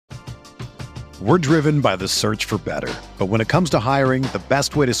We're driven by the search for better. But when it comes to hiring, the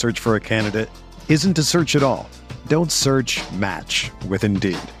best way to search for a candidate isn't to search at all. Don't search, match with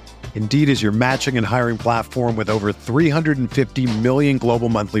Indeed. Indeed is your matching and hiring platform with over 350 million global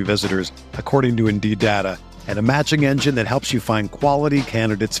monthly visitors, according to Indeed data, and a matching engine that helps you find quality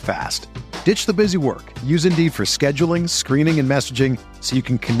candidates fast. Ditch the busy work. Use Indeed for scheduling, screening, and messaging so you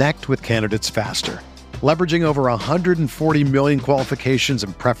can connect with candidates faster. Leveraging over 140 million qualifications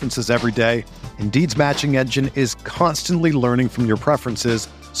and preferences every day, Indeed's matching engine is constantly learning from your preferences,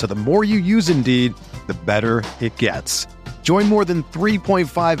 so the more you use Indeed, the better it gets. Join more than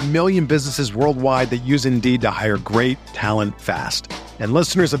 3.5 million businesses worldwide that use Indeed to hire great talent fast. And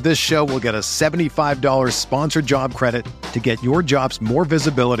listeners of this show will get a $75 sponsored job credit to get your jobs more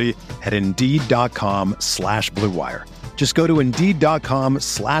visibility at Indeed.com/Blue Wire. Just go to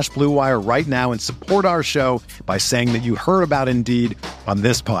Indeed.com/Blue Wire right now and support our show by saying that you heard about Indeed on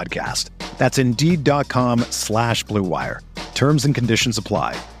this podcast. That's Indeed.com/Blue Wire. Terms and conditions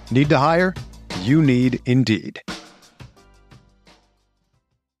apply. Need to hire? You need Indeed.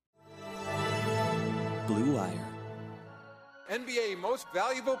 Blue Wire. NBA Most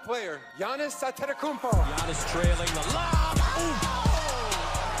Valuable Player, Giannis Antetokounmpo. Giannis trailing the lob.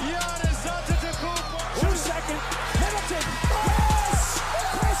 Giannis Antetokounmpo. 2 second. Middleton. Yes!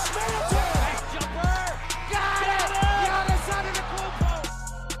 Chris Middleton. Back jumper. Got it. Giannis Antetokounmpo.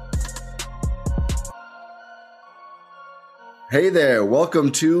 Hey there,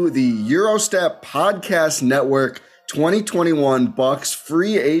 welcome to the Eurostep Podcast Network 2021 Bucks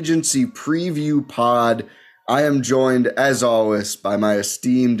Free Agency Preview Pod. I am joined, as always, by my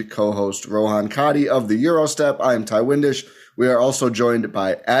esteemed co-host Rohan Kadi of the Eurostep. I am Ty Windish. We are also joined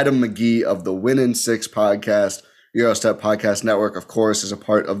by Adam McGee of the Win in 6 podcast. Eurostep Podcast Network, of course, is a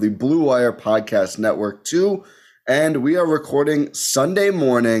part of the Blue Wire Podcast Network too. And we are recording Sunday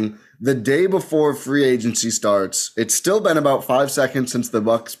morning, the day before free agency starts. It's still been about 5 seconds since the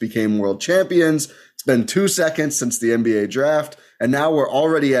Bucks became world champions. It's been 2 seconds since the NBA draft. And now we're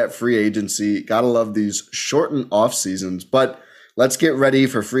already at free agency. Gotta love these shortened off seasons. But let's get ready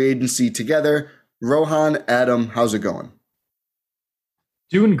for free agency together. Rohan, Adam, how's it going?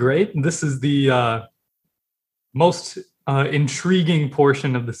 Doing great. This is the most intriguing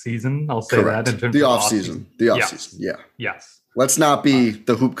portion of the season. I'll say Correct. that in terms the of off season. The off season. Yeah. Yes. Let's not be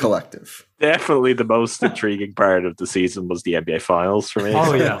the Hoop Collective. Definitely the most intriguing part of the season was the NBA Finals for me.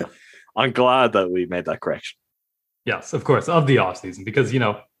 Oh, yeah. I'm glad that we made that correction. Yes, of course, of the offseason, because,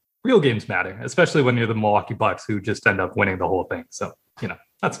 real games matter, especially when you're the Milwaukee Bucks who just end up winning the whole thing. So,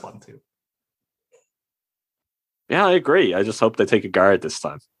 that's fun too. Yeah, I agree. I just hope they take a guard this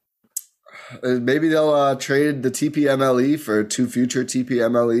time. Maybe they'll trade the TPMLE for 2 future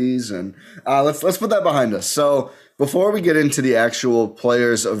TPMLEs, and let's put that behind us. So before we get into the actual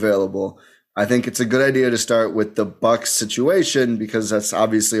players available, I think it's a good idea to start with the Bucks situation because that's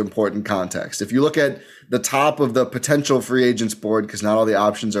obviously important context. If you look at the top of the potential free agents board, because not all the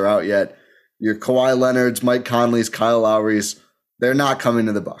options are out yet, your Kawhi Leonards, Mike Conleys, Kyle Lowrys, they're not coming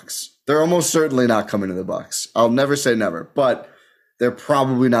to the Bucks. They're almost certainly not coming to the Bucks. I'll never say never, but they're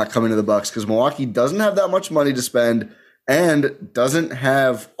probably not coming to the Bucks because Milwaukee doesn't have that much money to spend and doesn't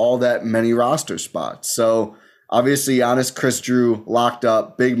have all that many roster spots. So obviously Giannis, Chris Drew locked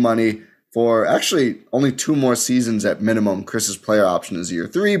up big money for actually only 2 more seasons at minimum. Chris's player option is year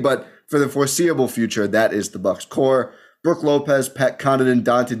 3, but for the foreseeable future, that is the Bucks core. Brook Lopez, Pat Connaughton,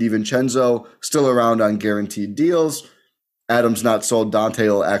 Dante DiVincenzo still around on guaranteed deals. Adam's not sold. Dante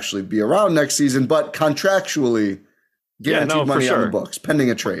will actually be around next season, but contractually guaranteed money on the books, pending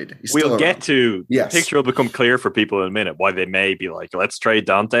a trade. We'll get to the picture will become clear for people in a minute why they may be like, let's trade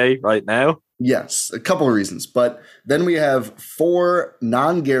Dante right now. Yes, a couple of reasons. But then we have 4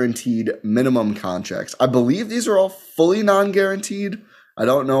 non-guaranteed minimum contracts. I believe these are all fully non-guaranteed. I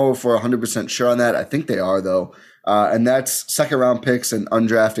don't know if we're 100% sure on that. I think they are, though. And that's second-round picks and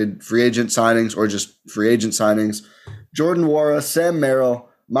undrafted free agent signings or just free agent signings. Jordan Nwora, Sam Merrill,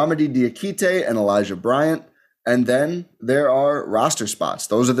 Mamadi Diakite, and Elijah Bryant. And then there are roster spots.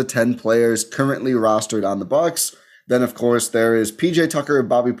 Those are the 10 players currently rostered on the Bucks. Then, of course, there is PJ Tucker,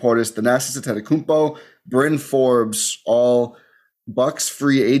 Bobby Portis, Thanasis Antetokounmpo, Bryn Forbes, all Bucks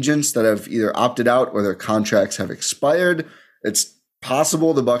free agents that have either opted out or their contracts have expired. It's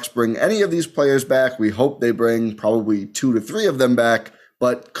possible the Bucks bring any of these players back. We hope they bring probably 2 to 3 of them back.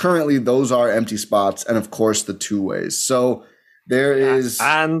 But currently, those are empty spots. And, of course, the 2 ways. So there is...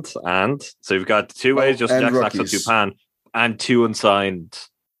 And so you've got 2 ways, just Jackson Axel Tupan, and 2 unsigned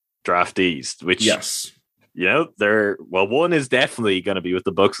draftees, which... Yes. One is definitely going to be with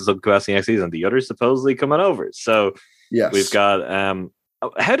the Bucks in some capacity next season. The other is supposedly coming over. So yes. We've got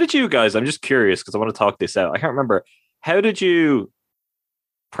How did you guys? I'm just curious because I want to talk this out. I can't remember. How did you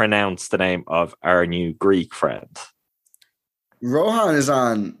pronounce the name of our new Greek friend? Rohan is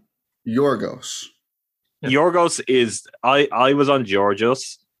on Yorgos. Yep. Yorgos is. I was on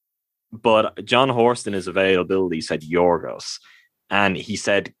Georgios, but John Horst in his availability said Yorgos, and he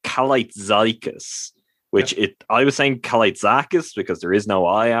said Kalaitzakis, which I was saying Kalaitzakis because there is no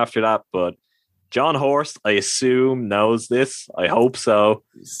I after that, but John Horst, I assume, knows this. I hope so.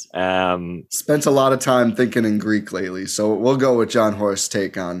 Spent a lot of time thinking in Greek lately, so we'll go with John Horst's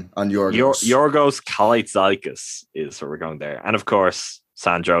take on Yorgos. Yorgos Kalaitzakis is where we're going there. And, of course,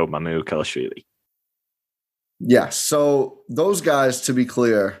 Sandro Mamukelashvili. Yes, so those guys, to be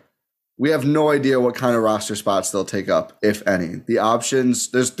clear, we have no idea what kind of roster spots they'll take up, if any. The options,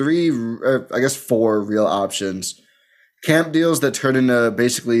 there's 4 real options. Camp deals that turn into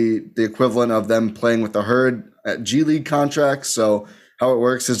basically the equivalent of them playing with the Herd at G League contracts. So how it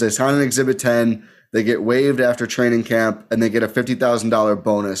works is they sign an Exhibit 10, they get waived after training camp, and they get a $50,000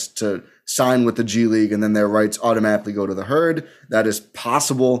 bonus to sign with the G League, and then their rights automatically go to the Herd. That is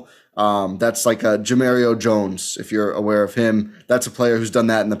possible. That's like a Jamario Jones, if you're aware of him. That's a player who's done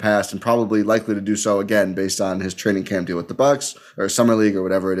that in the past and probably likely to do so again based on his training camp deal with the Bucks or Summer League or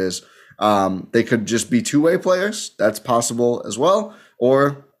whatever it is. They could just be two-way players. That's possible as well,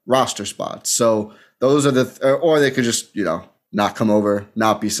 or roster spots. So those are or they could just, not come over,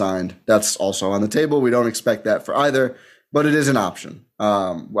 not be signed. That's also on the table. We don't expect that for either, but it is an option.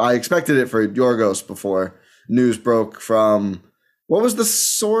 I expected it for Yorgos before news broke from, what was the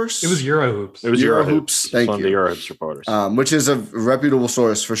source? It was Eurohoops. It was Eurohoops. Thank you. One of the Eurohoops reporters. Which is a reputable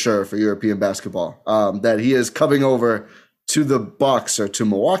source for sure for European basketball. That he is coming over to the Bucks or to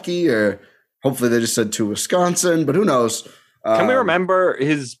Milwaukee, or hopefully they just said to Wisconsin, but who knows? Can we remember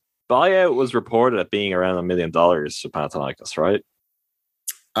his buyout was reported at being around $1 million for Panathinaikos, right?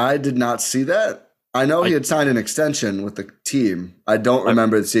 I did not see that. I know he had signed an extension with the team. I don't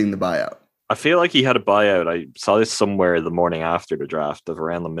remember seeing the buyout. I feel like he had a buyout. I saw this somewhere the morning after the draft of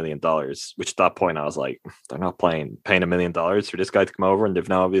around $1 million, which at that point I was like, they're not paying $1 million for this guy to come over, and they've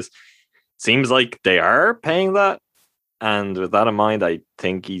now obvious. Seems like they are paying that. And with that in mind, I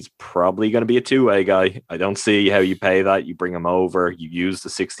think he's probably going to be a two-way guy. I don't see how you pay that. You bring him over, you use the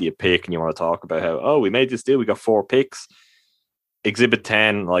 60th pick, and you want to talk about how, we made this deal. We got 4 picks. Exhibit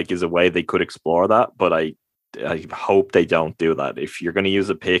 10 is a way they could explore that, but I hope they don't do that. If you're going to use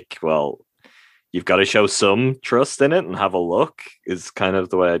a pick, well, you've got to show some trust in it and have a look is kind of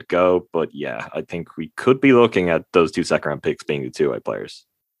the way I'd go. But yeah, I think we could be looking at those 2 second-round picks being the two-way players.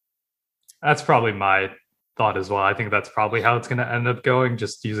 That's probably my thought as well. I think that's probably how it's going to end up going,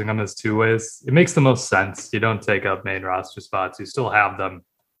 just using them as two ways. It makes the most sense. You don't take up main roster spots. You still have them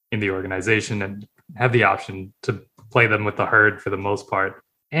in the organization and have the option to play them with the Herd for the most part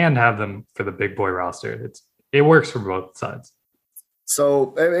and have them for the big boy roster. It works for both sides.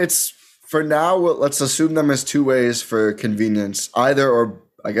 So it's, for now, let's assume them as two ways for convenience. Either, or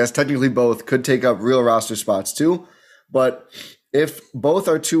I guess technically both, could take up real roster spots too. But if both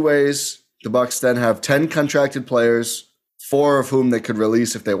are two ways, the Bucks then have 10 contracted players, 4 of whom they could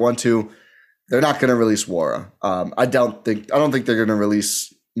release if they want to. They're not going to release Wara. I don't think they're going to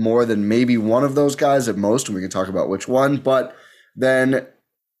release more than maybe one of those guys at most, and we can talk about which one. But then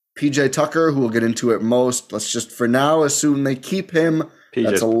PJ Tucker, who we'll get into it most, let's just for now assume they keep him.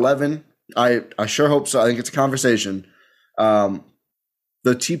 That's 11. I sure hope so. I think it's a conversation. The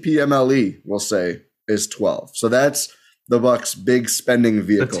TPMLE, we'll say, is 12. So that's the Bucks' big spending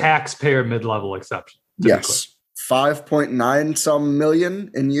vehicle. The taxpayer mid-level exception. Yes. 5.9 some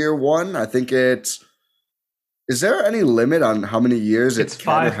million in year one. I think is there any limit on how many years it's it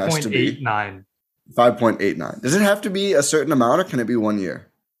can or has to be? 5.89. 5.89. Does it have to be a certain amount, or can it be 1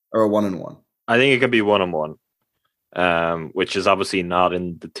 year or a 1-and-1? I think it can be 1-and-1, which is obviously not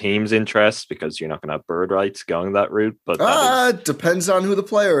in the team's interest because you're not going to have bird rights going that route. But it depends on who the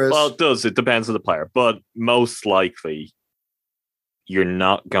player is. Well, it does. It depends on the player, but most likely you're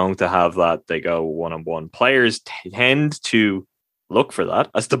not going to have that. They go 1-on-1. Players tend to look for that,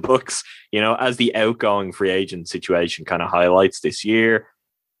 as the Bucks, as the outgoing free agent situation kind of highlights this year.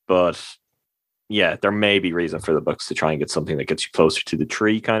 But yeah, there may be reason for the Bucks to try and get something that gets you closer to the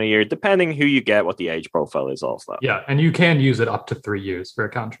 3 kind of year, depending who you get, what the age profile is off that. Yeah, and you can use it up to 3 years for a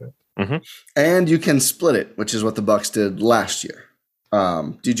contract. Mm-hmm. And you can split it, which is what the Bucks did last year.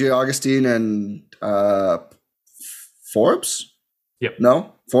 DJ Augustine and Forbes? Yep.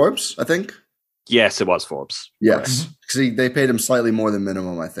 No? Forbes, I think? Yes, it was Forbes. Yes. Because they paid him slightly more than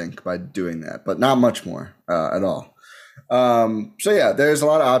minimum, I think, by doing that, but not much more at all. So yeah, there's a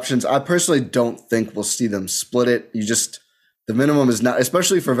lot of options. I personally don't think we'll see them split it. The minimum is not,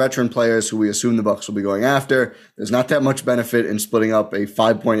 especially for veteran players who we assume the Bucks will be going after. There's not that much benefit in splitting up a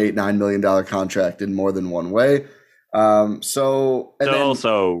 $5.89 million contract in more than one way. So they'll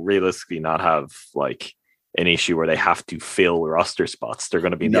also realistically not have like an issue where they have to fill roster spots. They're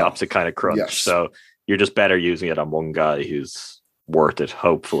going to be in the opposite kind of crunch. Yes. So you're just better using it on one guy who's worth it,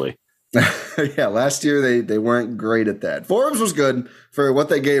 hopefully. Yeah, last year they weren't great at that. Forbes was good for what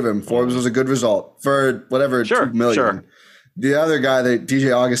they gave him. Forbes was a good result for whatever, $2 million. Sure. The other guy,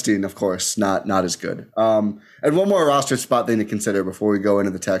 DJ Augustine, of course, not as good. And one more roster spot thing to consider before we go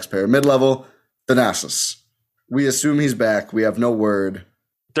into the taxpayer mid-level, Thanasis. We assume he's back. We have no word.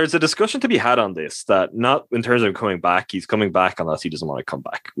 There's a discussion to be had on this that not in terms of coming back. He's coming back unless he doesn't want to come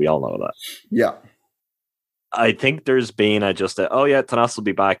back. We all know that. Yeah. I think there's been Thanasis will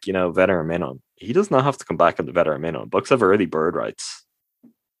be back, veteran minimum. He does not have to come back at the veteran minimum. Bucks have early bird rights.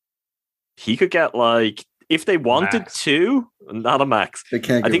 He could get if they wanted to, not a max. They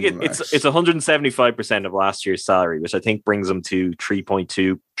can't. I think it's 175% of last year's salary, which I think brings them to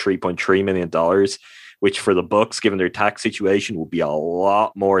 $3.3 million, which for the Bucks, given their tax situation, will be a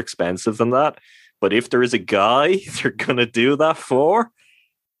lot more expensive than that. But if there is a guy they're gonna do that for,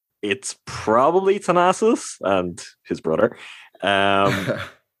 it's probably Thanasis and his brother. I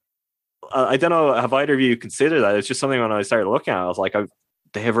don't know. Have either of you considered that? It's just something when I started looking at it, I was like,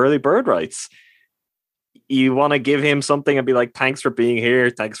 they have early bird rights. You want to give him something and be like, thanks for being here.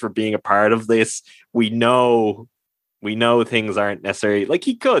 Thanks for being a part of this. We know things aren't necessarily like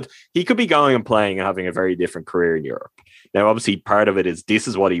he could be going and playing and having a very different career in Europe. Now, obviously, part of it is this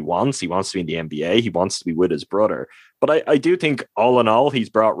is what he wants. He wants to be in the NBA. He wants to be with his brother. But I do think all in all, he's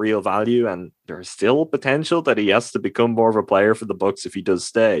brought real value, and there's still potential that he has to become more of a player for the Bucks if he does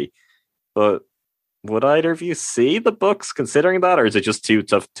stay. But would either of you see the Bucks considering that, or is it just too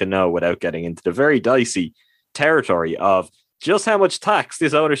tough to know without getting into the very dicey territory of just how much tax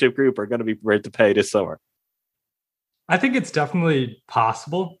this ownership group are going to be prepared to pay this summer? I think it's definitely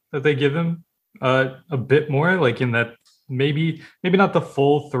possible that they give him a bit more, like in that maybe not the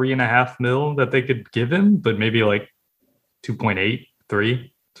full $3.5 million that they could give him, but maybe 2.8,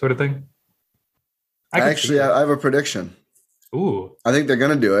 3 sort of thing. I have a prediction. Ooh, I think they're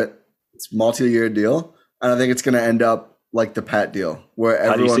going to do it. It's a multi-year deal, and I think it's going to end up like the Pat deal, where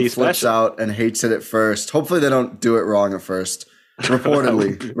everyone flips out and hates it at first. Hopefully they don't do it wrong at first.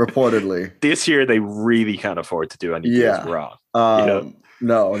 Reportedly. This year they really can't afford to do anything wrong.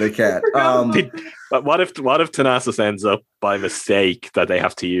 No, they can't. But what if Thanasis ends up by mistake that they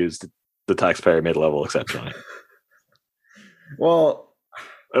have to use the taxpayer mid-level exception? Well,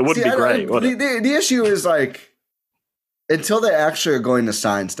 it wouldn't be great. The issue is until they actually are going to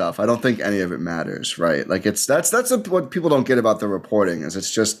sign stuff, I don't think any of it matters, right? That's what people don't get about the reporting is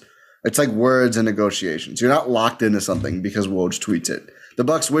it's like words and negotiations. You're not locked into something because Woj tweets it. The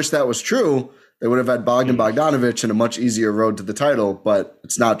Bucks wish that was true. They would have had Bogdanovich and a much easier road to the title, but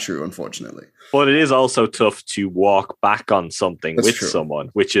it's not true, unfortunately. But it is also tough to walk back on something with someone,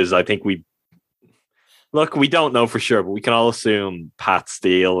 which is, I think we don't know for sure, but we can all assume Pat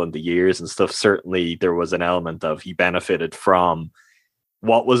Steele and the years and stuff. Certainly there was an element of he benefited from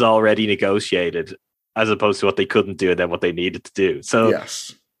what was already negotiated as opposed to what they couldn't do and then what they needed to do. So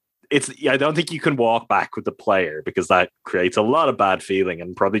yes. I don't think you can walk back with the player because that creates a lot of bad feeling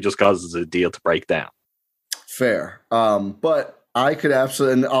and probably just causes a deal to break down. Fair. But I could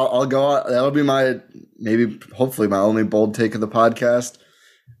absolutely, and I'll go out. That'll be hopefully my only bold take of the podcast.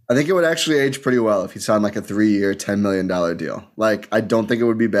 I think it would actually age pretty well if he signed a 3-year, $10 million deal. I don't think it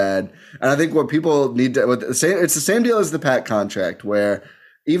would be bad. And I think what people need to, it's the same deal as the Pat contract, where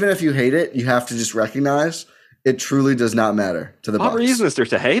even if you hate it, you have to just recognize it truly does not matter to the Bucks. What reason is there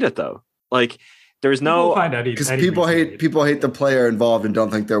to hate it though? There's no, because people hate the player involved and don't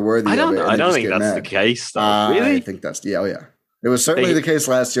think they're worthy. I don't think that's mad. the case though. Really? I think that's yeah. It was certainly the case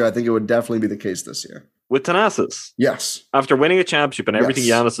last year. I think it would definitely be the case this year. With Thanasis, yes. After winning a championship and everything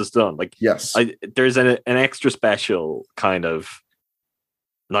Giannis has done, yes, there's an extra special kind of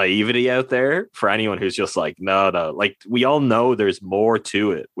naivety out there for anyone who's just no. We all know there's more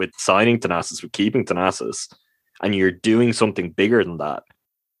to it with signing Thanasis, with keeping Thanasis, and you're doing something bigger than that,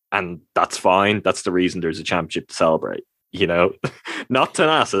 and that's fine. That's the reason there's a championship to celebrate. Not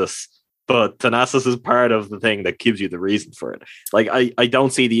Thanasis. But Thanasis is part of the thing that gives you the reason for it. I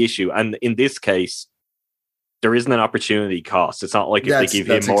don't see the issue. And in this case, there isn't an opportunity cost. It's not like if they give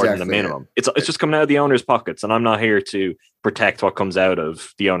him more than the minimum. It's just coming out of the owner's pockets. And I'm not here to protect what comes out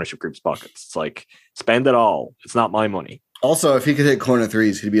of the ownership group's pockets. It's spend it all. It's not my money. Also, if he could hit corner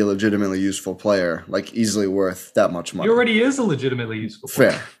threes, he'd be a legitimately useful player, easily worth that much money. He already is a legitimately useful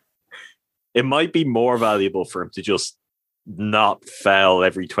player. Fair. It might be more valuable for him to just not foul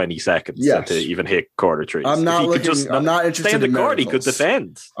every 20 seconds to even hit quarter trees. I'm not looking. I'm not interested stay in the in court. He miracles. could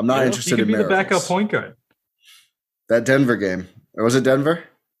defend. I'm not He interested could in be the miracles. backup point guard. That Denver game, or was it Denver?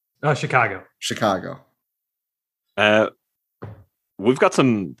 Chicago. Chicago. We've got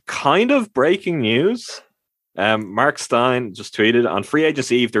some kind of breaking news. Mark Stein just tweeted, on free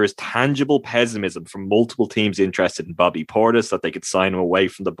agency eve, there is tangible pessimism from multiple teams interested in Bobby Portis that they could sign him away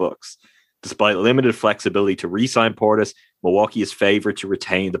from the Bucks. Despite limited flexibility to re-sign Portis, Milwaukee is favored to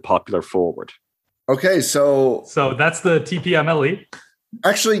retain the popular forward. Okay, so that's the TPMLE.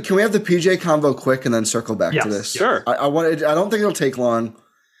 actually, can we have the PJ convo quick and then circle back to this? Sure. I don't think it'll take long.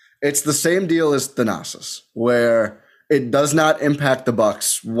 It's the same deal as Thanasis, where it does not impact the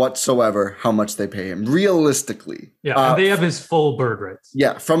Bucks whatsoever how much they pay him. Realistically, and they have his full bird rights.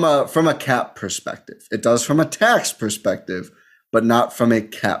 Yeah, from a cap perspective, it does from a tax perspective, but not from a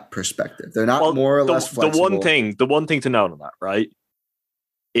cap perspective. They're not more or less flexible. The one thing to note on that, right,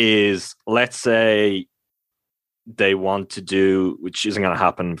 is let's say they want to do, which isn't going to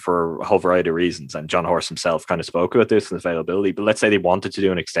happen for a whole variety of reasons, and John Horst himself kind of spoke about this and availability, but let's say they wanted to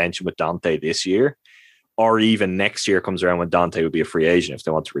do an extension with Dante this year, or even next year comes around when Dante would be a free agent if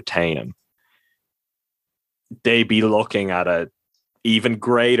they want to retain him. They'd be looking at a even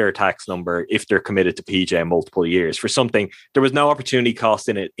greater tax number if they're committed to PJ multiple years for something. There was no opportunity cost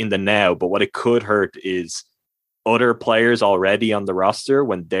in it in the now, but what it could hurt is other players already on the roster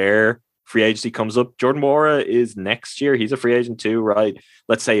when their free agency comes up. Jordan Nwora is next year. He's a free agent too, right?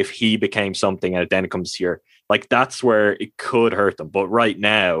 Let's say if he became something and then it comes here, like that's where it could hurt them. But right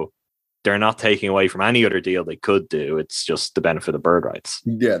now, they're not taking away from any other deal they could do. It's just the benefit of bird rights.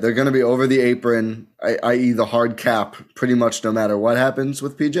 Yeah, they're going to be over the apron, i.e. the hard cap, pretty much no matter what happens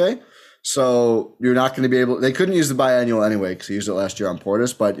with PJ. So you're not going to be able – they couldn't use the biannual anyway because he used it last year on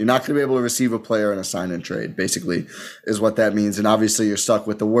Portis, but you're not going to be able to receive a player in a sign-and trade, basically, is what that means. And obviously you're stuck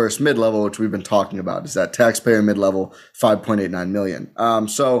with the worst mid-level, which we've been talking about, is that taxpayer mid-level, $5.89 million.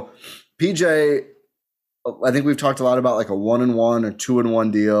 So PJ, I think we've talked a lot about like a 1-and-1 or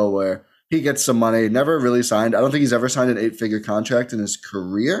 2-and-1 deal where – he gets some money, never really signed. I don't think he's ever signed an 8-figure contract in his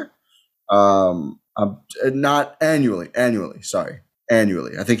career. Not annually. Annually.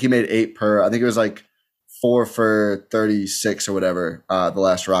 I think he made 8 per, I think it was like 4 for 36 or whatever, the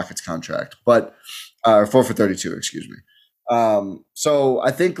last Rockets contract, but 4 for 32, excuse me. So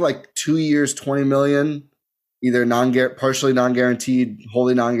I think like 2 years, 20 million, either partially non-guaranteed,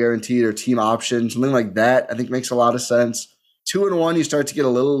 wholly non-guaranteed, or team option, something like that, I think makes a lot of sense. 2-and-1, you start to get a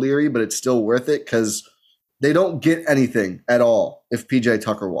little leery, but it's still worth it because they don't get anything at all if PJ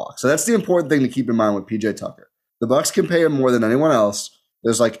Tucker walks. So that's the important thing to keep in mind with PJ Tucker. The Bucks can pay him more than anyone else.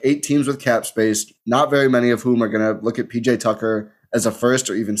 There's like 8 teams with cap space, not very many of whom are going to look at PJ Tucker as a first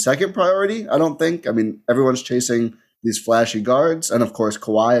or even second priority, I don't think. I mean, everyone's chasing these flashy guards, and of course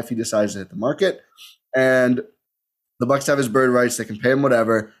Kawhi if he decides to hit the market. And the Bucks have his bird rights. They can pay him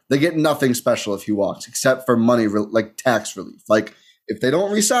whatever. They get nothing special if he walks, except for money, like tax relief. Like if they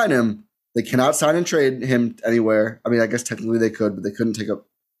don't re-sign him, they cannot sign and trade him anywhere. I mean, I guess technically they could, but they couldn't take up.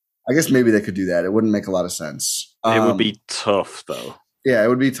 I guess maybe they could do that. It wouldn't make a lot of sense. It would be tough, though. Yeah, it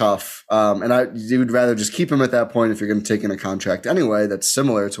would be tough. And you would rather just keep him at that point if you're going to take in a contract anyway that's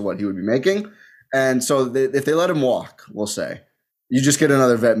similar to what he would be making. And so if they let him walk, we'll say, you just get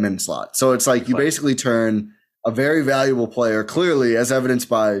another vet min slot. So it's like you basically turn a very valuable player, clearly as evidenced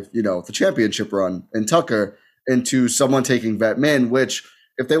by, the championship run in Tucker, into someone taking vet min, which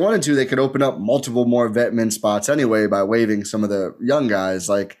if they wanted to, they could open up multiple more vet min spots anyway by waiving some of the young guys.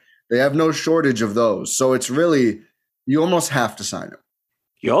 Like they have no shortage of those. So it's really, you almost have to sign him.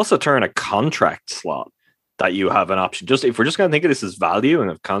 You also turn a contract slot that you have an option. Just if we're just going to think of this as value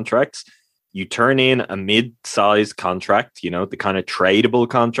and of contracts, you turn in a mid-sized contract, the kind of tradable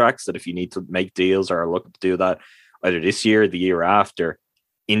contracts that if you need to make deals or look to do that either this year or the year after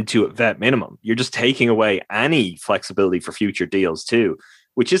into a vet minimum. You're just taking away any flexibility for future deals too,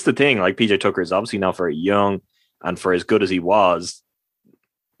 which is the thing. Like PJ Tucker is obviously not very young, and for as good as he was,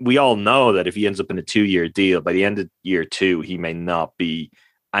 we all know that if he ends up in a 2-year deal, by the end of year 2, he may not be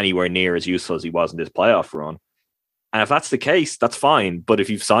anywhere near as useful as he was in this playoff run. And if that's the case, that's fine. But if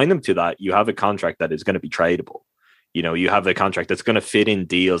you've signed them to that, you have a contract that is going to be tradable. You have a contract that's going to fit in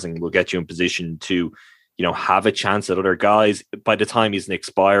deals and will get you in position to, have a chance at other guys by the time he's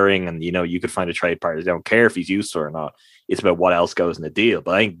expiring. And, you could find a trade partner. They don't care if he's useful or not. It's about what else goes in the deal.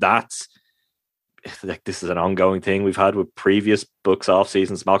 But I think that's like, this is an ongoing thing we've had with previous Bucks off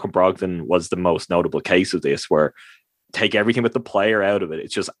seasons. Malcolm Brogdon was the most notable case of this, where take everything with the player out of it.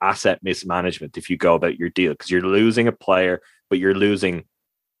 It's just asset mismanagement if you go about your deal, because you're losing a player, but you're losing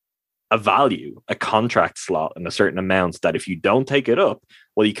a value, a contract slot, and a certain amount that if you don't take it up,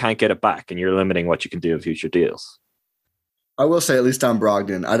 well, you can't get it back, and you're limiting what you can do in future deals. I will say, at least on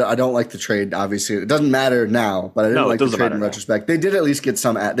Brogdon, I don't like the trade. Obviously, it doesn't matter now, but I didn't like the trade in retrospect. They did at least get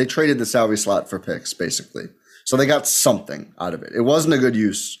some. They traded the salary slot for picks, basically, so they got something out of it. It wasn't a good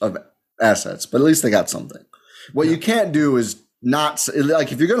use of assets, but at least they got something. What you can't do is not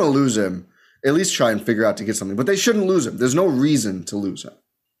like if you're going to lose him, at least try and figure out to get something. But they shouldn't lose him. There's no reason to lose him.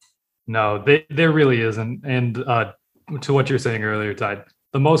 No, there really isn't. And to what you're saying earlier, Ty,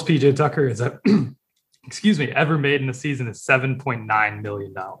 the most PJ Tucker is that. Excuse me, ever made in a season is $7.9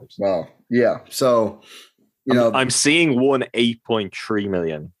 million. Wow. Yeah. So, you know, I'm seeing one 8.3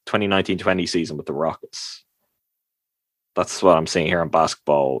 million 2019-20 season with the Rockets. That's what I'm seeing here on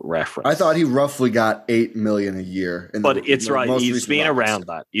Basketball Reference. I thought he roughly got $8 million a year. But it's right. He's been around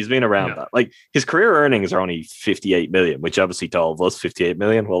that. He's been around that. Like his career earnings are only 58 million, which obviously to all of us, 58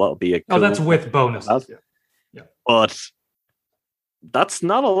 million. Well, that'll be a cool that's with bonuses. Yeah. But that's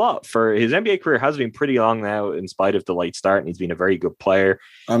not a lot for his NBA career. Has been pretty long now in spite of the late start, and he's been a very good player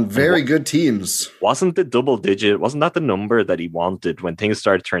on very good teams. Wasn't that the number that he wanted when things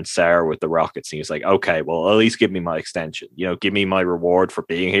started to turn sour with the Rockets? And he was like, okay, well, at least give me my extension, give me my reward for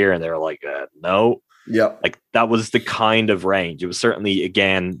being here. And they were like, no. Yeah. Like that was the kind of range. It was certainly,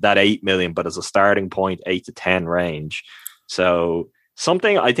 again, that 8 million, but as a starting point, 8 to 10 range. So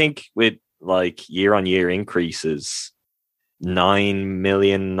something I think with like year on year increases, 9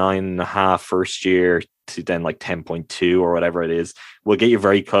 million, 9.5 first year to then like 10.2 or whatever it is, will get you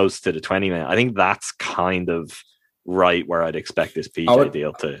very close to the 20 million. I think that's kind of right where I'd expect this PJ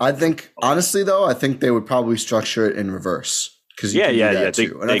deal to. I think, honestly, though, I think they would probably structure it in reverse. Because I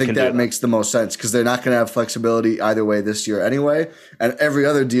think that makes the most sense because they're not going to have flexibility either way this year anyway. And every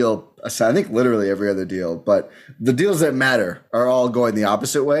other deal, I think literally every other deal, but the deals that matter are all going the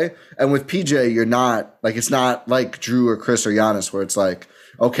opposite way. And with PJ, you're not like, it's not like Drew or Chris or Giannis where it's like,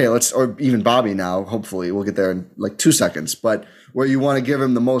 okay, or even Bobby now, hopefully we'll get there in like 2 seconds, but where you want to give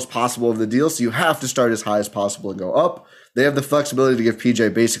him the most possible of the deal. So you have to start as high as possible and go up. They have the flexibility to give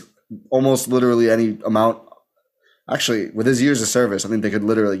PJ basic, almost literally any amount. Actually, with his years of service, I think they could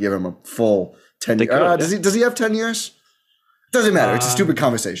literally give him a full 10 years. Does he have 10 years? Doesn't matter. It's a stupid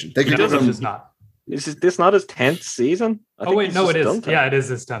conversation. They could give him. Not. Is this not his 10th season? It is. Yeah, it is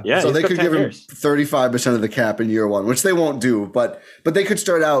his 10th. Yeah, so they could give him 35% of the cap in year one, which they won't do. But they could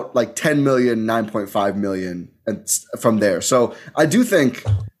start out like 10 million, 9.5 million, and from there. So I do think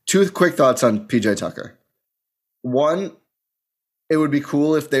 2 quick thoughts on PJ Tucker. One, it would be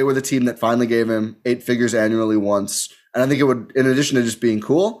cool if they were the team that finally gave him 8 figures annually once. And I think it would, in addition to just being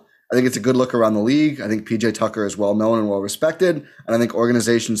cool, I think it's a good look around the league. I think PJ Tucker is well known and well respected. And I think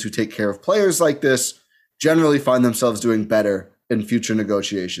organizations who take care of players like this generally find themselves doing better in future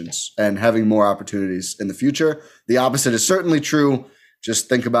negotiations and having more opportunities in the future. The opposite is certainly true. Just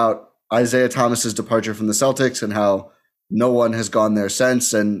think about Isaiah Thomas's departure from the Celtics and how no one has gone there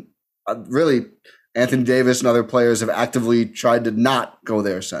since. And really, Anthony Davis and other players have actively tried to not go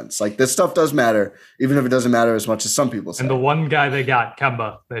there since. Like, this stuff does matter, even if it doesn't matter as much as some people say. And the one guy they got,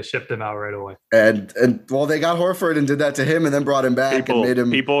 Kemba, they shipped him out right away. And well, they got Horford and did that to him and then brought him back and made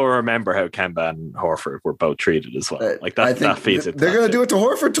him. People remember how Kemba and Horford were both treated as well. Like that feeds it. They're going to do it to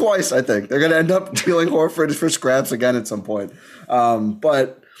Horford twice, I think. They're going to end up dealing Horford for scraps again at some point.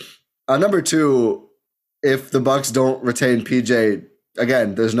 But number 2, if the Bucks don't retain PJ,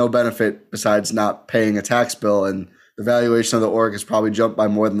 again, there's no benefit besides not paying a tax bill, and the valuation of the org has probably jumped by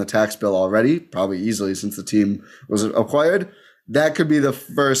more than the tax bill already, probably easily since the team was acquired. That could be the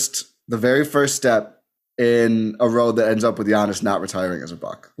very first step in a road that ends up with Giannis not retiring as a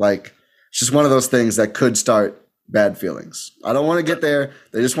Buck. Like, it's just one of those things that could start bad feelings. I don't want to get there.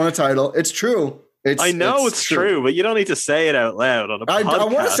 They just want a title. It's true. I know it's true, but you don't need to say it out loud on a podcast. I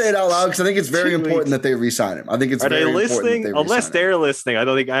want to say it out loud because I think it's very important that they re-sign him. I think it's very important that they re-sign him. Unless they're listening, I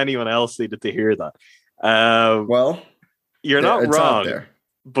don't think anyone else needed to hear that. Well, you're not wrong,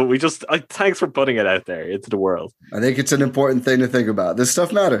 but thanks for putting it out there into the world. I think it's an important thing to think about. This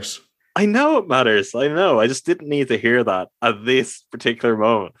stuff matters. I know it matters. I know. I just didn't need to hear that at this particular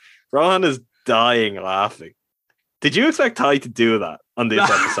moment. Rohan is dying laughing. Did you expect Ty to do that on this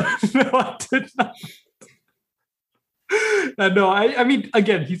episode? No, I did not. No, I mean,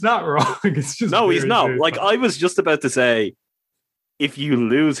 again, he's not wrong. It's just he's not. Like, I was just about to say, if you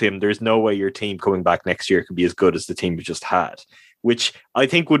lose him, there's no way your team coming back next year can be as good as the team you just had, which I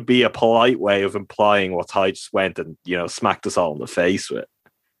think would be a polite way of implying what Ty just went and, smacked us all in the face with.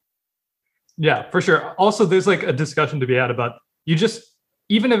 Yeah, for sure. Also, there's like a discussion to be had about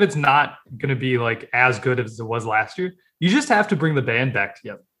even if it's not going to be like as good as it was last year, you just have to bring the band back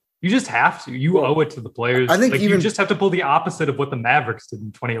together. You just have to. You owe it to the players. I think you just have to pull the opposite of what the Mavericks did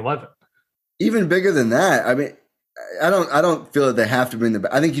in 2011. Even bigger than that. I mean, I don't feel that they have to bring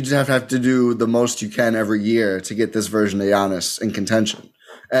I think you just have to do the most you can every year to get this version of Giannis in contention.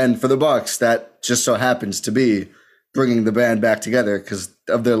 And for the Bucks, that just so happens to be bringing the band back together because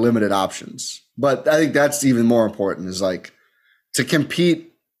of their limited options. But I think that's even more important is like to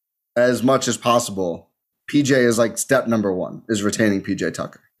compete as much as possible. PJ is like step number one is retaining PJ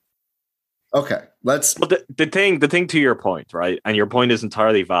Tucker. Okay, let's. Well, the thing to your point, right? And your point is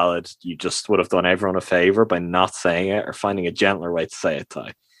entirely valid. You just would have done everyone a favor by not saying it or finding a gentler way to say it,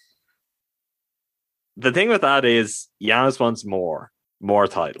 Ty. The thing with that is Giannis wants more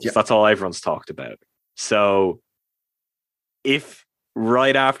titles. Yeah. That's all everyone's talked about. So if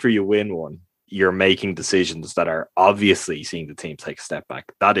right after you win one, you're making decisions that are obviously seeing the team take a step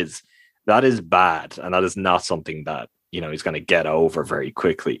back, that is bad. And that is not something that, he's going to get over very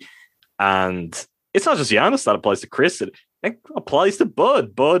quickly. And it's not just Giannis that applies to Chris. It applies to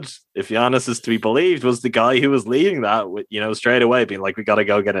Bud. Bud, if Giannis is to be believed, was the guy who was leading that with, straight away being like, we got to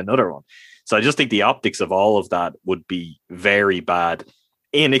go get another one. So I just think the optics of all of that would be very bad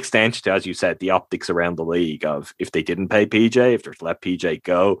in extension to, as you said, the optics around the league of if they didn't pay PJ, if they're to let PJ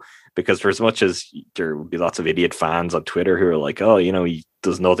go, because for as much as there would be lots of idiot fans on Twitter who are like, oh, he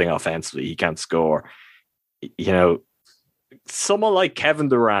does nothing offensively, he can't score. Someone like Kevin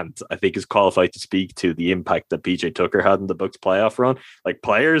Durant, I think, is qualified to speak to the impact that PJ Tucker had in the Bucks playoff run. Like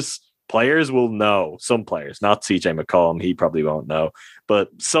players will know, some players, not CJ McCollum, he probably won't know, but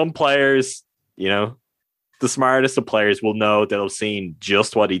some players, the smartest of players will know they'll have seen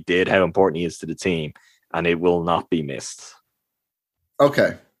just what he did, how important he is to the team, and it will not be missed.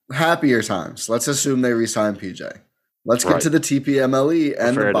 Okay. Happier times. Let's assume they re-sign PJ. Let's get to the TPMLE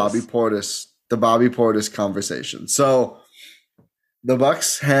and the Bobby Portis conversation. So the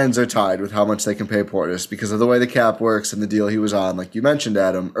Bucks' hands are tied with how much they can pay Portis because of the way the cap works and the deal he was on, like you mentioned,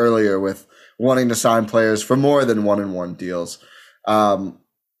 Adam, earlier with wanting to sign players for more than 1-and-1 deals.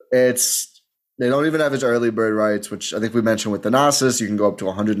 They don't even have his early bird rights, which I think we mentioned with Thanasis. You can go up to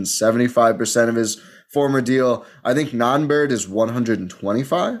 175% of his former deal. I think non-bird is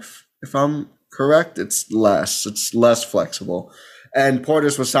 125, if I'm correct. It's less flexible. And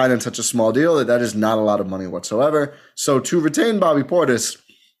Portis was signed in such a small deal that is not a lot of money whatsoever. So to retain Bobby Portis,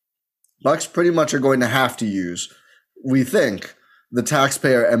 Bucks pretty much are going to have to use, we think, the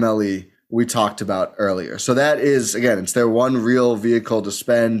taxpayer MLE we talked about earlier. So that is, again, it's their one real vehicle to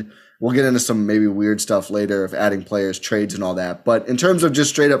spend. We'll get into some maybe weird stuff later of adding players, trades, and all that. But in terms of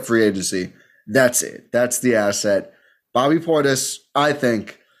just straight up free agency, that's it. That's the asset. Bobby Portis, I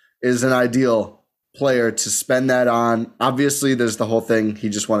think, is an ideal player to spend that on. Obviously, there's the whole thing. He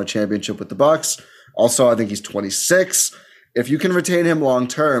just won a championship with the Bucks. Also, I think he's 26. If you can retain him long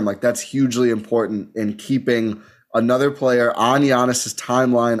term, like that's hugely important in keeping another player on Giannis's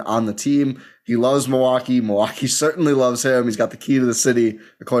timeline on the team. He loves Milwaukee. Milwaukee certainly loves him. He's got the key to the city,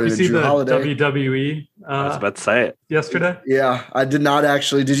 according to Drew Holiday. WWE. I was about to say it yesterday. Yeah, I did not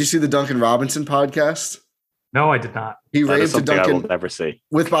actually. Did you see the Duncan Robinson podcast? No, I did not. He raved to Duncan. I will never see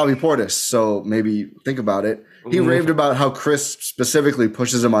with Bobby Portis. So maybe think about it. He raved about how Chris specifically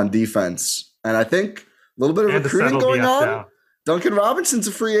pushes him on defense, and I think a little bit of recruiting going on. Down. Duncan Robinson's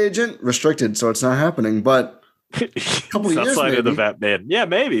a free agent, restricted, so it's not happening. But a couple of years, maybe. The vet man. Yeah,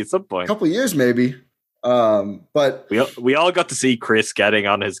 maybe at some point. A couple of years, maybe. But we all got to see Chris getting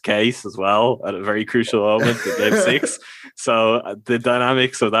on his case as well at a very crucial moment in Game 6. So the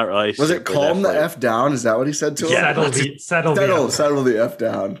dynamics of that relationship. Was it calm the F down? Is that what he said to him? Settle the F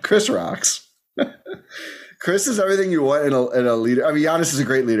down. Chris rocks. Chris is everything you want in a leader. I mean, Giannis is a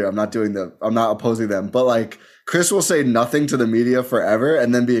great leader. I'm not opposing them, but like Chris will say nothing to the media forever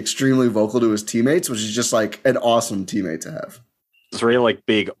and then be extremely vocal to his teammates, which is just like an awesome teammate to have. It's really like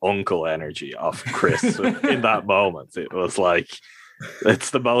big uncle energy off Chris in that moment. It was like,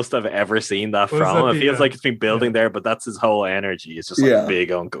 it's the most I've ever seen that from. It feels like it's been building there, but that's his whole energy. It's just like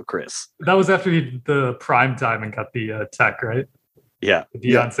big Uncle Chris. That was after the prime time and got the tech, right? Yeah.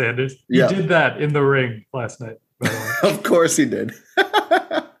 Deion Sanders. He did that in the ring last night. Of course he did.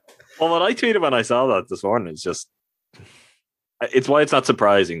 Well, what I tweeted when I saw that this morning is just, it's why it's not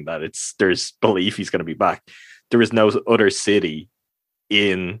surprising that there's belief he's going to be back. There is no other city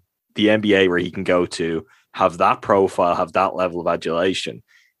in the NBA where he can go to, have that profile, have that level of adulation.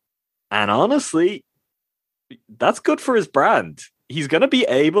 And honestly, that's good for his brand. He's going to be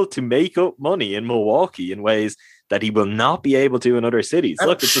able to make up money in Milwaukee in ways that he will not be able to in other cities.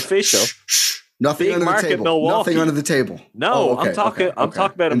 Look, it's official. Nothing Big under the market table. Milwaukee. Nothing under the table. No, I'm talking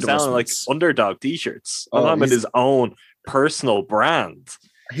about him selling like underdog t-shirts. I'm talking about his own personal brand.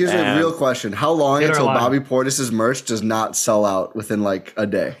 Here's a real question: how long Hit our until line. Bobby Portis's merch does not sell out within like a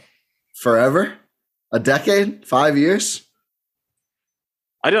day? Forever? A decade? 5 years?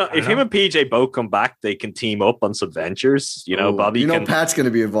 I don't. I If don't him know. and PJ both come back, they can team up on some ventures. You know, Ooh, Bobby. You know can, Pat's going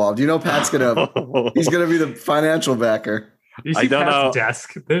to be involved. You know Pat's going to. He's going to be the financial backer. You I see don't Pat's know.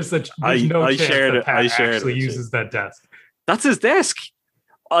 desk. There's no I chance shared that it- Pat I shared actually it with you. uses that desk. That's his desk.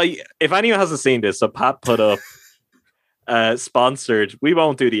 If anyone hasn't seen this, so Pat put up sponsored. We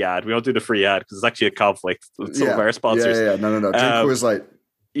won't do the ad. We won't do the free ad because it's actually a conflict with some of our sponsors. Yeah. No. Drink Coors Light.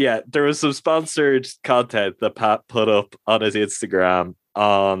 Yeah, there was some sponsored content that Pat put up on his Instagram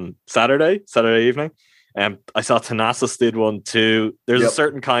on Saturday evening. And I saw Thanasis did one too. There's a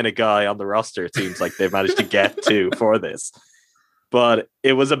certain kind of guy on the roster, it seems like they've managed to get to for this. But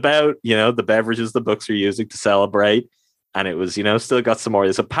it was about, the beverages the books are using to celebrate. And it was, still got some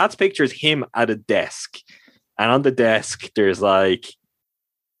more. So Pat's picture is him at a desk. And on the desk, there's like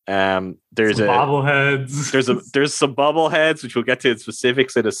there's Some bobbleheads. there's some bobbleheads, which we'll get to in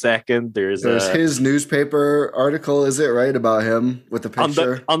specifics in a second. There's his newspaper article, is it right, about him with the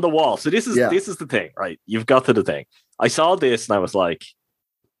picture on the wall. So this is the thing, right? You've got to the thing. I saw this and I was like,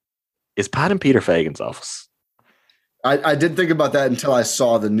 is Pat in Peter Fagan's office? I did think about that until I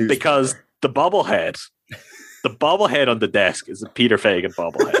saw the news because the bobblehead on the desk is a Peter Fagan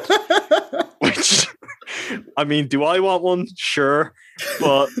bobblehead. Which, I mean, do I want one? Sure,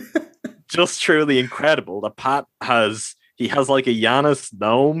 but just truly incredible that Pat has like a Giannis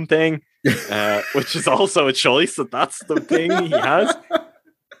gnome thing, which is also a choice that's the thing he has.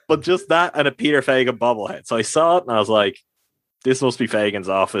 But just that and a Peter Fagan bobblehead. So I saw it and I was like, this must be Fagan's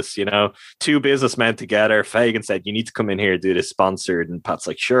office, two businessmen together. Fagan said, you need to come in here and do this sponsored. And Pat's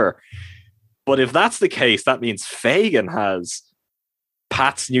like, sure. But if that's the case, that means Fagan has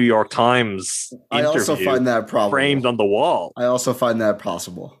Pat's New York Times I also find that probable. Framed on the wall. I also find that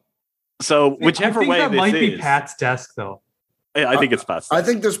possible. So whichever I think way that this might be is, Pat's desk, though. I think it's Pat's desk. I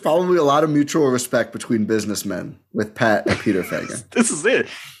think there's probably a lot of mutual respect between businessmen with Pat and Peter Fagan. This is it.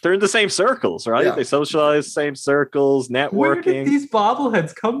 They're in the same circles, right? Yeah. They socialize, same circles, networking. Where did these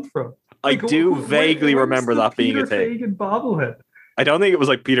bobbleheads come from? I do vaguely remember that being a thing. Peter Fagan bobblehead. I don't think it was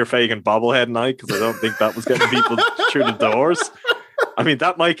like Peter Fagan bobblehead night because I don't think that was getting people through the doors. I mean,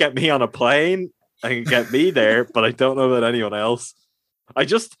 that might get me on a plane and get me there, but I don't know about anyone else.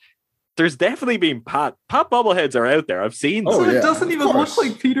 There's definitely been Pat bobbleheads are out there. I've seen them. Oh, So yeah, it doesn't of even course. look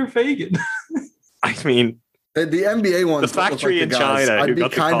like Peter Fagan. I mean, The NBA ones, The factory look like in guys. China who I'd be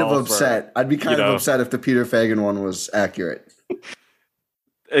got the kind of call for, upset. I'd be kind of upset if the Peter Fagan one was accurate.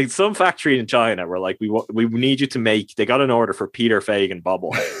 some factory in China were like, we need you to make. They got an order for Peter Fagan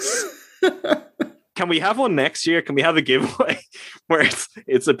bobbleheads. Can we have one next year? Can we have a giveaway where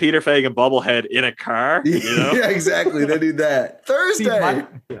it's a Peter Fagan bobblehead in a car? Yeah, exactly. They do that See, Thursday.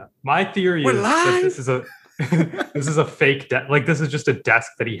 my theory We're is that live. this is a this is a fake desk. Like this is just a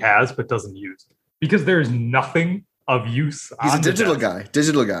desk that he has but doesn't use because there is nothing of use. He's on a the digital desk. guy.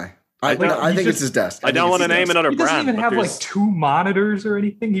 Digital guy. I Like, think he it's his desk. I don't want to name another He doesn't brand. even but have like there's- 2 monitors or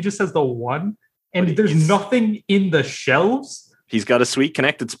anything. He just has the one, and But there's he's- nothing in the shelves. He's got a sweet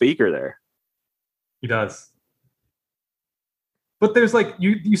connected speaker there. He does. But there's like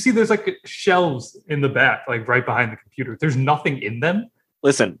you see there's like shelves in the back, like right behind the computer. There's nothing in them.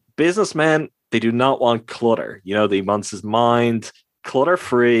 Listen, businessmen, they do not want clutter. They want his mind clutter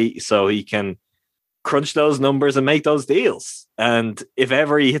free so he can crunch those numbers and make those deals. And if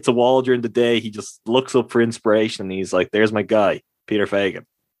ever he hits a wall during the day, he just looks up for inspiration and he's like, there's my guy, Peter Fagan.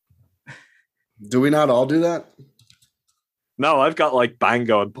 Do we not all do that? No, I've got like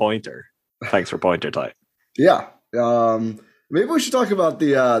Bango and Pointer. Thanks for Pointer type. Yeah. Maybe we should talk about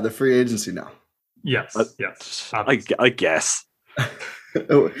the free agency now. Yes, yes. I guess.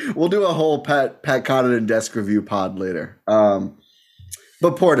 We'll do a whole Pat Connaughton desk review pod later.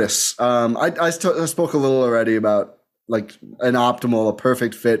 But Portis, I spoke a little already about like an optimal, a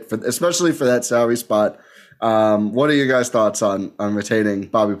perfect fit for, especially for that salary spot. What are your guys' thoughts on retaining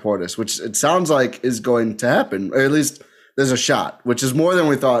Bobby Portis, which it sounds like is going to happen, or at least there's a shot, which is more than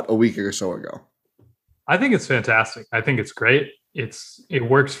we thought a week or so ago. I think it's fantastic. I think it's great. It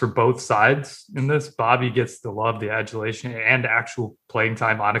works for both sides in this. Bobby gets the love, the adulation, and actual playing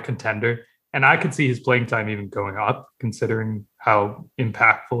time on a contender. And I could see his playing time even going up, considering how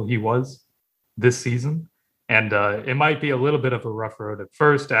impactful he was this season. And it might be a little bit of a rough road at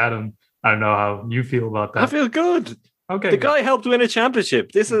first, Adam. I don't know how you feel about that. I feel good. Okay, The good. guy helped win a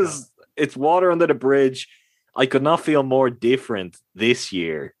championship. It's water under the bridge. I could not feel more different this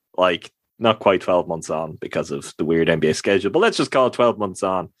year. Like, not quite 12 months on because of the weird NBA schedule, but let's just call it 12 months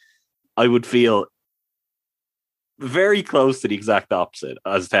on. I would feel very close to the exact opposite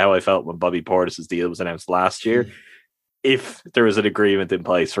as to how I felt when Bobby Portis' deal was announced last year. If there was an agreement in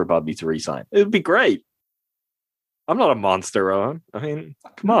place for Bobby to resign, it would be great. I'm not a monster, Rowan. I mean,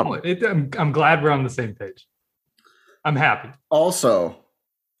 come on. I'm glad we're on the same page. I'm happy. Also,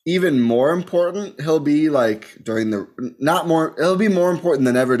 even more important, he'll be like it'll be more important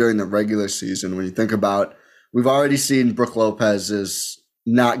than ever during the regular season. When you think about, we've already seen Brook Lopez is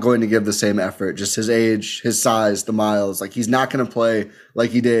not going to give the same effort, just his age, his size, the miles. Like, he's not going to play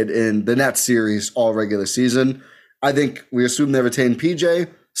like he did in the Nets series all regular season. I think we assume they retain PJ.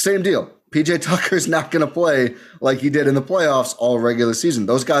 Same deal. PJ Tucker's not going to play like he did in the playoffs all regular season.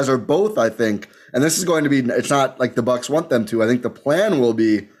 Those guys are both, I think, and this is going to be, it's not like the Bucks want them to. I think the plan will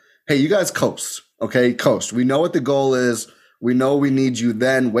be, hey, you guys coast, okay? Coast. We know what the goal is. We know we need you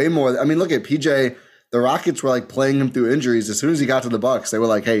then way more. I mean, look at PJ. The Rockets were like playing him through injuries. As soon as he got to the Bucks, they were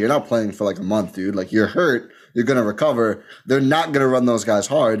like, hey, you're not playing for like a month, dude. Like, you're hurt. You're going to recover. They're not going to run those guys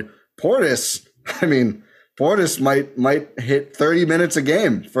hard. Portis might hit 30 minutes a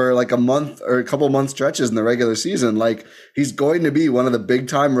game for like a month or a couple month stretches in the regular season. Like, he's going to be one of the big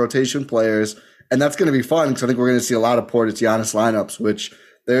time rotation players. And that's going to be fun because I think we're going to see a lot of Portis Giannis lineups, which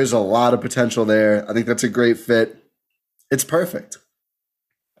there's a lot of potential there. I think that's a great fit. It's perfect.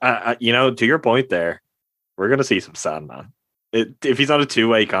 To your point there, we're going to see some Sandman. If he's on a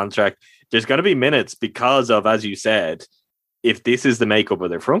 2-way contract, there's going to be minutes because of, as you said, if this is the makeup of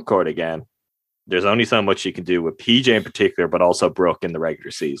their front court again, there's only so much you can do with PJ in particular, but also Brook in the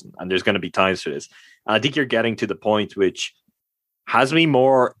regular season. And there's going to be times for this. And I think you're getting to the point which has me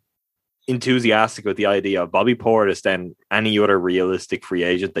more enthusiastic with the idea of Bobby Portis than any other realistic free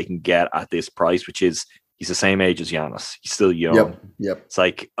agent they can get at this price, which is he's the same age as Giannis. He's still young. Yep. It's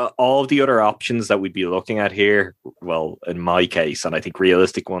like all of the other options that we'd be looking at here, well, in my case, and I think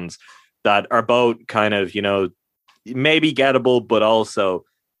realistic ones that are both kind of, maybe gettable, but also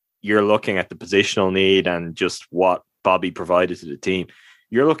you're looking at the positional need and just what Bobby provided to the team.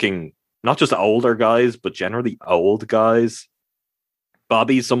 You're looking not just older guys, but generally old guys.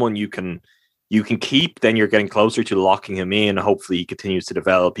 Bobby's someone you can keep, then you're getting closer to locking him in. Hopefully he continues to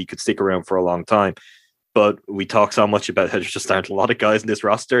develop. He could stick around for a long time. But we talk so much about how there's just aren't a lot of guys in this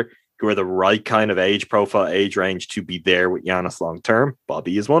roster who are the right kind of age profile, age range to be there with Giannis long term.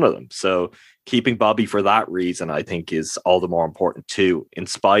 Bobby is one of them. So keeping Bobby for that reason, I think, is all the more important too, in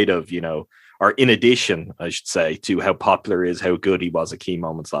spite of, or in addition, I should say, to how popular he is, how good he was at key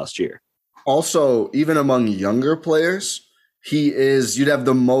moments last year. Also, even among younger players, you'd have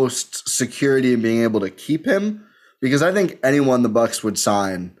the most security in being able to keep him, because I think anyone the Bucks would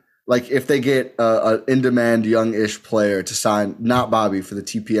sign, like if they get an in-demand young-ish player to sign, not Bobby, for the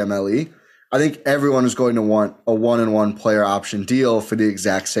TPMLE, I think everyone is going to want a one-on-one player option deal for the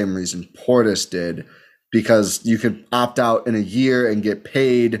exact same reason Portis did, because you could opt out in a year and get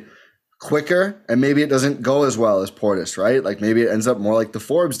paid quicker, and maybe it doesn't go as well as Portis, right? Like maybe it ends up more like the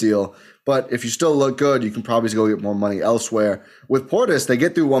Forbes deal, but if you still look good, you can probably go get more money elsewhere. With Portis, they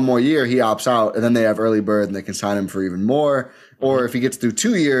get through one more year, he opts out, and then they have early bird and they can sign him for even more. Or if he gets through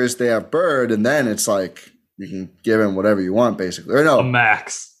 2 years, they have bird, and then it's like you can give him whatever you want, basically. Or no, a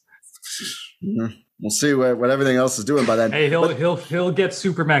max. We'll see what everything else is doing by then. Hey, he'll get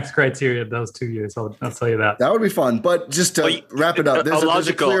super max criteria those 2 years. I'll tell you that. That would be fun. But just to wrap it up, there's a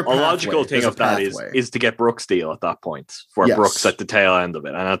logical thing of that is to get Brooks' deal at that point, where Brooks at the tail end of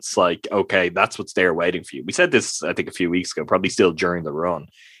it. And that's like, okay, that's what's there waiting for you. We said this, I think, a few weeks ago, probably still during the run.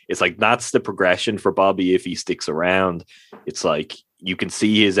 It's like, that's the progression for Bobby if he sticks around. It's like, you can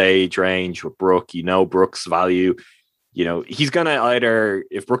see his age range with Brook, Brooks' value. He's going to either,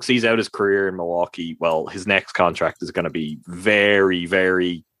 if Brooks sees out his career in Milwaukee, well, his next contract is going to be very,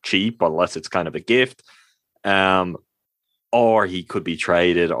 very cheap, unless it's kind of a gift. Or he could be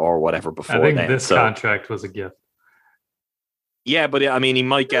traded or whatever before I think then. This contract was a gift. Yeah, but I mean, he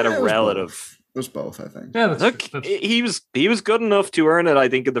might get a relative. It was both, I think. Yeah, look, he was good enough to earn it, I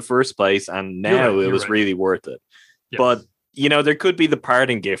think, in the first place, and now it was really worth it. Yes. But there could be the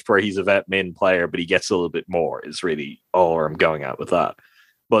parting gift where he's a vet min player, but he gets a little bit more, is really all I'm going at with that.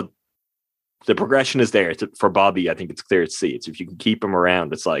 But the progression is there for Bobby. I think it's clear to see. It's if you can keep him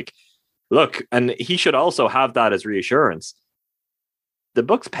around, it's like, look, and he should also have that as reassurance. The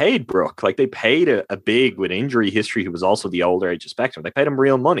Bucks paid Brook. Like, they paid a big with injury history who was also the older age of spectrum. They paid him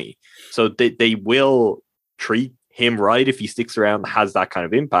real money. So they will treat him right if he sticks around, has that kind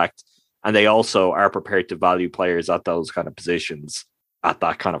of impact. And they also are prepared to value players at those kind of positions at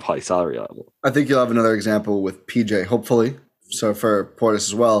that kind of high salary level. I think you'll have another example with PJ, hopefully. So for Portis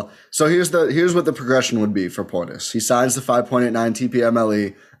as well. So here's what the progression would be for Portis. He signs the 5.89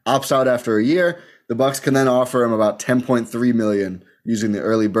 TPMLE, opts out after a year. The Bucks can then offer him about $10.3 million using the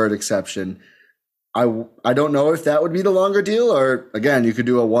early bird exception. I don't know if that would be the longer deal, or again, you could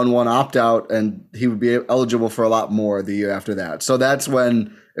do a 1-1 opt out and he would be eligible for a lot more the year after that. So that's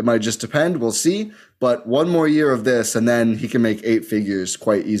when it might just depend. We'll see. But one more year of this, and then he can make 8 figures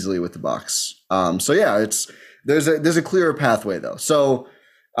quite easily with the Bucks. So yeah, there's a clearer pathway though. So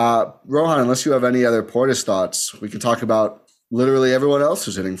Rohan, unless you have any other Portis thoughts, we can talk about literally everyone else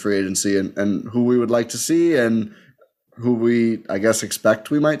who's hitting free agency and who we would like to see and who we, I guess,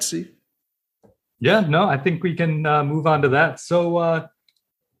 expect we might see. Yeah, no, I think we can move on to that. So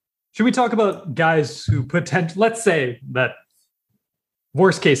should we talk about guys who let's say that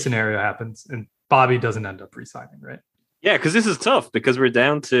worst case scenario happens and Bobby doesn't end up re-signing, right? Yeah, because this is tough because we've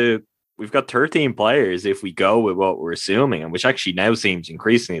got 13 players if we go with what we're assuming, and which actually now seems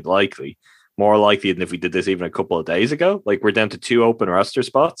increasingly likely, more likely than if we did this even a couple of days ago. Like, we're down to 2 open roster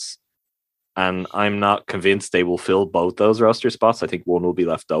spots, and I'm not convinced they will fill both those roster spots. I think one will be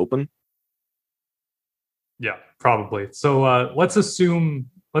left open. Yeah, probably. So let's assume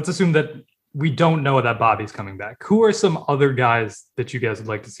that we don't know that Bobby's coming back. Who are some other guys that you guys would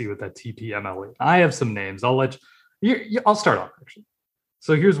like to see with that TPMLE? I have some names. I'll start off, actually.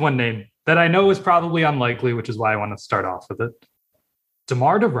 So here's one name that I know is probably unlikely, which is why I want to start off with it.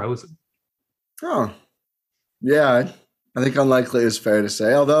 DeMar DeRozan. Oh, yeah. I think unlikely is fair to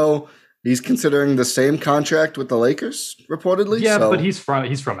say, although he's considering the same contract with the Lakers, reportedly. Yeah, but he's from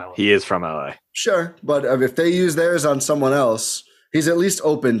LA. He is from LA. Sure, but if they use theirs on someone else, he's at least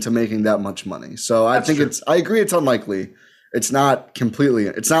open to making that much money. So I think I agree it's unlikely. It's not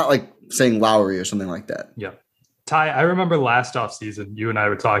like saying Lowry or something like that. Yeah. Ty, I remember last offseason, you and I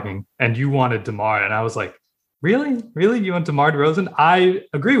were talking, and you wanted DeMar, and I was like, really? Really? You want DeMar DeRozan? I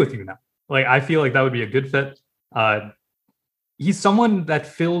agree with you now. Like, I feel like that would be a good fit. He's someone that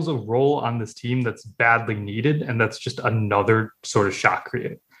fills a role on this team that's badly needed, and that's just another sort of shot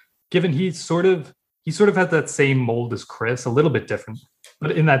creator. Given he sort of has that same mold as Chris, a little bit different,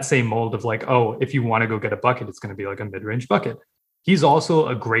 but in that same mold of like, oh, if you want to go get a bucket, it's going to be like a mid-range bucket. He's also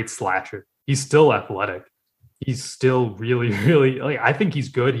a great slasher. He's still athletic. He's still really, really, like, I think he's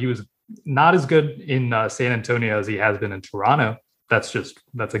good. He was not as good in San Antonio as he has been in Toronto. That's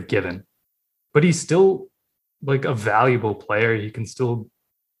a given. But he's still like a valuable player. He can still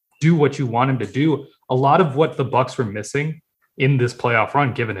do what you want him to do. A lot of what the Bucks were missing in this playoff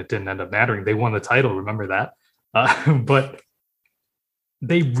run, given it didn't end up mattering. They won the title, remember that? But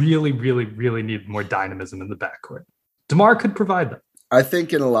they really, really, really need more dynamism in the backcourt. DeMar could provide that. I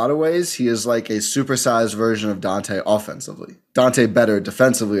think in a lot of ways, he is like a supersized version of Dante offensively. Dante better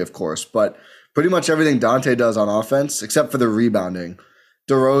defensively, of course, but pretty much everything Dante does on offense, except for the rebounding,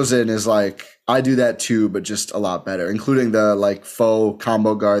 DeRozan is like, I do that too, but just a lot better, including the like faux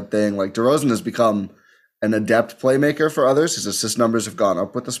combo guard thing. Like, DeRozan has become an adept playmaker for others. His assist numbers have gone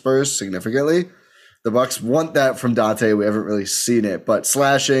up with the Spurs significantly. The Bucks want that from Dante. We haven't really seen it, but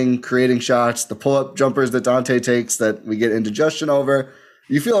slashing, creating shots, the pull-up jumpers that Dante takes that we get indigestion over,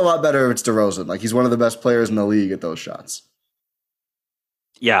 you feel a lot better if it's DeRozan. Like, he's one of the best players in the league at those shots.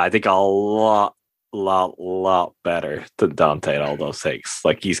 Yeah, I think a lot better than Dante at all those takes.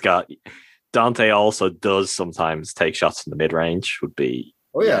 Like, Dante also does sometimes take shots in the mid-range, would be.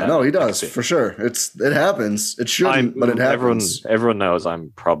 Oh yeah, no, he does for sure. It happens. It shouldn't, but it happens. Everyone knows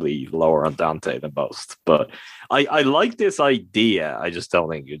I'm probably lower on Dante than most, but I like this idea. I just don't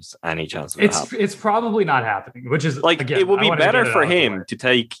think there's any chance of it happening. It's probably not happening, which is like, again, it would be better for him to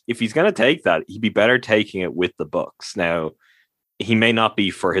take, if he's going to take that, he'd be better taking it with the Bucks. Now, he may not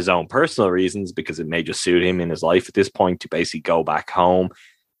be for his own personal reasons, because it may just suit him in his life at this point to basically go back home.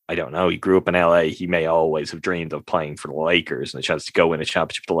 I don't know. He grew up in LA. He may always have dreamed of playing for the Lakers and a chance to go win a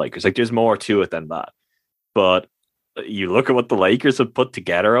championship with the Lakers. Like, there's more to it than that. But you look at what the Lakers have put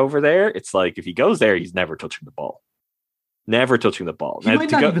together over there. It's like, if he goes there, he's never touching the ball. Never touching the ball. He might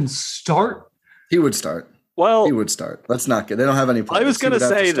not even start. He would start. Well, he would start. Let's not get. They don't have any players. I was going to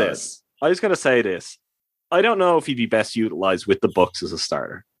say this. I don't know if he'd be best utilized with the Bucks as a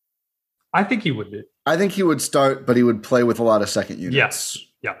starter. I think he would be. I think he would start, but he would play with a lot of second units. Yes.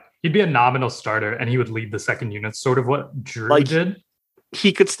 Yeah. He'd be a nominal starter, and he would lead the second unit, sort of what Drew did.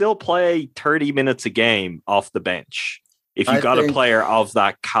 He could still play 30 minutes a game off the bench if you got a player of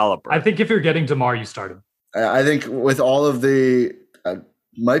that caliber. I think if you're getting DeMar, you start him. I think with all of the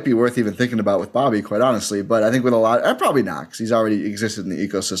might be worth even thinking about with Bobby, quite honestly. But I think with a lot, probably not, because he's already existed in the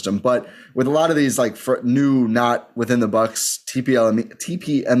ecosystem. But with a lot of these like new, not within the Bucks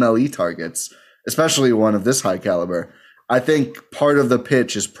TPMLE targets, especially one of this high caliber, I think part of the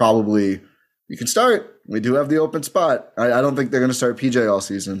pitch is probably you can start. We do have the open spot. I don't think they're going to start PJ all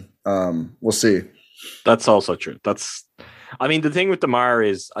season. We'll see. That's also true. The thing with DeMar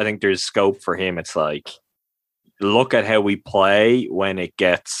is I think there's scope for him. It's like, look at how we play when it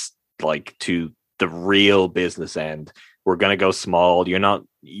gets like to the real business end. We're going to go small. You're not,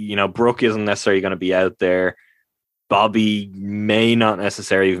 Brook isn't necessarily going to be out there. Bobby may not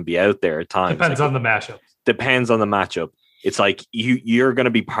necessarily even be out there at times. Depends on the matchup. Depends on the matchup. It's like you're going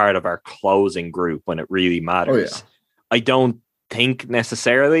to be part of our closing group when it really matters. Oh, yeah. I don't think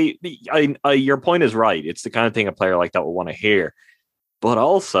necessarily. Your point is right. It's the kind of thing a player like that will want to hear. But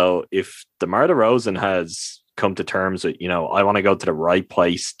also, if DeMar DeRozan has come to terms with, I want to go to the right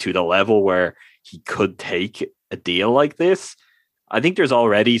place to the level where he could take a deal like this, I think there's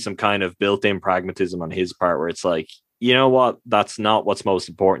already some kind of built-in pragmatism on his part where it's like, you know what, that's not what's most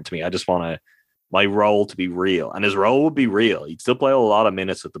important to me. I just want my role to be real. And his role would be real. He'd still play a lot of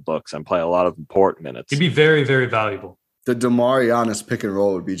minutes with the Bucks and play a lot of important minutes. He'd be very, very valuable. The DeMar Giannis pick and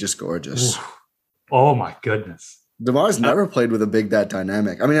roll would be just gorgeous. Oof. Oh my goodness. DeMar's never played with a big that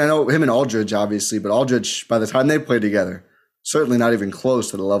dynamic. I mean, I know him and Aldridge, obviously, but Aldridge, by the time they played together, certainly not even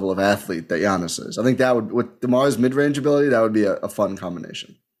close to the level of athlete that Giannis is. I think that would, with DeMar's mid-range ability, that would be a fun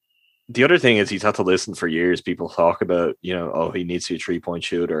combination. The other thing is he's had to listen for years. People talk about, he needs to be a three-point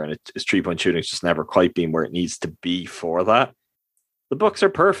shooter, and his three-point shooting has just never quite been where it needs to be for that. The Bucks are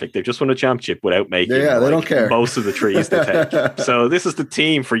perfect. They've just won a championship without making they don't care. Most of the trees they take. So this is the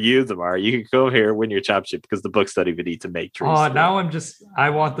team for you, DeMar. You can go here, win your championship because the Bucks don't even need to make trees. Oh, now I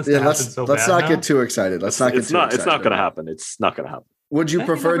want this to happen so bad. Let's not get too excited. It's not going to happen. It's not going to happen. Would you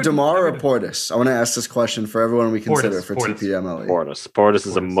prefer DeMar or Portis? I want to ask this question for everyone we consider for TPMLE. Portis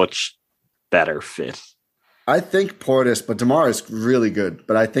is a much better fit. I think Portis, but DeMar is really good.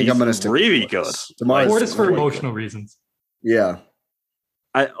 But I think I'm going to stick really with good. DeMar Portis for emotional reasons. Yeah.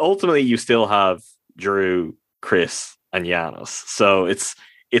 Ultimately, you still have Drew, Chris, and Giannis. So it's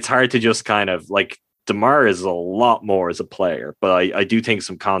hard to just kind of like DeMar is a lot more as a player, but I do think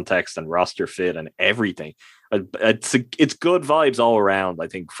some context and roster fit and everything. It's good vibes all around. I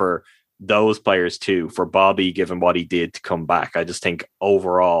think for those players too. For Bobby, given what he did to come back, I just think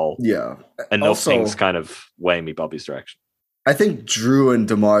overall, enough things kind of weigh me Bobby's direction. I think Drew and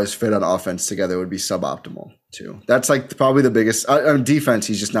DeMar's fit on offense together would be suboptimal too. That's like probably the biggest. On defense,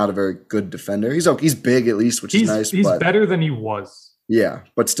 he's just not a very good defender. He's big at least, which is nice. He's better than he was. Yeah,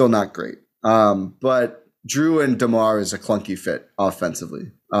 but still not great. But Drew and DeMar is a clunky fit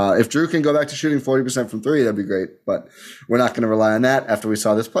offensively. If Drew can go back to shooting 40% from three, that'd be great. But we're not going to rely on that after we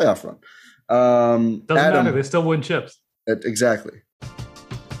saw this playoff run. Doesn't matter. They still win chips. Exactly.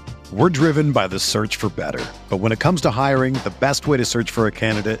 We're driven by the search for better. But when it comes to hiring, the best way to search for a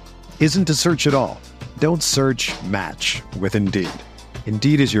candidate isn't to search at all. Don't search, match with Indeed.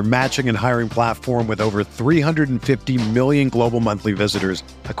 Indeed is your matching and hiring platform with over 350 million global monthly visitors,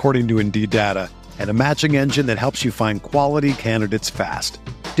 according to Indeed data, and a matching engine that helps you find quality candidates fast.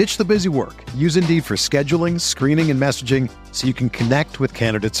 Ditch the busy work. Use Indeed for scheduling, screening, and messaging so you can connect with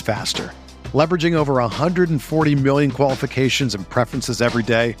candidates faster. Leveraging over 140 million qualifications and preferences every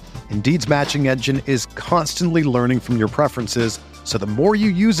day, Indeed's matching engine is constantly learning from your preferences, so the more you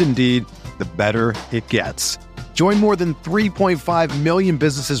use Indeed, the better it gets. Join more than 3.5 million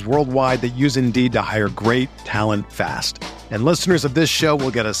businesses worldwide that use Indeed to hire great talent fast. And listeners of this show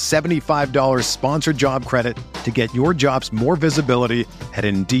will get a $75 sponsored job credit to get your jobs more visibility at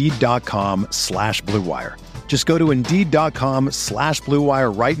Indeed.com/Blue Wire. Just go to Indeed.com/Blue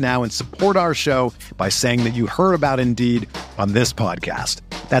Wire right now and support our show by saying that you heard about Indeed on this podcast.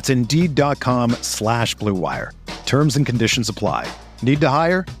 That's Indeed.com/Blue Wire. Terms and conditions apply. Need to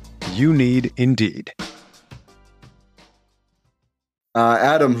hire? You need Indeed.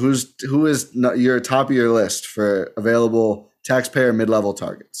 Adam, who is your top of your list for available taxpayer mid-level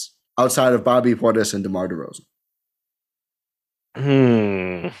targets outside of Bobby Portis and DeMar DeRozan?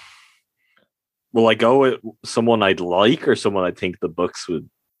 Will I go with someone I'd like or someone I think the Bucks would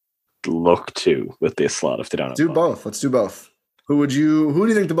look to with this slot if they don't have do both? Let's do both. Who do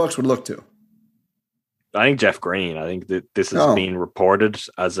you think the Bucks would look to? I think Jeff Green. I think that this is being reported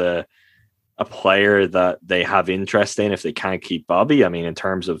as a player that they have interest in if they can't keep Bobby. I mean, in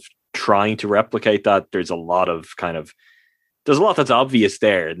terms of trying to replicate that, there's a lot that's obvious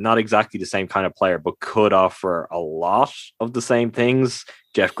there. Not exactly the same kind of player, but could offer a lot of the same things.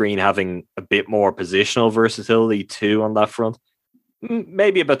 Jeff Green having a bit more positional versatility too on that front.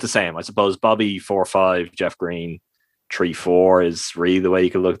 Maybe about the same. I suppose Bobby 4-5, Jeff Green 3-4 is really the way you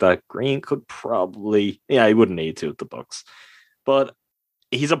could look at that. Green could probably, he wouldn't need to with the Bucks. But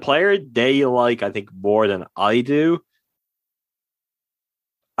he's a player they like, I think, more than I do.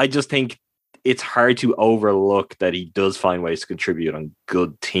 I just think it's hard to overlook that he does find ways to contribute on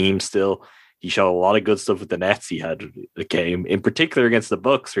good teams still. He showed a lot of good stuff with the Nets. He had a game in particular against the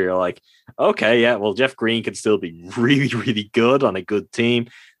Bucks where you're like, okay, yeah, well, Jeff Green can still be really, really good on a good team.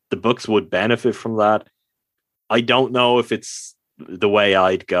 The Bucks would benefit from that. I don't know if it's the way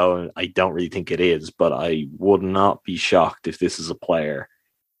I'd go. I don't really think it is, but I would not be shocked if this is a player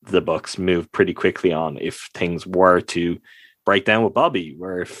the Bucks move pretty quickly on if things were to break down with Bobby,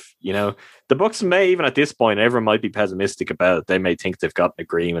 where if, the Bucks may, even at this point, everyone might be pessimistic about it. They may think they've got an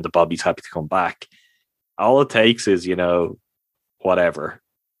agreement that Bobby's happy to come back. All it takes is, whatever,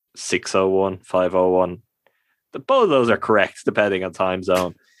 601, 501. Both of those are correct, depending on time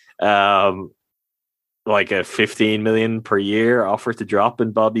zone. Like a 15 million per year offer to drop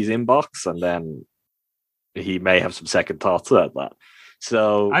in Bobby's inbox, and then he may have some second thoughts about that.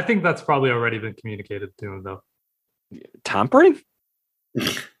 So I think that's probably already been communicated to him, though. Tampering?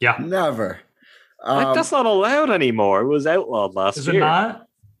 Yeah. Never. That's not allowed anymore. It was outlawed last year. Is it not?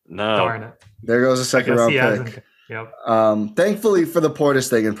 No. Darn it. There goes a second round pick. Yep. Thankfully for the Portis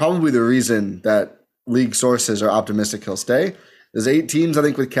thing, and probably the reason that league sources are optimistic he'll stay, there's 8 teams, I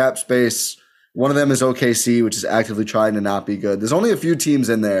think, with cap space. One of them is OKC, which is actively trying to not be good. There's only a few teams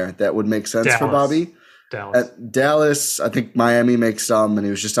in there that would make sense for Bobby. Dallas, I think Miami makes some, and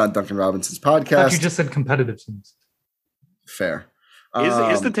he was just on Duncan Robinson's podcast. You just said competitive teams. Fair.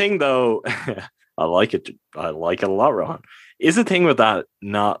 Is the thing, though, I like it a lot, Rohan. Is the thing with that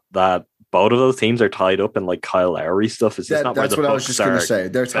not that both of those teams are tied up in like Kyle Lowry stuff? Is this not that's what I was just going to say.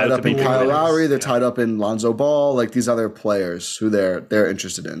 They're tied up in Kyle Lowry. They're tied up in Lonzo Ball, like these other players who they're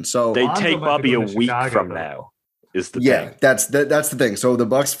interested in. So they take Bobby a week from now. Is the thing. That's the thing. So the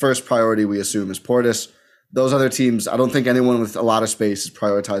Bucks' first priority, we assume, is Portis. Those other teams, I don't think anyone with a lot of space is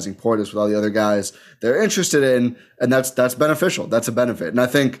prioritizing Portis with all the other guys they're interested in, and that's beneficial. That's a benefit. And I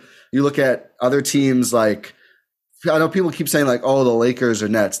think you look at other teams like, I know people keep saying like, oh, the Lakers or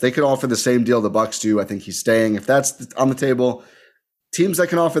Nets, they could offer the same deal the Bucks do. I think he's staying. If that's on the table, teams that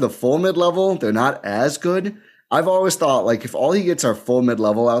can offer the full mid-level, they're not as good. I've always thought like if all he gets are full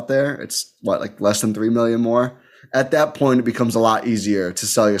mid-level out there, it's like less than $3 million more. At that point, it becomes a lot easier to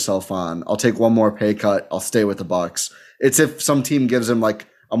sell yourself on. I'll take one more pay cut. I'll stay with the Bucks. It's if some team gives him like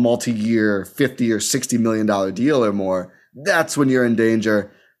a multi-year $50 or $60 million deal or more. That's when you're in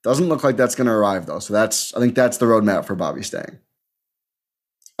danger. Doesn't look like that's going to arrive though. So I think that's the roadmap for Bobby staying.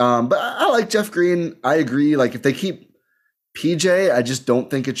 But I like Jeff Green. I agree. Like if they keep PJ, I just don't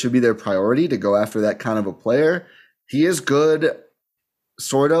think it should be their priority to go after that kind of a player. He is good,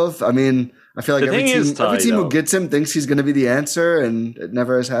 sort of. I mean, I feel like every team who gets him thinks he's going to be the answer, and it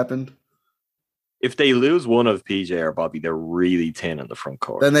never has happened. If they lose one of PJ or Bobby, they're really thin in the front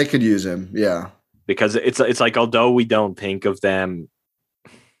court. Then they could use him, yeah. Because it's like, although we don't think of them,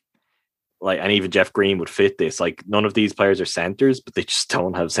 like, and even Jeff Green would fit this. Like, none of these players are centers, but they just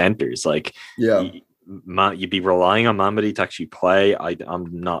don't have centers. Like, you'd be relying on Mamadi to actually play. I'm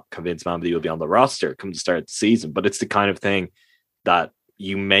not convinced Mamadi will be on the roster come to start the season, but it's the kind of thing that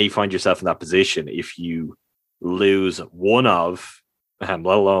you may find yourself in that position if you lose one of, let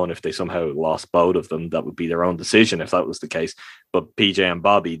alone if they somehow lost both of them. That would be their own decision if that was the case. But PJ and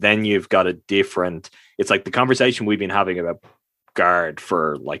Bobby, then you've got a different. It's like the conversation we've been having about guard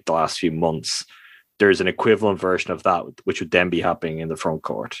for like the last few months. There's an equivalent version of that, which would then be happening in the front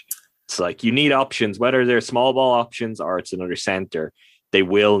court. It's like you need options, whether they're small ball options or it's another center. They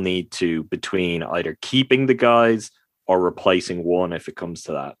will need to, between either keeping the guys or replacing one, if it comes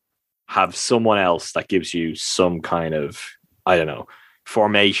to that, have someone else that gives you some kind of, I don't know,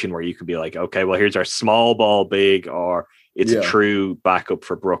 formation where you can be like, okay, well, here's our small ball big, or it's a true backup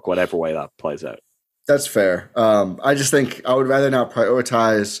for Brook, whatever way that plays out. That's fair. I just think I would rather not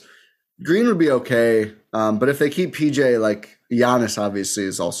prioritize. Green would be okay, but if they keep PJ, like Giannis obviously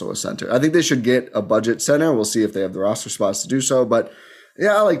is also a center. I think they should get a budget center. We'll see if they have the roster spots to do so, but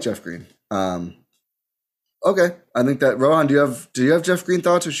yeah, I like Jeff Green. Okay, I think that Rohan, do you have Jeff Green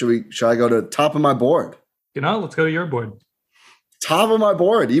thoughts, or should I go to top of my board? Let's go to your board. Top of my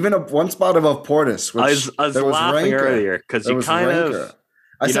board, even one spot above Portis. Which I was laughing earlier because you kind of.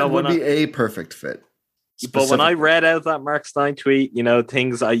 I said would be a perfect fit. But when I read out that Mark Stein tweet, you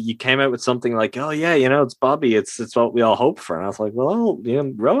came out with something like, "Oh yeah, it's Bobby. It's what we all hope for." And I was like, "Well,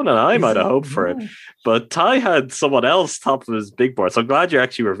 Rowan and I might have hoped for it," but Ty had someone else top of his big board. So I'm glad you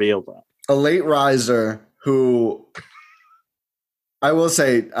actually revealed that. A late riser who, I will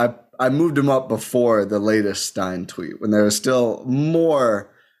say, I moved him up before the latest Stein tweet when there was still more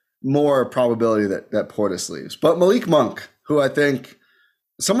probability that Portis leaves. But Malik Monk, who I think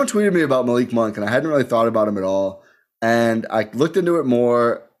someone tweeted me about Malik Monk, and I hadn't really thought about him at all. And I looked into it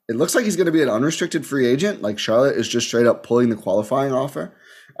more. It looks like he's going to be an unrestricted free agent. Like Charlotte is just straight up pulling the qualifying offer.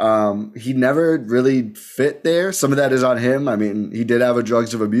 He never really fit there. Some of that is on him. I mean, he did have a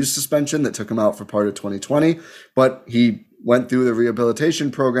drugs of abuse suspension that took him out for part of 2020, but he went through the rehabilitation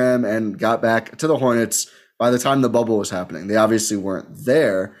program and got back to the Hornets by the time the bubble was happening. They obviously weren't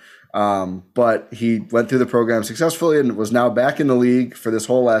there, but he went through the program successfully and was now back in the league for this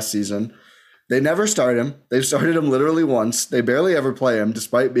whole last season. They never start him. They've started him literally once. They barely ever play him,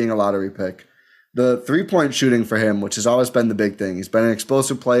 despite being a lottery pick. The three-point shooting for him, which has always been the big thing. He's been an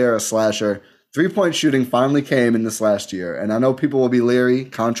explosive player, a slasher. Three-point shooting finally came in this last year. And I know people will be leery.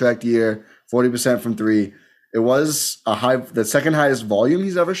 Contract year, 40% from three. It was the second highest volume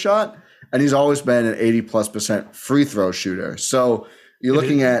he's ever shot. And he's always been an 80+% free throw shooter. So you're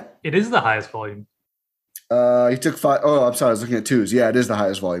looking at... It is the highest volume. He took 5. Oh, I'm sorry. I was looking at twos. Yeah, it is the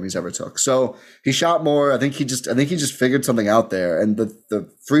highest volume he's ever took. So he shot more. I think he just figured something out there. And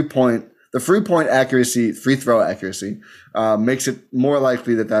the free throw accuracy, makes it more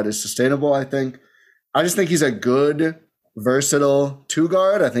likely that is sustainable, I think. I just think he's a good, versatile two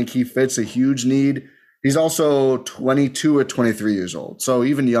guard. I think he fits a huge need. He's also 22 or 23 years old, so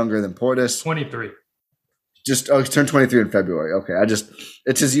even younger than Portis. 23. He turned 23 in February. Okay,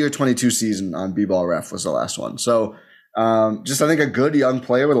 it's his year 22 season on B-Ball Ref was the last one. So I think a good young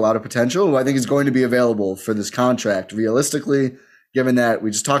player with a lot of potential who I think is going to be available for this contract realistically, given that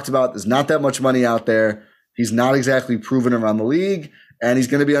we just talked about there's not that much money out there. He's not exactly proven around the league, and he's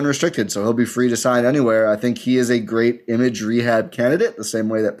going to be unrestricted, so he'll be free to sign anywhere. I think he is a great image rehab candidate, the same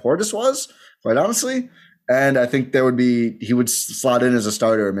way that Portis was, quite honestly. And I think he would slot in as a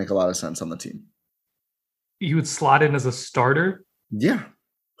starter and make a lot of sense on the team. He would slot in as a starter? Yeah.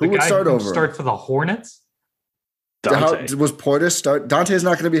 Who would start over him? Start for the Hornets? Dante. Was Portis start? Dante's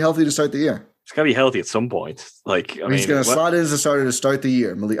not going to be healthy to start the year. He's got to be healthy at some point. He's going to slot in as a starter to start the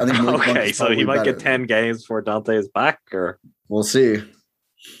year. I think okay, so he might get 10 games before Dante is back, or we'll see.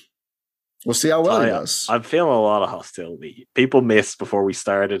 We'll see how well he does. I'm feeling a lot of hostility. People missed before we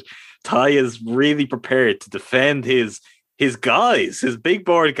started. Ty is really prepared to defend his guys, his big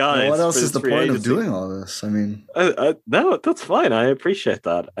board guys. Well, what else is the point of doing all this? I mean, no, that's fine. I appreciate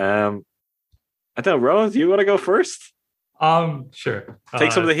that. I don't know, Rose, you want to go first? Sure.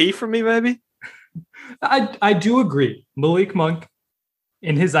 Take some of the heat from me, maybe. I do agree. Malik Monk,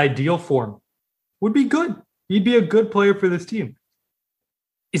 in his ideal form, would be good. He'd be a good player for this team.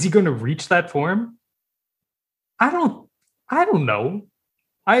 Is he going to reach that form? I don't know.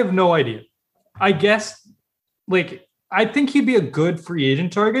 I have no idea. I guess, I think he'd be a good free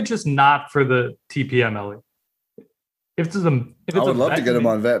agent target, just not for the TPMLE. I would love to get him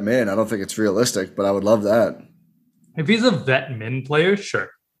on vet min. I don't think it's realistic, but I would love that. If he's a vet min player, sure.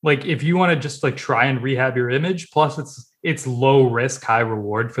 If you want to just try and rehab your image, plus it's low risk, high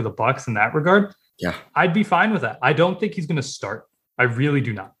reward for the Bucks in that regard. Yeah, I'd be fine with that. I don't think he's going to start. I really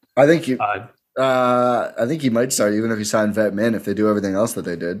do not. I think he might start even if he signed vet min if they do everything else that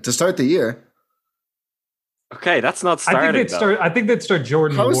they did to start the year. Okay, that's not starting. I think they'd start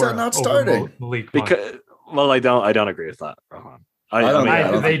Jordan. How is that not starting? Because I don't agree with that, Rohan.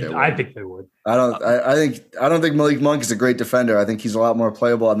 I think they would. I don't think Malik Monk is a great defender. I think he's a lot more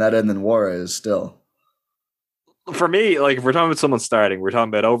playable on that end than Wara is still. For me, if we're talking about someone starting, we're talking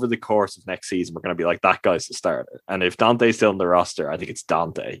about over the course of next season, we're going to be that guy's the starter. And if Dante's still in the roster, I think it's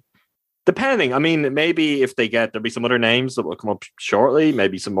Dante. Depending, maybe if there'll be some other names that will come up shortly,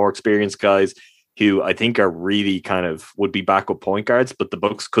 maybe some more experienced guys who I think are really would be backup point guards, but the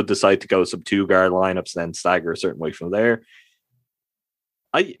Bucks could decide to go some 2-guard lineups and then stagger a certain way from there.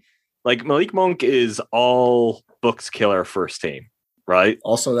 Malik Monk is all Bucks killer first team, right?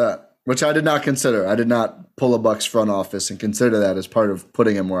 Also that, which I did not consider. I did not pull a Bucks front office and consider that as part of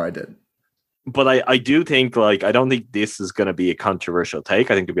putting him where I did. But I do think I don't think this is going to be a controversial take.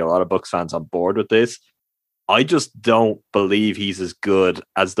 I think there'll be a lot of Bucks fans on board with this. I just don't believe he's as good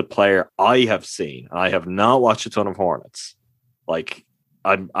as the player I have seen. I have not watched a ton of Hornets.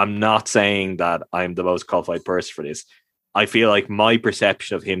 I'm not saying that I'm the most qualified person for this. I feel like my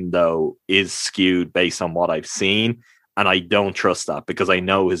perception of him, though, is skewed based on what I've seen. And I don't trust that because I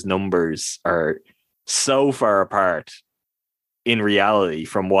know his numbers are so far apart in reality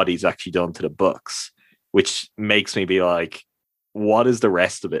from what he's actually done to the Bucks, which makes me be what is the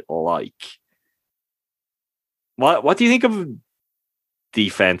rest of it like? What do you think of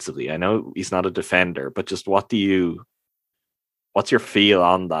defensively? I know he's not a defender, but just what's your feel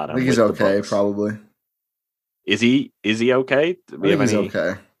on that? I think he's okay, probably. Is he okay? He's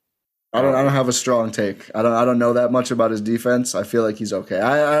okay. I don't have a strong take. I don't know that much about his defense. I feel like he's okay.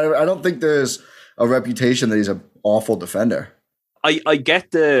 I don't think there's a reputation that he's an awful defender. I get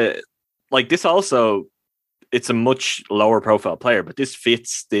this also it's a much lower profile player, but this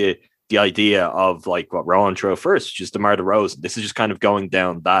fits the idea of like what Rowan threw first, which is DeMar DeRozan. This is just kind of going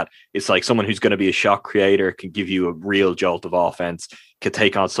down that. It's like someone who's going to be a shot creator, can give you a real jolt of offense, can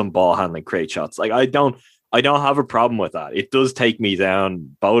take on some ball handling, create shots. Like I don't have a problem with that. It does take me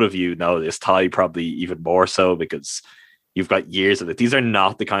down. Both of you know this, Ty probably even more so because you've got years of it. These are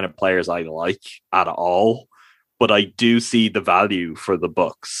not the kind of players I like at all, but I do see the value for the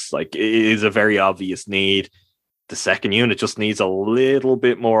Bucks. Like it is a very obvious need. The second unit just needs a little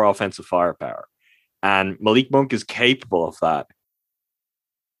bit more offensive firepower. And Malik Monk is capable of that.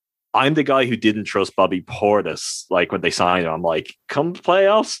 I'm the guy who didn't trust Bobby Portis. Like when they signed him, I'm like, come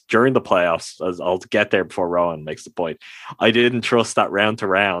playoffs, during the playoffs, as I'll get there before Rowan makes the point. I didn't trust that round to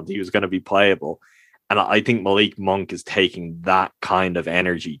round. He was going to be playable. And I think Malik Monk is taking that kind of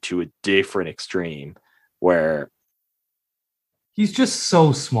energy to a different extreme where he's just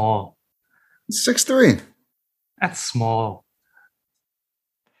so small. 6'3". That's small.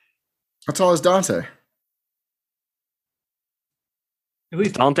 How tall is Dante? At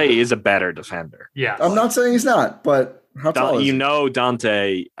least Dante is a better defender. Yeah. I'm not saying he's not, but how tall is he?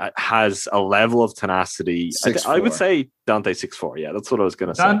 Dante has a level of tenacity. I would say Dante 6'4". Yeah, that's what I was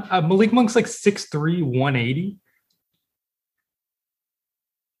going to say. Malik Monk's like 6'3", 180.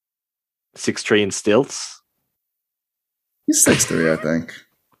 6'3" in stilts. He's 6'3", I think.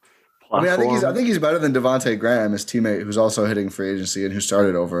 I think he's better than Devontae Graham, his teammate, who's also hitting free agency and who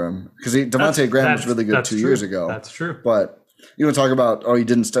started over him. Because Devontae Graham was really good 2 years ago. That's true. But you want to talk about, he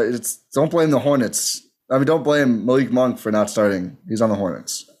didn't start. Don't blame the Hornets. I mean, don't blame Malik Monk for not starting. He's on the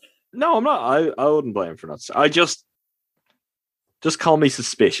Hornets. No, I'm not. I wouldn't blame him for not starting. I just call me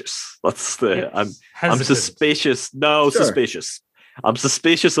suspicious. I'm suspicious. No, sure. Suspicious. I'm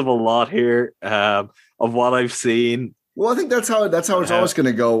suspicious of a lot here, of what I've seen. Well, I think that's how it's always going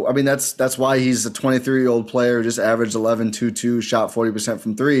to go. I mean, that's why he's a 23-year-old player, just averaged 11-2-2, shot 40%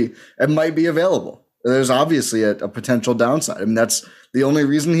 from three, and might be available. There's obviously a potential downside. I mean, that's the only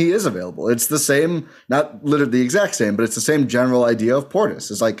reason he is available. It's the same, not literally the exact same, but it's the same general idea of Portis.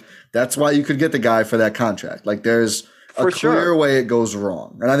 It's like, that's why you could get the guy for that contract. Like, there's a clear way it goes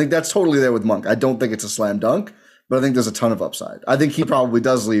wrong. And I think that's totally there with Monk. I don't think it's a slam dunk, but I think there's a ton of upside. I think he probably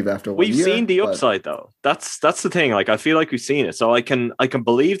does leave after 1 year. We've seen the upside, though. That's the thing. Like, I feel like we've seen it. So I can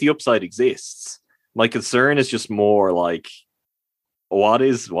believe the upside exists. My concern is just more like, what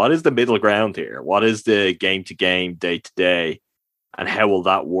is the middle ground here? What is the game to game, day to day, and how will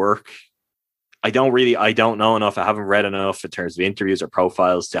that work? I don't know enough. I haven't read enough in terms of interviews or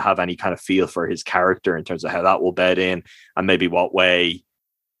profiles to have any kind of feel for his character in terms of how that will bed in and maybe what way,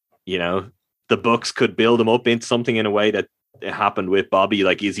 the Bucks could build him up into something in a way that it happened with Bobby.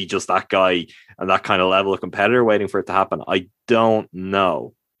 Like, is he just that guy and that kind of level of competitor waiting for it to happen? I don't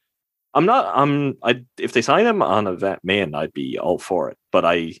know. If they sign him on a vet min, I'd be all for it. But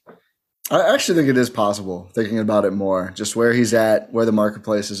I actually think it is possible, thinking about it more, just where he's at, where the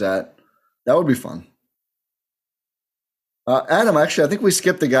marketplace is at. That would be fun. Adam, actually, I think we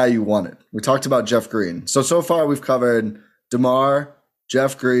skipped the guy you wanted. We talked about Jeff Green. So far we've covered DeMar,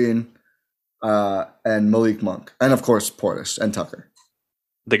 Jeff Green, and Malik Monk. And, of course, Portis and Tucker.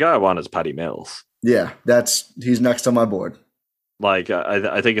 The guy I want is Patty Mills. Yeah, he's next on my board. Like,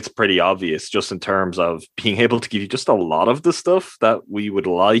 I think it's pretty obvious just in terms of being able to give you just a lot of the stuff that we would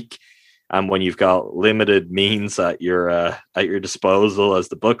like. And when you've got limited means at your disposal, as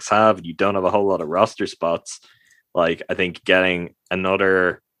the Bucks have, and you don't have a whole lot of roster spots, like, I think getting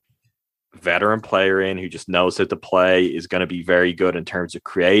another veteran player in who just knows how to play is going to be very good in terms of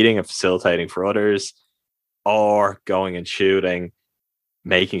creating and facilitating for others, or going and shooting,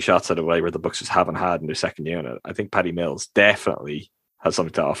 making shots at a way where the Bucks just haven't had in their second unit. I think Patty Mills definitely has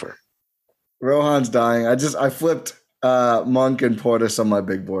something to offer. Rohan's dying. I flipped Monk and Portis on my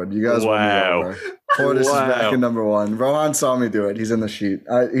big board. You guys won me over. Portis is back in number one. Rohan saw me do it. He's in the sheet.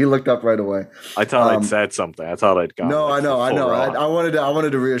 He looked up right away. I thought I'd said something. I thought I'd gone. No, I know. I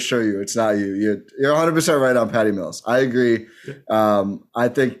wanted to reassure you. It's not you. You're 100% right on Patty Mills. I agree. I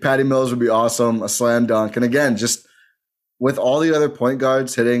think Patty Mills would be awesome. A slam dunk. And again, just with all the other point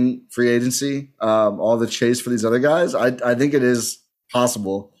guards hitting free agency, all the chase for these other guys, I think it is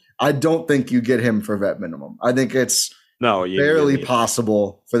possible. I don't think you get him for vet minimum. I think it's barely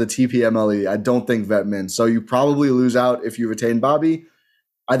possible for the TPMLE. I don't think vet min. So you probably lose out if you retain Bobby.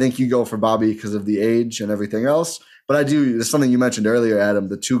 I think you go for Bobby because of the age and everything else. But there's something you mentioned earlier, Adam,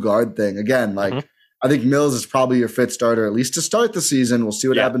 the 2-guard thing. Again, I think Mills is probably your fit starter, at least to start the season. We'll see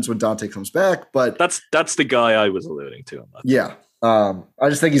what happens when Dante comes back. But that's the guy I was alluding to. Yeah. I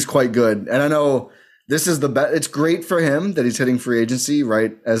just think he's quite good. And I know this is the best. It's great for him that he's hitting free agency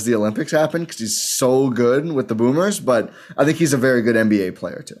right as the Olympics happen because he's so good with the Boomers. But I think he's a very good NBA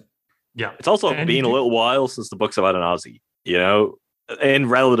player too. Yeah. It's also been a little while since the Bucks have had an Aussie, you know, in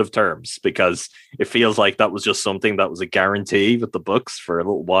relative terms, because it feels like that was just something that was a guarantee with the Bucks for a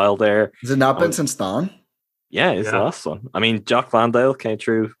little while there. Has it not been since Thon? Yeah, it's the last one. I mean, Jock Landale came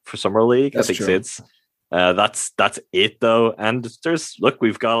through for Summer League. That's I think true. it's that's it though. And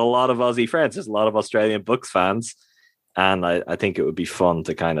we've got a lot of Aussie friends. There's a lot of Australian Bucks fans, and I think it would be fun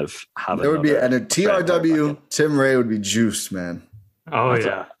to kind of have. There would be and a TRW. Tim Ray would be juiced, man. Oh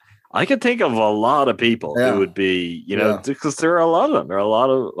yeah. I can think of a lot of people who would be, you know, because there are a lot of them. There are a lot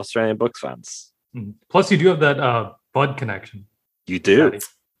of Australian Bucks fans. Plus, you do have that Bud connection. You do.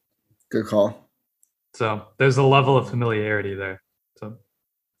 Good call. So there's a level of familiarity there. So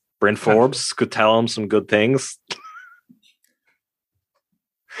Bryn Forbes could tell him some good things.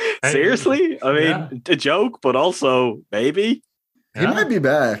 Seriously? I mean, a joke, but also maybe. He might be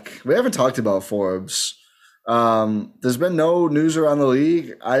back. We haven't talked about Forbes. There's been no news around the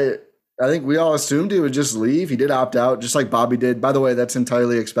league. I think we all assumed he would just leave. He did opt out, just like Bobby did. By the way, that's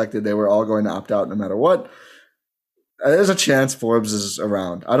entirely expected. They were all going to opt out no matter what. There's a chance Forbes is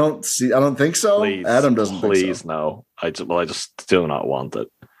around. I don't think so. Please, Adam doesn't please think so. No. I just do not want it.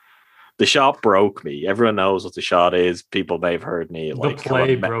 The shot broke me. Everyone knows what the shot is. People may have heard me the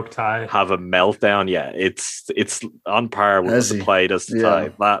play broke Ty. Have a meltdown. Yeah, it's on par with the play does to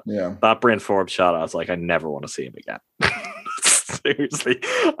Ty. That Bryn Forbes shot, I was like, I never want to see him again. Seriously,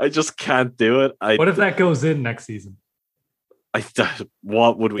 I just can't do it. What if that goes in next season?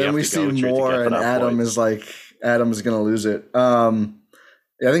 What would we then have we to go see through more, to get to and that Adam point? is like, Adam's going to lose it. I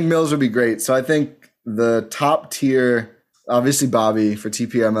think Mills would be great. So I think the top tier, obviously Bobby for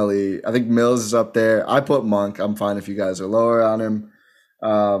TPMLE. I think Mills is up there. I put Monk. I'm fine if you guys are lower on him.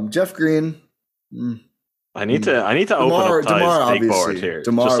 Jeff Green. I need to open up Ty's big board here,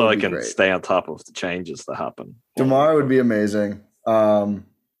 just so I can stay on top of the changes that happen. DeMar would be amazing.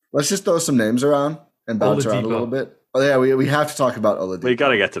 Let's just throw some names around and bounce around a little bit. Oh yeah, we have to talk about Oladipo. We got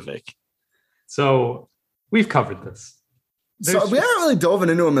to get to Vic. So we've covered this. We haven't really dove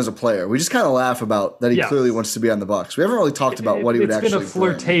into him as a player. We just kind of laugh about that he clearly wants to be on the Bucks. We haven't really talked about what he would actually bring. It's been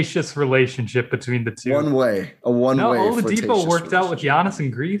a flirtatious relationship between the two. One-way Oladipo worked out with Giannis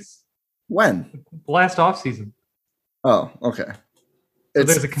in Greece. When? Last offseason. Oh, okay. So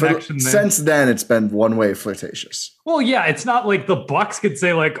there's a connection there. Since then, it's been one-way flirtatious. Well, yeah, it's not like the Bucks could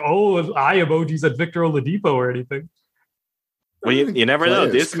say like, "Oh, I emojis at Victor Oladipo" or anything. Well, you never know.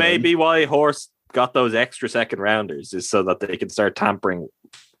 This may be why Horst got those extra second rounders, is so that they can start tampering,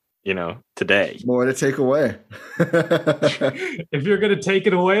 today. More to take away. If you're going to take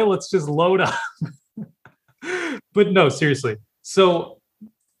it away, let's just load up. But no, seriously. So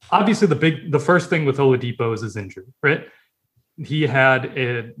obviously the first thing with Oladipo is his injury, right? He had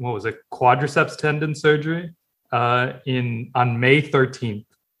quadriceps tendon surgery on May 13th,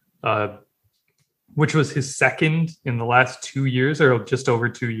 which was his second in the last 2 years, or just over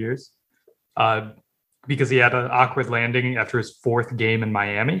 2 years, because he had an awkward landing after his fourth game in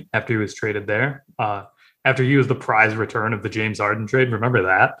Miami, after he was traded there, after he was the prize return of the James Harden trade. Remember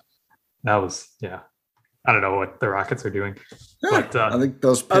that? That was, I don't know what the Rockets are doing. But I think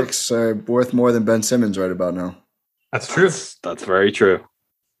those picks are worth more than Ben Simmons right about now. That's true. That's very true.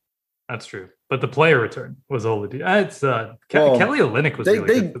 That's true. But the player return was Oladipo. It's Kelly Olynyk was really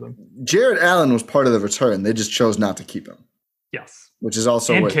good for them. Jared Allen was part of the return. They just chose not to keep him. Yes. Which is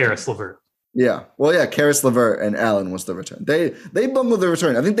also and Karis LeVert. Yeah. Well, yeah, Karis LeVert and Allen was the return. They bumbled the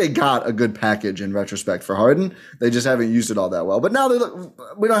return. I think they got a good package in retrospect for Harden. They just haven't used it all that well. But now we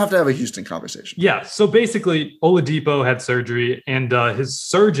don't have to have a Houston conversation. Yeah. So basically, Oladipo had surgery, and his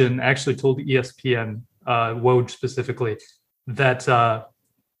surgeon actually told ESPN, Woj specifically, that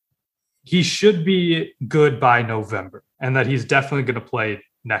he should be good by November, and that he's definitely going to play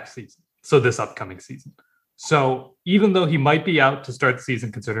next season. So this upcoming season. So even though he might be out to start the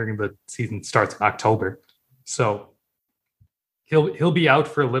season, considering the season starts in October, so he'll be out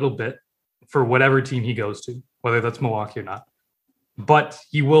for a little bit for whatever team he goes to, whether that's Milwaukee or not. But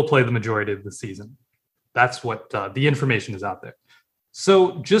he will play the majority of the season. That's what the information is out there.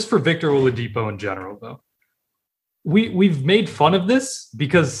 So just for Victor Oladipo in general, though, we've made fun of this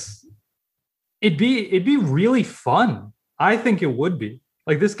because it'd be really fun. I think it would be.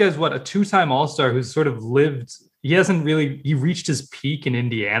 Like, this guy's a two-time All-Star who's sort of lived. He reached his peak in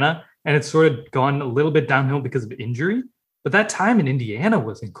Indiana, and it's sort of gone a little bit downhill because of injury. But that time in Indiana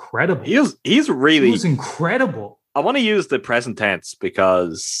was incredible. He was incredible. I want to use the present tense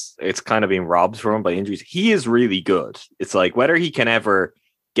because it's kind of been robbed from him by injuries. He is really good. It's like whether he can ever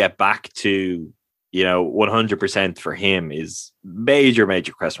get back to 100% for him is major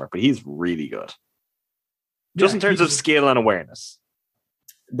question mark, but he's really good. Just in terms of skill and awareness.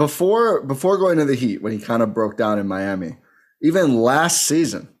 Before going to the Heat, when he kind of broke down in Miami, even last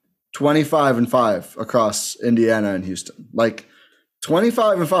season, 25-5 across Indiana and Houston. Like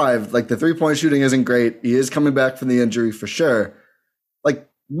 25-5, like the 3-point shooting isn't great. He is coming back from the injury for sure. Like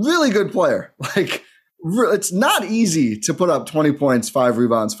really good player. Like it's not easy to put up 20 points, 5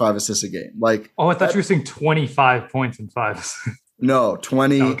 rebounds, 5 assists a game. Like, I thought you were saying 25 points and 5. No,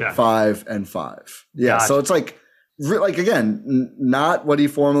 25 and 5. Yeah. Gotcha. So it's like again, not what he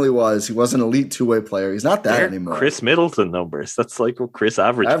formerly was. He was an elite two-way player. He's not that anymore. Chris Middleton numbers. That's like what Chris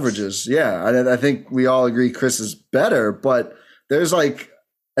averages. Yeah. I think we all agree Chris is better, but there's I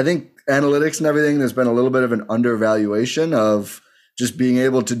think analytics and everything, there's been a little bit of an undervaluation of just being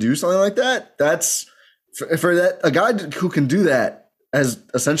able to do something like that. That's for that, a guy who can do that as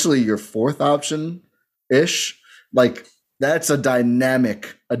essentially your fourth option ish. Like that's a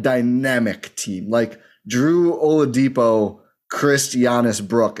dynamic team. Like Drew Oladipo, Chris, Giannis,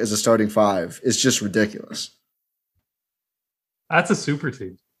 Brook as a starting 5 is just ridiculous. That's a super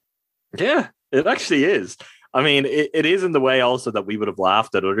team. Yeah, it actually is. I mean, it is in the way also that we would have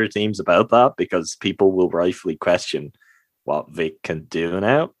laughed at other teams about that because people will rightfully question what Vic can do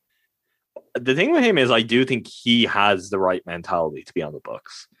now. The thing with him is I do think he has the right mentality to be on the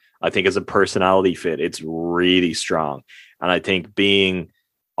Bucks. I think as a personality fit, it's really strong. And I think being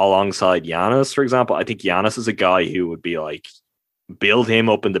alongside Giannis, for example, I think Giannis is a guy who would be like, build him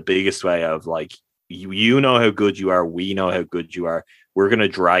up in the biggest way of like, you know how good you are. We know how good you are. We're going to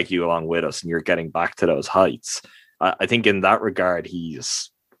drag you along with us and you're getting back to those heights. I think in that regard,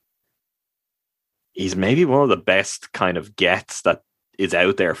 he's maybe one of the best kind of gets that is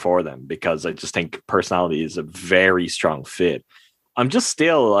out there for them because I just think personality is a very strong fit. I'm just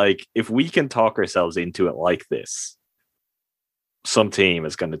still like, if we can talk ourselves into it like this, some team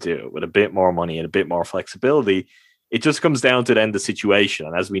is going to do it with a bit more money and a bit more flexibility. It just comes down to then the situation.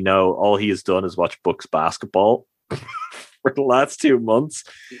 And as we know, all he has done is watch Bucks basketball for the last 2 months.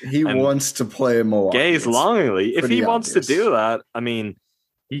 He wants to play Milwaukee. Gaze longingly. If he wants to do that, I mean,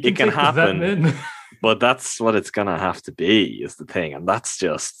 it can happen. But that's what it's going to have to be is the thing. And that's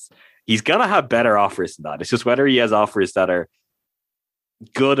just, he's going to have better offers than that. It's just whether he has offers that are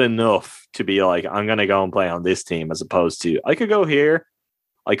good enough to be like, I'm going to go and play on this team as opposed to, I could go here.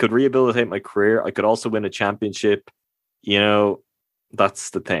 I could rehabilitate my career. I could also win a championship. That's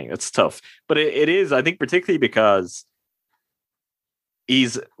the thing. It's tough. But it is, I think, particularly because I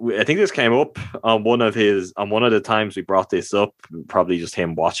think this came up on one of the times we brought this up, probably just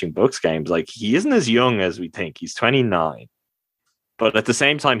him watching Bucks games. Like, he isn't as young as we think. He's 29. But at the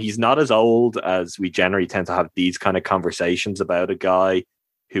same time, he's not as old as we generally tend to have these kind of conversations about a guy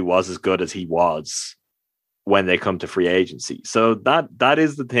who was as good as he was when they come to free agency. So that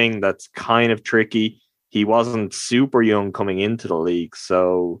is the thing that's kind of tricky. He wasn't super young coming into the league.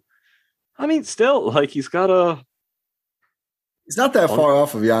 So, I mean, still, like, he's not that far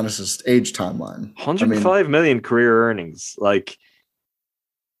off of Giannis's age timeline. 105 million career earnings. Like,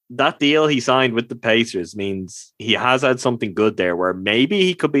 that deal he signed with the Pacers means he has had something good there where maybe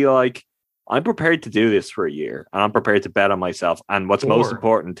he could be like, I'm prepared to do this for a year and I'm prepared to bet on myself. And what's most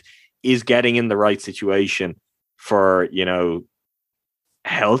important is getting in the right situation for,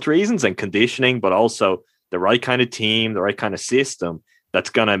 health reasons and conditioning, but also the right kind of team, the right kind of system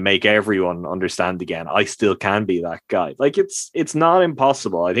that's going to make everyone understand again, I still can be that guy. Like, it's not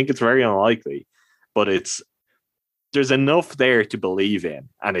impossible. I think it's very unlikely, but there's enough there to believe in,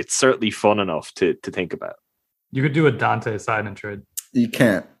 and it's certainly fun enough to think about. You could do a Dante sign and trade. You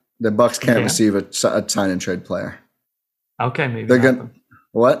can't. The Bucks can't receive a sign and trade player. Okay, maybe they're going.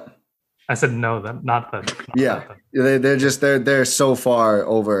 What? I said no. Not them. Yeah, they're so far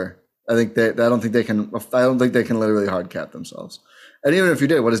over. I don't think they can literally hard cap themselves. And even if you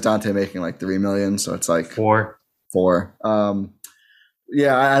did, what is Dante making? Like $3 million. So it's like 4.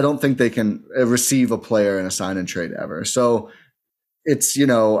 Yeah, I don't think they can receive a player in a sign and trade ever. So it's,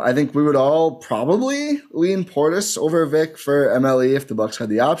 I think we would all probably lean Portis over Vic for MLE if the Bucks had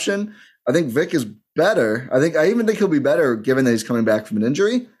the option. I think Vic is better. I even think he'll be better given that he's coming back from an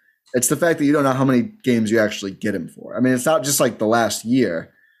injury. It's the fact that you don't know how many games you actually get him for. I mean, it's not just like the last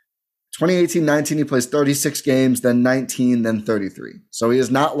year. 2018-19, he plays 36 games, then 19, then 33. So he has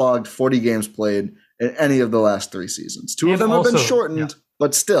not logged 40 games played in any of the last 3 seasons. 2 of them have been shortened,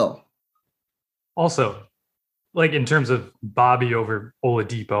 but still. Also, like in terms of Bobby over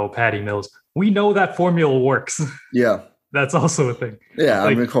Oladipo, Patty Mills, we know that formula works. Yeah. That's also a thing. Yeah,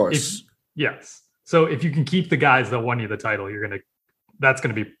 like, of course. Yes. So if you can keep the guys that won you the title, that's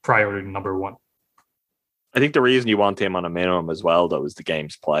going to be priority number 1. I think the reason you want him on a minimum as well, though, is the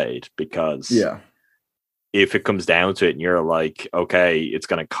games played. Because if it comes down to it and you're like, okay, it's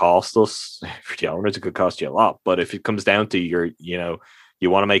going to cost us, for the owners, it could cost you a lot. But if it comes down to you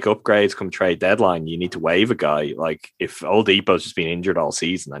want to make upgrades come trade deadline, you need to waive a guy. Like if Oladipo's just been injured all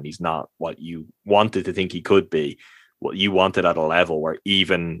season and he's not what you wanted to think he could be, what you wanted at a level where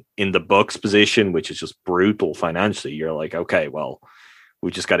even in the Bucks position, which is just brutal financially, you're like, okay, well,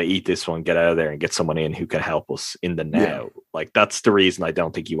 we just got to eat this one, get out of there and get someone in who can help us in the now. Yeah. Like that's the reason I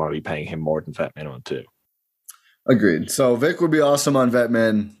don't think you want to be paying him more than vet minimum too. Agreed. So Vic would be awesome on vet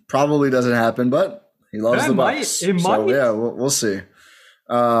min. Probably doesn't happen, but he loves the Bucks. It might. Yeah, we'll see.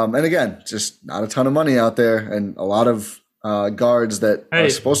 And again, just not a ton of money out there and a lot of guards that are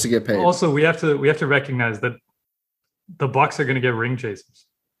supposed to get paid. Also, we have to recognize that the Bucks are going to get ring chasers.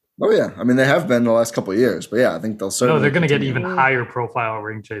 Oh yeah, I mean they have been the last couple of years, but yeah, I think they'll certainly. No, they're going to get even higher profile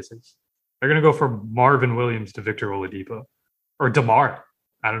ring chasers. They're going to go from Marvin Williams to Victor Oladipo or DeMar.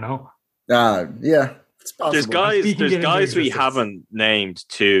 I don't know. Yeah, it's possible. There's guys we haven't named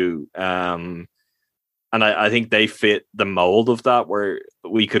too, and I think they fit the mold of that, where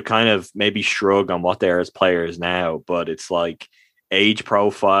we could kind of maybe shrug on what they are as players now, but it's like age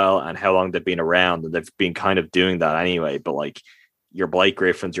profile and how long they've been around, and they've been kind of doing that anyway. But like your Blake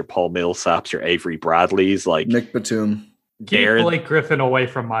Griffins, your Paul Millsaps, your Avery Bradleys, like Nick Batum. Keep Blake Griffin away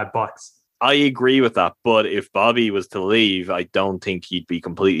from my Bucks. I agree with that, but if Bobby was to leave, I don't think he'd be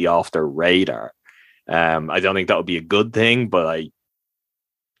completely off their radar. I don't think that would be a good thing, but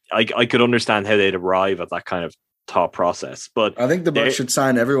I could understand how they'd arrive at that kind of thought process. But I think the Bucks should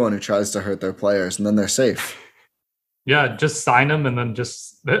sign everyone who tries to hurt their players, and then they're safe. Yeah, just sign him, and then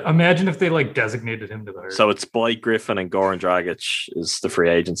just imagine if they like designated him to the hurt. So it's Blake Griffin and Goran Dragic is the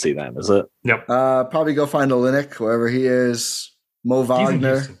free agency then, is it? Yep. Probably go find Olynyk, wherever he is. Mo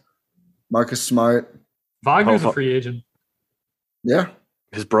Wagner, Marcus Smart. Wagner's a free agent. Yeah.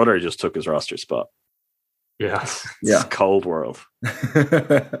 His brother just took his roster spot. Yeah. It's a cold world.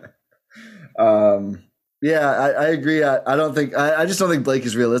 Yeah, I agree. I don't think I just don't think Blake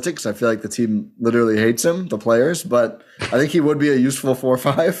is realistic because I feel like the team literally hates him, the players. But I think he would be a useful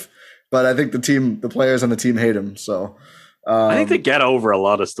 4-5. But I think the players on the team hate him. So I think they get over a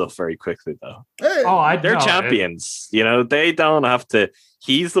lot of stuff very quickly, though. Hey, they're champions. They don't have to.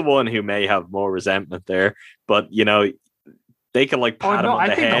 He's the one who may have more resentment there, but they can like pat him on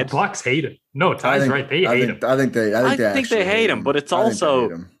the head. I think the Bucks hate him. No, Ty's right. They hate him. I think they hate him, but it's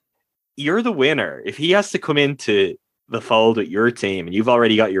also. You're the winner. If he has to come into the fold at your team and you've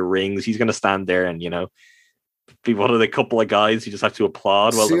already got your rings, he's going to stand there and, be one of the couple of guys who just have to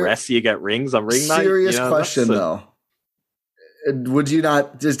applaud while the rest of you get rings on ring night. Serious question, though. Would you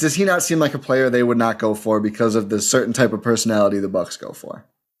not, does he not seem like a player they would not go for because of the certain type of personality the Bucks go for?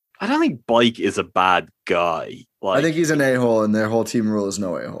 I don't think Blake is a bad guy. I think he's an a-hole and their whole team rule is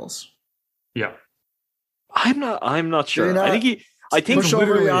no a-holes. Yeah. I'm not sure. I think push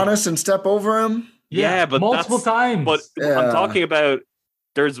over Giannis and step over him. Yeah, but multiple times. But I'm talking about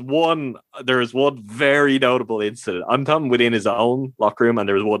there's one very notable incident. I'm talking within his own locker room, and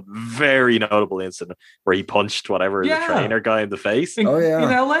there was one very notable incident where he punched the trainer guy in the face. In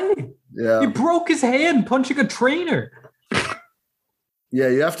LA. Yeah. He broke his hand punching a trainer. Yeah,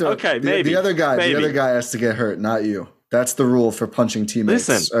 you have to. Okay, maybe the other guy has to get hurt, not you. That's the rule for punching teammates.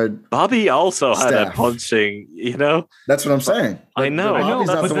 Listen, Bobby also had a punching, That's what I'm saying. I know. Bobby's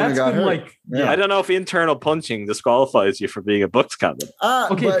not the one who got hurt. I don't know if internal punching disqualifies you for being a Bucks captain.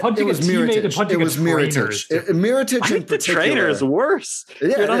 Okay, punching a teammate and punching a trainer. Mirotic I think the trainer is worse.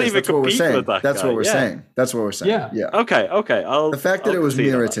 Yeah, You're not even competing with that That's guy. what we're saying. That's what we're saying. Yeah. Okay. The fact that it was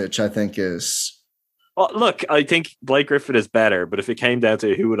Mirotic, I think, is... Well, look, I think Blake Griffin is better, but if it came down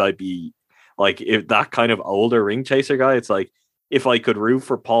to who would I be... Like, if that kind of older ring chaser guy, it's like, if I could root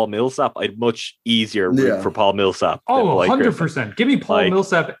for Paul Millsap, I'd much easier root for Paul Millsap. Oh, 100%. Give me Paul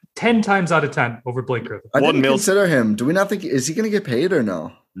Millsap 10 times out of 10 over Blake Griffin. I didn't consider him. Do we not think, is he going to get paid or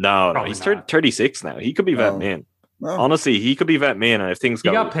no? No, he's 36 now. He could be vet min. Oh. Honestly, he could be vet min, and if things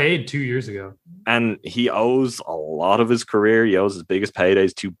go... He got paid 2 years ago. And he owes a lot of his career. He owes his biggest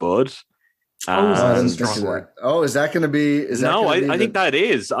paydays to Bud. Is that going to be? I think that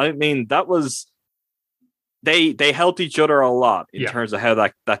is. I mean, that was they helped each other a lot in terms of how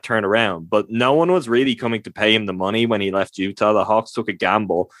that turned around. But no one was really coming to pay him the money when he left Utah. The Hawks took a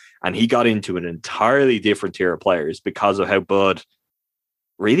gamble, and he got into an entirely different tier of players because of how Bud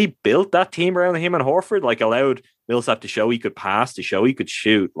really built that team around him and Horford. Like, allowed Millsap to show he could pass, to show he could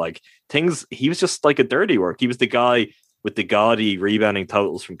shoot. Like, things. He was just like a dirty work. He was the guy with the gaudy rebounding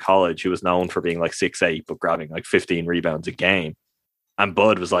totals from college, who was known for being like 6'8", but grabbing like 15 rebounds a game. And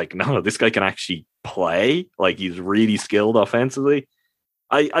Bud was like, no, this guy can actually play. Like, he's really skilled offensively.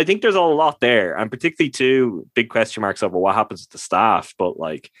 I think there's a lot there. And particularly, too, big question marks over what happens with the staff. But,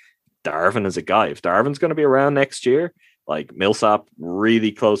 like, Darvin is a guy. If Darvin's going to be around next year, like, Millsap,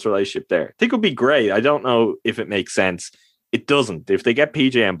 really close relationship there. I think it would be great. I don't know if it makes sense. It doesn't. If they get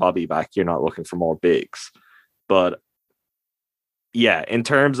PJ and Bobby back, you're not looking for more bigs. But, yeah, in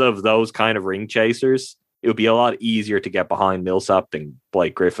terms of those kind of ring chasers, it would be a lot easier to get behind Millsap than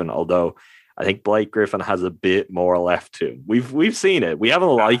Blake Griffin, although I think Blake Griffin has a bit more left to him. We've seen it. We haven't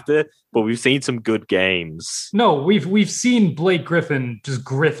liked it, but we've seen some good games. No, we've seen Blake Griffin just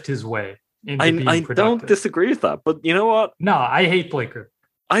grift his way into being productive. I don't disagree with that, but you know what? No, I hate Blake Griffin.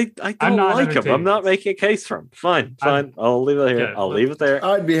 I don't like him. I'm not making a case for him. Fine. I'll leave it here. Yeah, I'll leave it there.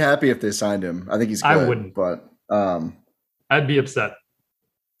 I'd be happy if they signed him. I think he's good. I wouldn't. But I'd be upset.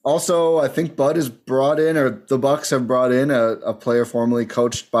 also, I think Bud has brought in, or the Bucks have brought in a player formerly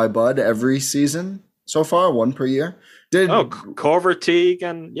coached by Bud every season so far, one per year. Corver Teague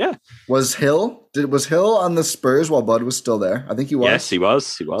and Was Hill on the Spurs while Bud was still there? I think he was. Yes, he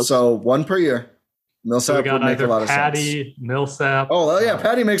was. So one per year. So we Millsap got would make a either lot of sense. Patty, Millsap. Oh, yeah,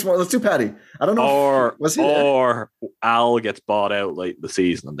 Patty makes more. Let's do Patty. I don't know. Was he there? Or Al gets bought out late in the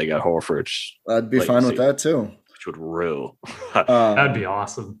season and they got Horford. I'd be fine with that too. Which would rule. That'd be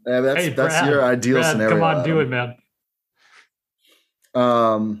awesome. Yeah, that's Brad, your ideal Brad, scenario. Come on, do it, man.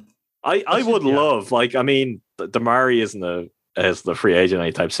 I would love, like, I mean, Damari isn't as the free agent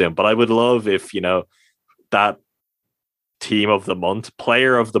anytime soon, but I would love if, that team of the month,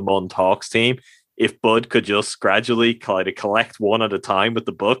 player of the month Hawks team, if Bud could just gradually kind of collect one at a time with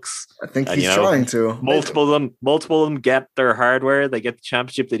the Bucks. I think he's trying to. Multiple of them get their hardware. They get the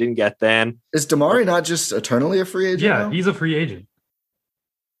championship they didn't get then. Is Damari not just eternally a free agent? Yeah, now? he's a free agent.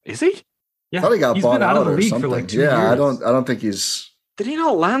 Is he? Yeah, I thought he got he's bought been out of the or league something. for like 2 yeah, years. I don't think he's. Did he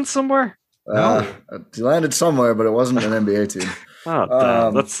not land somewhere? He landed somewhere, but it wasn't an NBA team. Oh,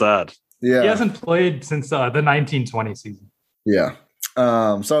 damn, that's sad. Yeah, He hasn't played since the 1920 season. Yeah.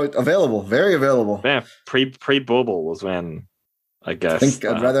 So available, very available. Man, pre-bubble was when, I guess. I think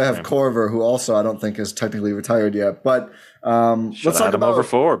I'd rather have Corver, who also I don't think is technically retired yet. But let's talk about over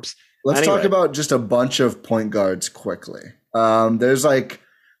Forbes. Let's talk about just a bunch of point guards quickly. There's like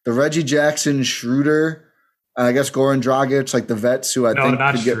the Reggie Jackson, Schroeder, and I guess Goran Dragic, like the vets who I think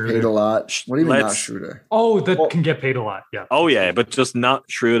could get paid a lot. What do you mean not Schroeder? Oh, can get paid a lot. Yeah. Oh yeah, but just not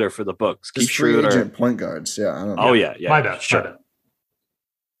Schroeder for the Bucks. Keep Schroeder. Agent point guards. Yeah. I don't know. Oh yeah. My bad. Sure. My bad.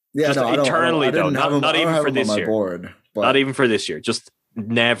 Yeah, just eternally though. Not even for this year. Board, not even for this year. Just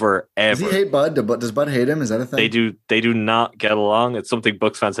never ever. Does he hate Bud? Does Bud hate him? Is that a thing? They do not get along. It's something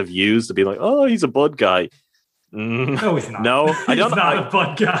Bucks fans have used to be like, oh, he's a Bud guy. No, he's not. No, I don't. He's not a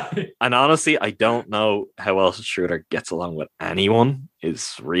Bud guy. And honestly, I don't know how else Schroeder gets along with anyone.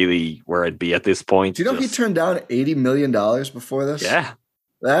 Is really where I'd be at this point. Do you know he turned down $80 million before this? Yeah.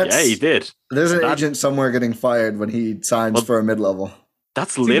 Yeah, he did. There's an agent somewhere getting fired when he signs for a mid-level.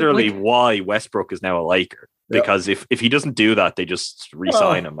 That's literally why Westbrook is now a Laker. Because if he doesn't do that, they just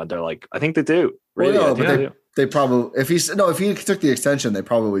re-sign him, and they're like, I think they do. Really, but they probably if he took the extension, they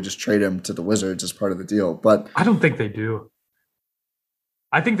probably just trade him to the Wizards as part of the deal. But I don't think they do.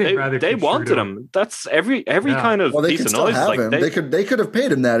 I think they'd rather they wanted him. That's every kind of piece of noise. Like they could have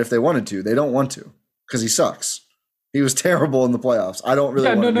paid him that if they wanted to. They don't want to because he sucks. He was terrible in the playoffs. I don't really.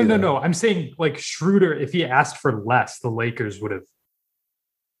 Yeah, want no. I'm saying like Schroeder. If he asked for less, the Lakers would have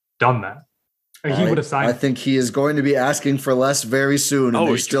done that. He would have signed. I think he is going to be asking for less very soon, and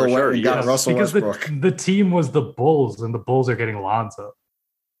they still went and got Russell Westbrook. The team was the Bulls, and the Bulls are getting Lonzo.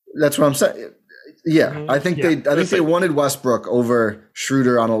 That's what I'm saying. Yeah, I think they wanted Westbrook over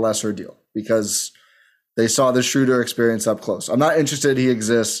Schroeder on a lesser deal because they saw the Schroeder experience up close. I'm not interested. He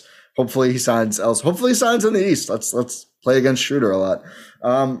exists. Hopefully he signs else. Hopefully he signs in the East. Let's play against Schroeder a lot.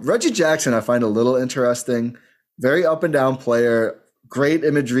 Reggie Jackson, I find a little interesting. Very up and down player. Great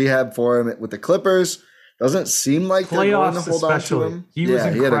image rehab for him with the Clippers. Doesn't seem like they're going to hold on to him. He was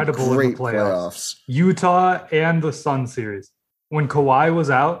incredible in the playoffs. Utah and the Sun series. When Kawhi was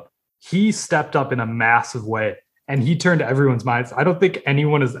out, he stepped up in a massive way, and he turned everyone's minds. I don't think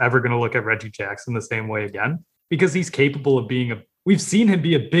anyone is ever going to look at Reggie Jackson the same way again because he's capable of being we've seen him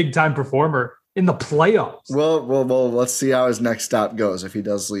be a big-time performer in the playoffs. Well, let's see how his next stop goes if he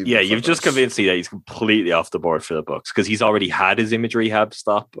does leave. Yeah, you've just convinced me that he's completely off the board for the Bucks because he's already had his image rehab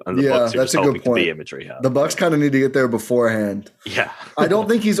stop, and the Bucks are just hoping to be image rehab. The Bucks kind of need to get there beforehand. Yeah. I don't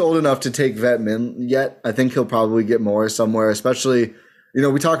think he's old enough to take vet min yet. I think he'll probably get more somewhere, especially,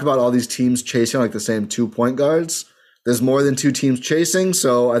 we talk about all these teams chasing like the same 2-point guards. There's more than 2 teams chasing,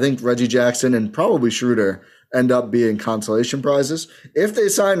 so I think Reggie Jackson and probably Schroeder end up being consolation prizes. If they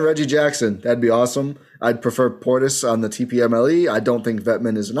sign Reggie Jackson, that'd be awesome. I'd prefer Portis on the TPMLE. I don't think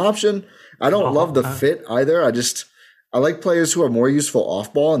Vetman is an option. I don't love the fit either. I like players who are more useful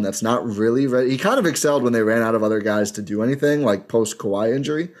off ball, and that's not really he kind of excelled when they ran out of other guys to do anything, like post Kawhi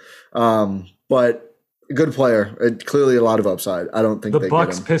injury. But a good player, clearly a lot of upside. I don't think the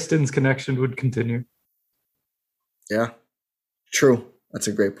Bucks Pistons connection would continue. Yeah, true. That's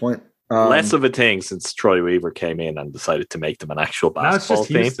a great point. Less of a thing since Troy Weaver came in and decided to make them an actual basketball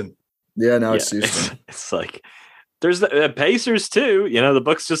team. Houston. Yeah, now it's Houston. It's like there's the Pacers too. You know, the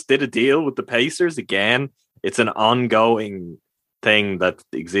Bucks just did a deal with the Pacers again. It's an ongoing thing that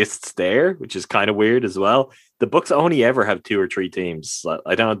exists there, which is kind of weird as well. The Bucks only ever have 2 or 3 teams.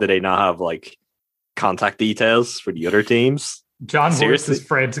 I don't know. Do they not have like contact details for the other teams? John Horst is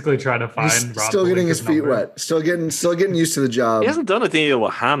frantically trying to find. He's still getting his feet wet. Still getting used to the job. He hasn't done a deal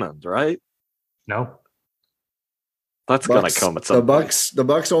with Hammond, right? No. That's going to come at some point. The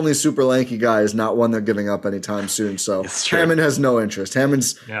Bucks' only super lanky guy is not one they're giving up anytime soon. So Hammond has no interest.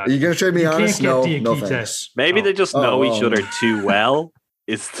 Hammond's, are you going to trade me Giannis? No thanks. Maybe they just know each other too well.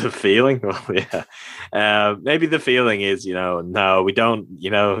 Is the feeling? Well, yeah. Maybe the feeling is, no, we don't.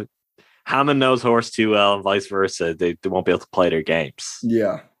 Hammond knows Horst too well, and vice versa. They won't be able to play their games.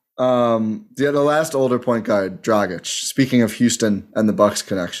 Yeah. The last older point guard, Dragic. Speaking of Houston and the Bucks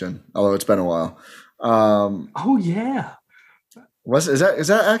connection, although it's been a while. Oh yeah. Is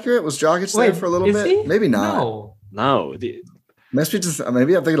that accurate? Was Dragic there for a little bit? He? Maybe not. No. Must be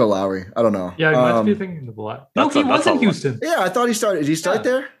maybe I'm thinking of Lowry. I don't know. Yeah, he might be thinking of Lowry. No, he was in Houston. Yeah, I thought he started. Did he start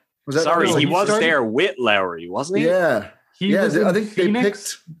there? He was there with Lowry, wasn't he? Yeah. He was in Phoenix. They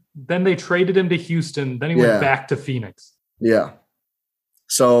picked. Then they traded him to Houston. Then he went back to Phoenix. Yeah.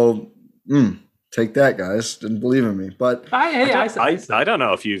 So, take that, guys. Didn't believe in me, but I don't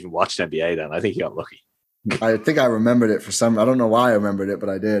know if you even watched NBA. Then I think you got lucky. I think I remembered it for some. I don't know why I remembered it, but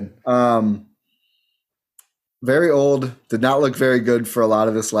I did. Very old. Did not look very good for a lot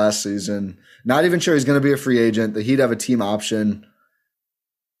of this last season. Not even sure he's going to be a free agent. The Heat have a team option.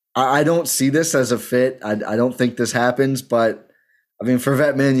 I don't see this as a fit. I don't think this happens, but I mean, for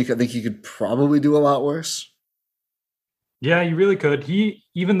Vetman, I think he could probably do a lot worse. Yeah, you really could.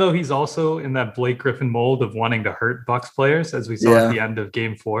 Even though he's also in that Blake Griffin mold of wanting to hurt Bucks players, as we saw at the end of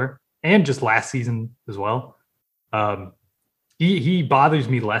Game 4, and just last season as well. He bothers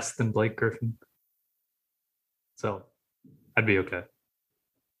me less than Blake Griffin. So I'd be okay.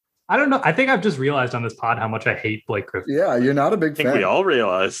 I don't know. I think I've just realized on this pod how much I hate Blake Griffin. Yeah, you're not a big fan. I think we all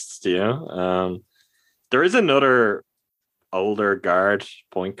realized, there is another older guard,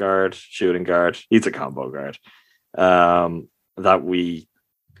 point guard, shooting guard. He's a combo guard that we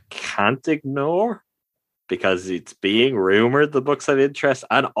can't ignore because it's being rumored the Bucks have interest,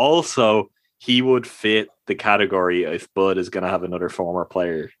 and also he would fit the category if Bud is going to have another former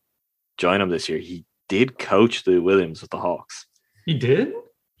player join him this year. He did coach Lou Williams with the Hawks. He did?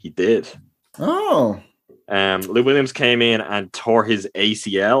 He did. Oh. Lou Williams came in and tore his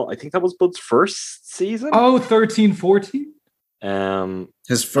ACL. I think that was Bud's first season. Oh, 13-14?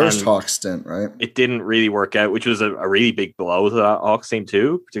 His first Hawks stint, right? It didn't really work out, which was a really big blow to that Hawks team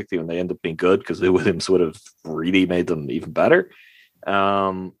too, particularly when they ended up being good because Lou Williams would have really made them even better.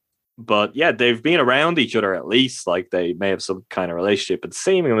 But yeah, they've been around each other at least. Like they may have some kind of relationship, but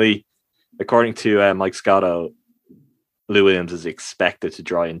seemingly, according to Mike Scotto, Lou Williams is expected to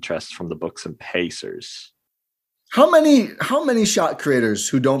draw interest from the Bucks and Pacers. How many shot creators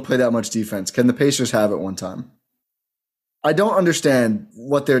who don't play that much defense can the Pacers have at one time? I don't understand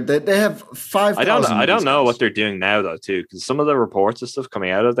what they have 5,000. I don't know what they're doing now though too, because some of the reports and stuff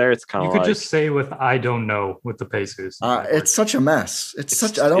coming out of there, it's kind of you could just say with I don't know with the Pacers. It's such a mess. I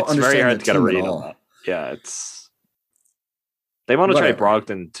don't understand. It's very hard to get a read on that. Yeah, they want to trade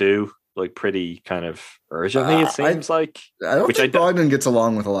Brogdon too, like pretty kind of urgently. It seems like I don't think Brogdon gets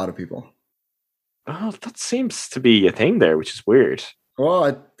along with a lot of people. Oh, that seems to be a thing there, which is weird.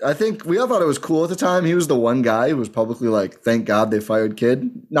 Well, I think we all thought it was cool at the time. He was the one guy who was publicly like, "Thank God they fired Kidd."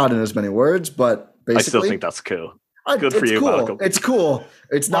 Not in as many words, but basically, I still think that's cool. Good for you, cool. Malcolm. It's cool.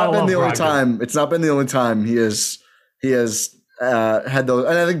 It's not been the only time. It's not been the only time he has had those.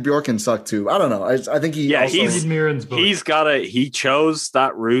 And I think Bjorken sucked too. I don't know. I think he. Yeah, he chose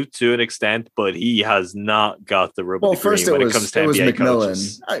that route to an extent, but he has not got the rubber. Well, first when it comes to NBA McMillan.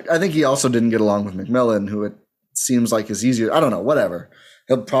 Coaches. I think he also didn't get along with McMillan, who it seems like is easier. I don't know. Whatever.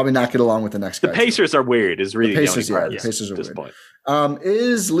 He'll probably not get along with the next guy. The Pacers are weird. Is really the only part. The Pacers are this weird. Point.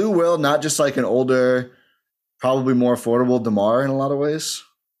 Is Lou Will not just like an older, probably more affordable DeMar in a lot of ways?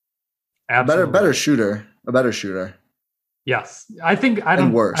 Absolutely. A better shooter. Yes, I don't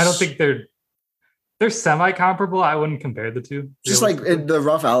think They're semi-comparable. I wouldn't compare the two. Just like in the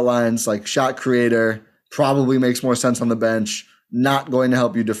rough outlines, like shot creator probably makes more sense on the bench. Not going to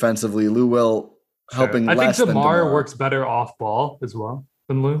help you defensively. Lou Will helping I think less than DeMar works better off ball as well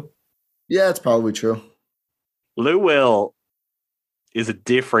than Lou. Yeah, it's probably true. Lou Will is a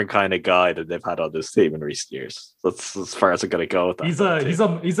different kind of guy that they've had on this team in recent years. That's as far as I'm going to go with that.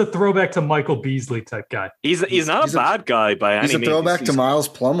 He's a throwback to Michael Beasley type guy. He's not a bad guy by any means. He's a throwback to Miles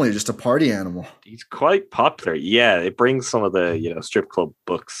Plumlee, just a party animal. He's quite popular. Yeah, it brings some of the strip club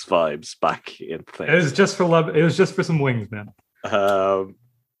books vibes back in things. It was just for love. It was just for some wings, man.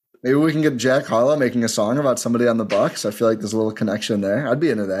 Maybe we can get Jack Harlow making a song about somebody on the Bucks. I feel like there's a little connection there. I'd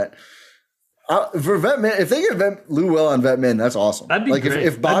be into that. For Vetmin, if they get Lou Will on Vetmin, that's awesome. That'd be great.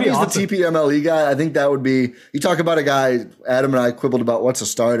 If Bobby's awesome. The TPMLE guy, I think that would be. You talk about a guy. Adam and I quibbled about what's a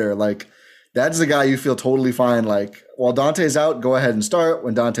starter. Like that's the guy you feel totally fine. Like while Dante's out, go ahead and start.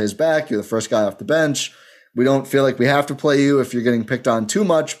 When Dante's back, you're the first guy off the bench. We don't feel like we have to play you if you're getting picked on too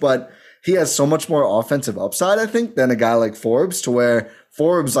much, but he has so much more offensive upside, I think, than a guy like Forbes. To where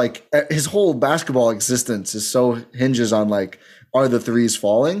Forbes, like his whole basketball existence, is so hinges on like, are the threes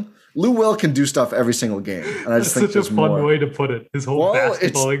falling? Lou Will can do stuff every single game, and I just think such a fun way to put it. His whole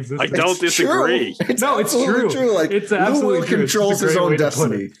basketball existence. I don't disagree. It's true. Like it's absolutely Lou Will controls his own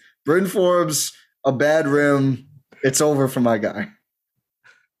destiny. Bryn Forbes, a bad rim. It's over for my guy.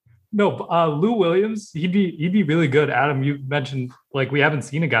 No, Lou Williams, he'd be really good. Adam, you mentioned like we haven't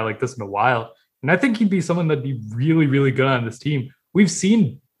seen a guy like this in a while, and I think he'd be someone that'd be really, really good on this team. We've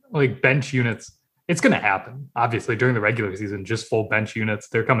seen like bench units. It's going to happen, obviously, during the regular season. Just full bench units.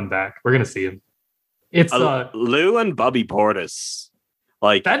 They're coming back. We're going to see him. It's Lou and Bobby Portis.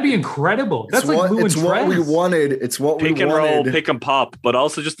 Like that'd be incredible. That's like Lou and Trez. What we wanted. It's what we wanted. Pick and roll, pick and pop, but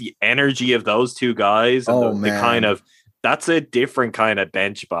also just the energy of those two guys. And the kind of that's a different kind of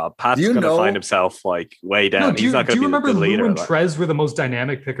bench, Bob. Pat's going to find himself like way down. He's not going to be the leader. Do you remember Lou and Trez were the most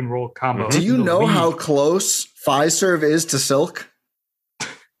dynamic pick and roll combo? Do you know how close Fiserv is to Silk?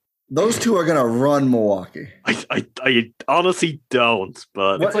 Those two are gonna run Milwaukee. I honestly don't,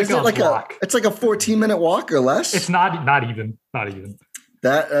 but it's like a walk. It's like a 14-minute walk or less. It's not even.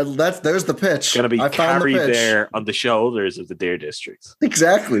 There's the pitch. It's gonna be carried there on the shoulders of the Deer Districts.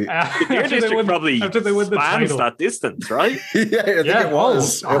 Exactly. The Deer District probably spans that distance, right? I think it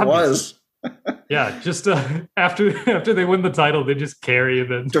was. It was. Yeah, just after they win the title, they just carry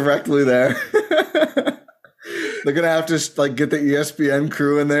them directly there. They're gonna have to like get the ESPN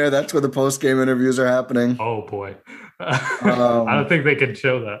crew in there. That's where the post-game interviews are happening. Oh boy, I don't think they can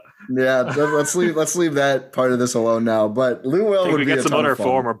show that. Yeah, let's leave that part of this alone now. But Lou Will would be get some other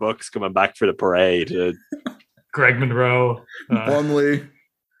former Bucks coming back for the parade. Greg Monroe, Plumlee,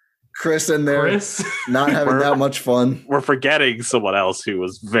 Chris in there, not having that much fun. We're forgetting someone else who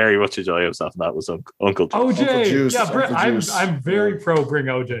was very much enjoying himself, and that was Uncle Juice. OJ. Uncle Juice. Yeah, Uncle Juice. I'm very pro bring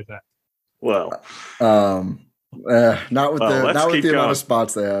OJ back. Well, not with the amount of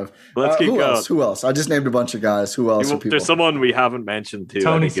spots they have. Let's keep going. Who else? I just named a bunch of guys. Who else? There's someone we haven't mentioned too.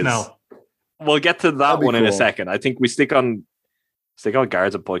 Tony Snell. We'll get to that one in a second. I think we stick on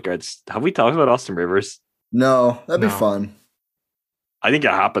guards and point guards. Have we talked about Austin Rivers? No, that'd be fun. I think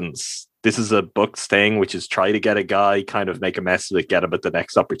it happens. This is a Bucks thing, which is try to get a guy, kind of make a mess of it, get him at the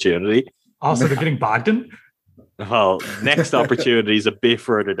next opportunity. Also, they're getting Bogdan? Well, next opportunity is a bit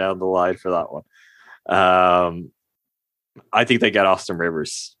further down the line for that one. I think they get Austin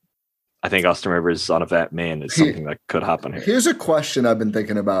Rivers. I think Austin Rivers on a vet man is something that could happen here. Here's a question I've been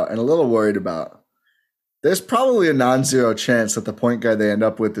thinking about and a little worried about. There's probably a non-zero chance that the point guard they end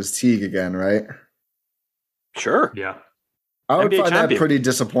up with is Teague again, right? Sure. Yeah. I would find that pretty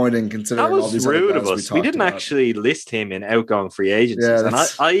disappointing considering all these rude other guys of us. we didn't actually list him in outgoing free agencies. Yeah, and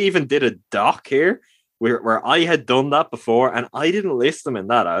I even did a doc here where I had done that before and I didn't list them in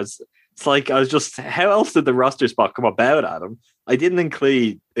that. I was just, how else did the roster spot come about, Adam? I didn't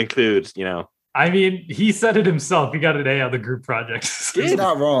include, I mean, he said it himself. He got an A on the group project. He's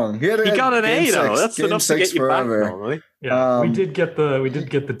not wrong. He got an A though. That's enough to get you forever. Back normally. Yeah, we did get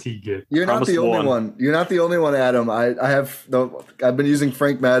the T give. You're not the only one. You're not the only one, Adam. I've been using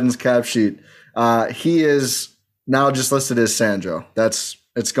Frank Madden's cap sheet. He is now just listed as Sandro.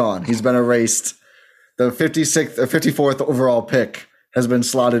 It's gone. He's been erased. The 56th or 54th overall pick has been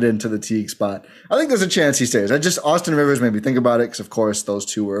slotted into the Teague spot. I think there's a chance he stays. Austin Rivers made me think about it because, of course, those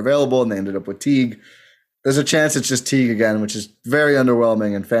two were available and they ended up with Teague. There's a chance it's just Teague again, which is very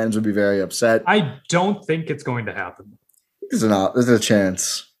underwhelming and fans would be very upset. I don't think it's going to happen. There's a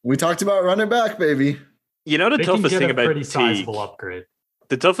chance. We talked about running back, baby. You know the toughest thing about pretty Teague. Sizable upgrade.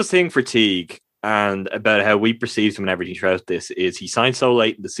 The toughest thing for Teague and about how we perceived him and everything throughout this is he signed so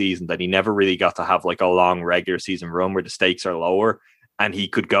late in the season that he never really got to have like a long regular season run where the stakes are lower and he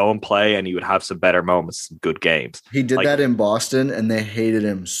could go and play and he would have some better moments, some good games. He did that in Boston and they hated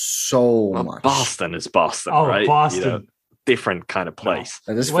him so much. Boston is Boston, Oh, right? Boston. You know, different kind of place.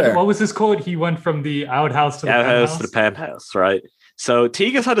 That is fair. What was his quote? He went from the outhouse to the Outhouse penthouse. to the penthouse, right? So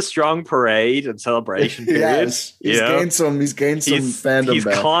Teague's had a strong parade and celebration period. Yes. He's gained some fandom he's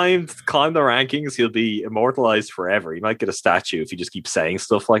back. climbed the rankings. He'll be immortalized forever. He might get a statue if he just keeps saying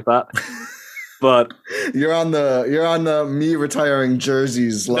stuff like that. But You're on the me retiring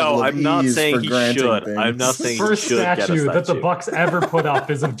jerseys level no, of I'm not ease saying for he granting should. things. I'm not saying First he should get a statue that the statue. Bucks ever put up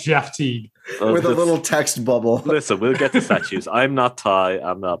is of Jeff Teague. with a little text bubble. Listen, we'll get to statues. I'm not Ty.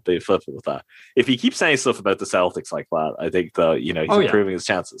 I'm not being flippant with that. If he keeps saying stuff about the Celtics like that, I think he's improving his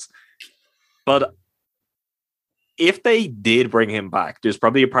chances. But if they did bring him back, there's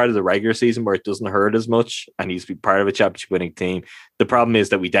probably a part of the regular season where it doesn't hurt as much and he's be part of a championship winning team. The problem is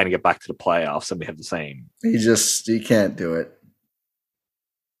that we then get back to the playoffs and we have the same. He can't do it.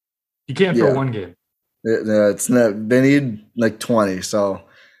 You can't throw one game. It's not. They need like 20. So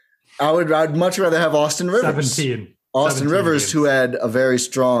I'd much rather have Austin Rivers. 17. Austin 17 Rivers, games. who had a very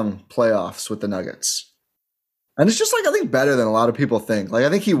strong playoffs with the Nuggets. And it's just like, I think better than a lot of people think. Like, I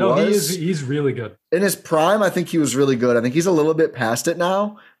think he's really good. In his prime, I think he was really good. I think he's a little bit past it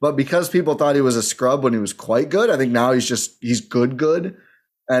now, but because people thought he was a scrub when he was quite good, I think now he's good.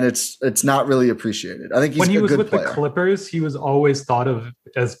 And it's not really appreciated. I think he's when he a was good with player. the Clippers, he was always thought of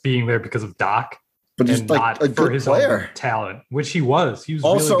as being there because of Doc, But he's and like not a for good his player. own talent, which he was. He was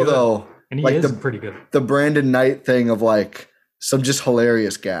Also, really good, though, and he like is pretty good. The Brandon Knight thing of like some just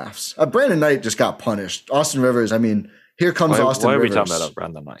hilarious gaffes. Brandon Knight just got punished. Austin Rivers, I mean, here comes Austin Why are we Rivers. talking about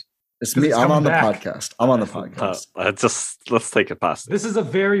Brandon Knight? It's me. He's I'm on coming the back. podcast. I'm on the podcast. Let's take it past This is a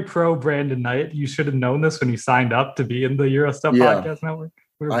very pro Brandon Knight. You should have known this when you signed up to be in the Eurostuff Yeah. Podcast Network.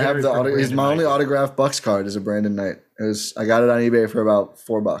 I have the he's my only autographed Bucks card is a Brandon Knight. I got it on eBay for about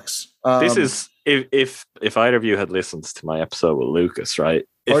 $4. This is if either of you had listened to my episode with Lucas, right?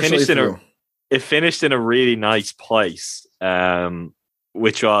 It finished in a really nice place,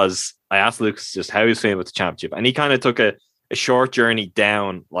 which was I asked Lucas just how he was feeling with the championship, and he kind of took a short journey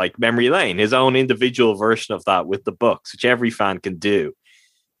down like memory lane, his own individual version of that with the Bucks, which every fan can do.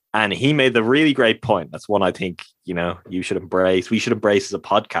 And he made the really great point. That's one I think, you should embrace. We should embrace as a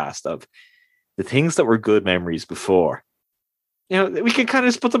podcast of the things that were good memories before. We can kind of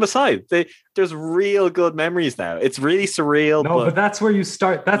just put them aside. There's real good memories now. It's really surreal. No, but that's where you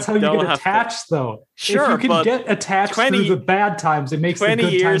start. That's how you get attached, though. Sure, if you can get attached through the bad times, it makes the good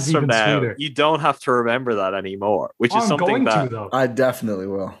 20 years times from even now, sweeter. you don't have to remember that anymore, which is I'm something going that to, though. I definitely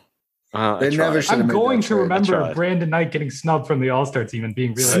will. They never should have I'm made going that to trade. remember Brandon Knight getting snubbed from the All-Star team and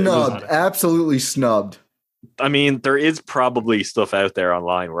being really Snubbed. Absolutely snubbed. I mean, there is probably stuff out there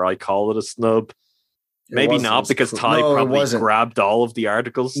online where I call it a snub. Maybe not because Ty probably grabbed all of the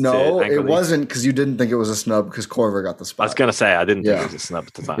articles. No, it wasn't because you didn't think it was a snub because Corver got the spot. I was going to say I didn't think it was a snub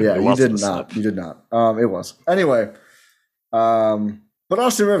at the time. Yeah, you did not. You did not. It was. Anyway, but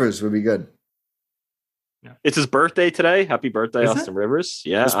Austin Rivers would be good. Yeah. It's his birthday today. Happy birthday, Austin Rivers.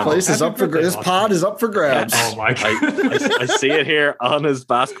 Yeah. This place is up for grabs. This pod is up for grabs. Oh my God. I see it here on his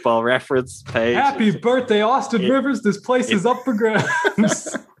basketball reference page. Happy birthday, Austin Rivers. This place is up for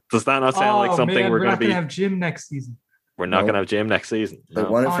grabs. Does that not sound like something we're going to be? Have Jim next season. We're not going to have Jim next season. They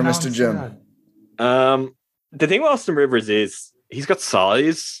won it for Mr. Jim. The thing with Austin Rivers is he's got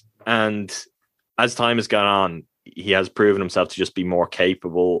size, and as time has gone on, he has proven himself to just be more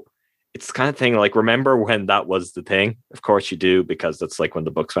capable. It's the kind of thing like, remember when that was the thing? Of course you do, because that's like when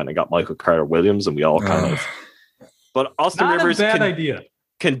the Bucks went and got Michael Carter Williams, and we all kind of. But Austin Rivers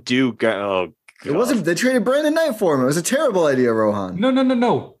can do. Oh, it wasn't. They traded Brandon Knight for him. It was a terrible idea, Rohan.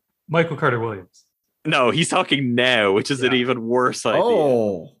 No. Michael Carter Williams. No, he's talking now, which is an even worse idea.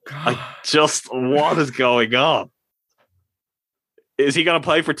 Oh, God. What is going on? Is he going to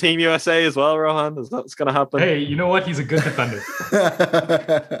play for Team USA as well, Rohan? Is that what's going to happen? Hey, you know what? He's a good defender.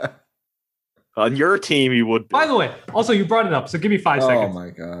 On your team, he would be. By the way, also, you brought it up, so give me 5 seconds. Oh, my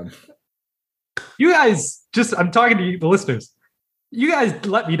God. You guys, I'm talking to you, the listeners. You guys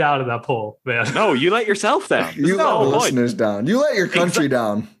let me down in that poll, man. No, you let yourself down. You let the listeners down. You let your country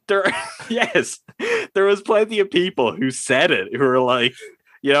down. Yes. There was plenty of people who said it, who were like,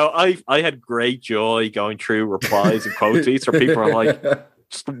 I had great joy going through replies and quote tweets where people are like,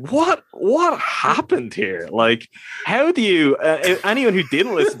 just what happened here? Like, how do you, anyone who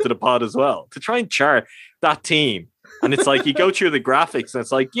didn't listen to the pod as well, to try and chart that team. And it's like, you go through the graphics and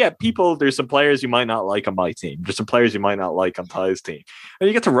it's like, yeah, there's some players you might not like on my team. There's some players you might not like on Ty's team. And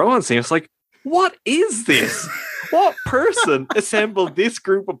you get to Rowan's team, it's like, what is this? What person assembled this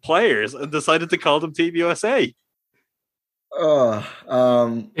group of players and decided to call them Team USA? It'd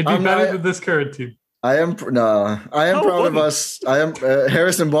be better than this current team. I am proud of us.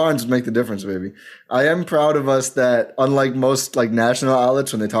 Harrison Barnes would make the difference, baby. I am proud of us that, unlike most like national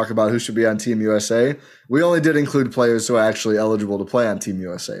outlets when they talk about who should be on Team USA, we only did include players who are actually eligible to play on Team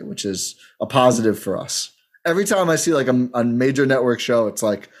USA, which is a positive for us. Every time I see like a major network show, it's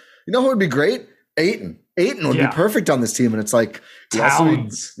like, you know who would be great? Ayton. Ayton would be perfect on this team, and it's like he'll also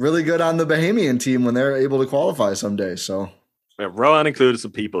be really good on the Bahamian team when they're able to qualify someday. So Rohan included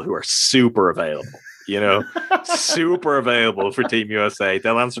some people who are super available. Super available for Team USA.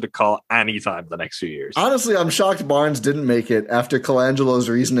 They'll answer the call anytime the next few years. Honestly, I'm shocked Barnes didn't make it after Colangelo's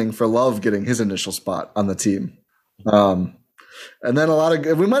reasoning for Love getting his initial spot on the team. And then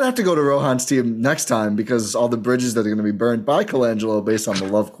we might have to go to Rohan's team next time because all the bridges that are going to be burned by Colangelo based on the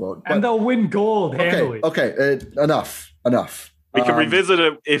Love quote. And they'll win gold handily. Okay, enough. We can revisit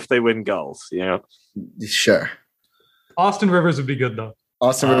it if they win goals, Sure. Austin Rivers would be good, though.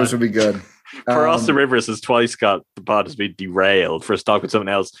 Austin Rivers would be good. For Austin Rivers has twice got the pod has been derailed for us talking with someone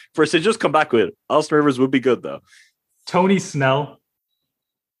else. For us to just come back with Austin Rivers would be good, though. Tony Snell.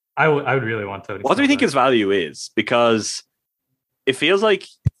 I would really want Tony Snell. What do you think his value is? Because it feels like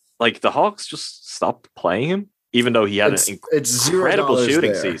the Hawks just stopped playing him, even though he had an incredible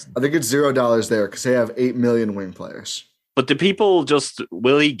shooting season. I think it's $0 there because they have 8 million wing players. But do people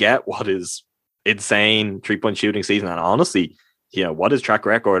will he get what is insane 3-point shooting season? And honestly, what his track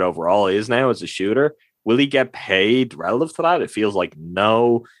record overall is now as a shooter, will he get paid relative to that? It feels like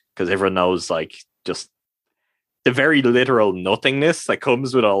no, because everyone knows just the very literal nothingness that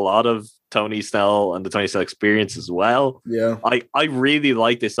comes with a lot of Tony Snell and the Tony Snell experience as well. Yeah. I really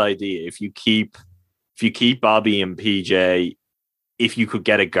like this idea. If you keep Bobby and PJ, if you could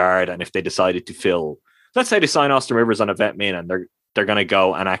get a guard, and if they decided to fill, let's say they sign Austin Rivers on a vet min and they're going to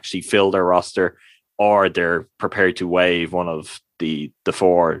go and actually fill their roster, or they're prepared to waive one of the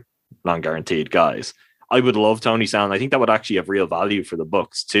 4 non-guaranteed guys. I would love Tony Snell, and I think that would actually have real value for the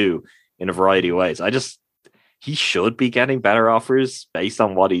Bucks too, in a variety of ways. He should be getting better offers based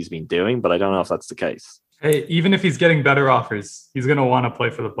on what he's been doing, but I don't know if that's the case. Hey, even if he's getting better offers, he's going to want to play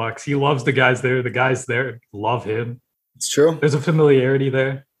for the Bucks. He loves the guys there. The guys there love him. It's true. There's a familiarity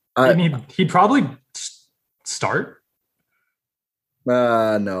there. He'd probably start.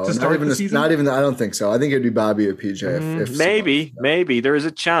 No, not even. I don't think so. I think it'd be Bobby or PJ. If maybe there is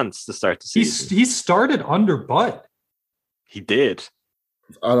a chance to start the season. He started under Bud. He did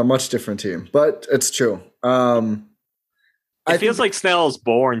on a much different team, but it's true. It feels like Snell's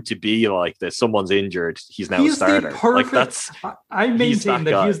born to be like this. Someone's injured, he's now a starter. I maintain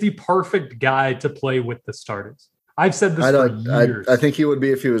that he is the perfect guy to play with the starters. I've said this for years. I think he would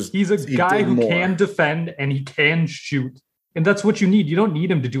be if he was. He's a guy who can defend and he can shoot. And that's what you need. You don't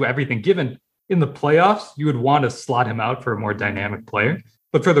need him to do everything. Given in the playoffs, you would want to slot him out for a more dynamic player.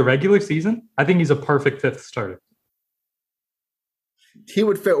 But for the regular season, I think he's a perfect 5th starter. He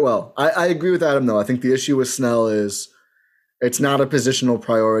would fit well. I agree with Adam, though. I think the issue with Snell is it's not a positional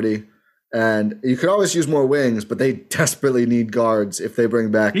priority. And you could always use more wings, but they desperately need guards if they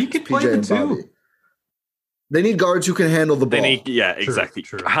bring back PJ and Bobby. They need guards who can handle the ball. Exactly.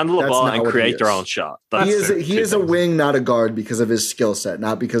 True. Handle the ball and create their own shot. He is a wing, not a guard, because of his skill set,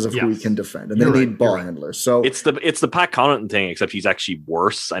 not because of who he can defend. And they need ball handlers. So it's the Pat Connaughton thing, except he's actually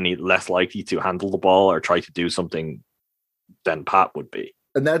worse and he's less likely to handle the ball or try to do something than Pat would be.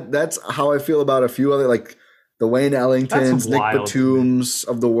 And that's how I feel about a few other, like the Wayne Ellingtons, Nick Batums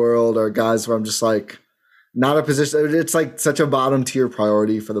of the world, are guys where I'm just like, not a position. It's like such a bottom tier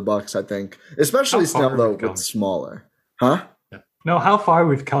priority for the Bucks, I think, especially Snell though, but smaller, huh? Yeah. No, how far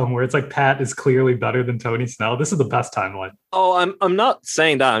we've come where it's like Pat is clearly better than Tony Snell. This is the best timeline. Oh, I'm not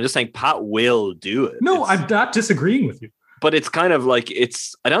saying that. I'm just saying Pat will do it. No, I'm not disagreeing with you. But it's kind of like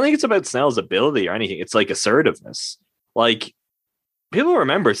I don't think it's about Snell's ability or anything. It's like assertiveness. Like people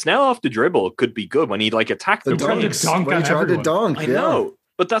remember Snell off the dribble could be good when he'd attack the rim. When he tried to dunk. I know.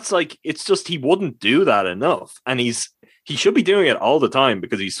 But that's it's just he wouldn't do that enough. And he should be doing it all the time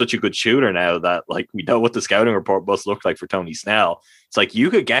because he's such a good shooter now that we know what the scouting report must look like for Tony Snell. It's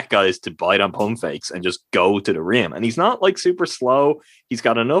you could get guys to bite on pump fakes and just go to the rim. And he's not super slow. He's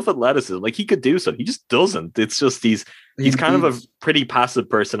got enough athleticism. He could do so. He just doesn't. It's just he's kind of a pretty passive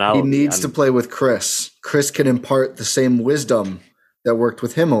personality. He needs to play with Chris. Chris can impart the same wisdom that worked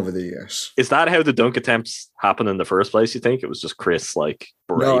with him over the years. Is that how the dunk attempts happened in the first place, you think? It was just Chris,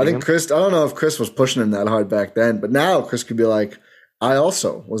 No, I think Chris, I don't know if Chris was pushing him that hard back then, but now Chris could be like, I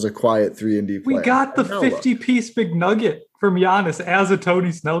also was a quiet 3-and-D player. We got the 50-piece big nugget from Giannis as a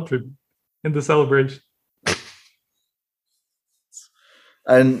Tony Snell tribute. in the celebration.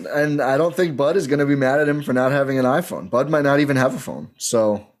 And I don't think Bud is going to be mad at him for not having an iPhone. Bud might not even have a phone.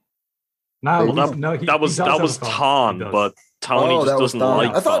 So No, Well, that was Ton, but Tony just doesn't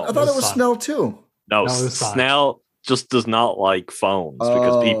like. I thought it was Son. Snell too. No, it was Son. Snell just does not like phones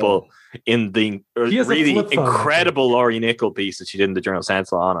because people in the He has a really flip phone, incredible Laurie Nickel piece that she did in the Journal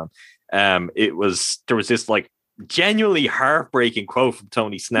Sentinel on him. There was this like genuinely heartbreaking quote from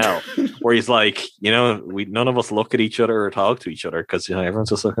Tony Snell where he's like, none of us look at each other or talk to each other because everyone's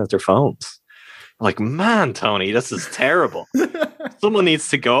just looking at their phones. I'm like, man, Tony, this is terrible. Someone needs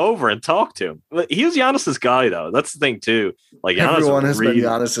to go over and talk to him. He was Giannis's guy, though. That's the thing too. Like Everyone has been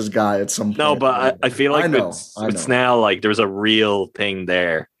Giannis's guy at some point. No, but I feel like I know. with Snell, like there's a real thing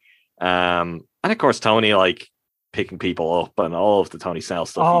there. And of course, Tony like picking people up and all of the Tony Snell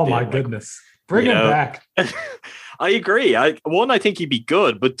stuff. Oh he did, my like, goodness. Bring him back. I agree. I think he'd be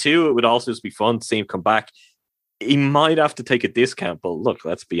good, but two, it would also just be fun to see him come back. He might have to take a discount, but look,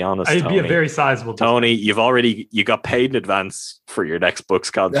 let's be honest. It'd be a very sizable discount. Tony, you got paid in advance for your next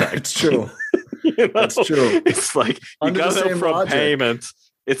Bucks contract. It's true. That's true. It's like you got it from logic. payment.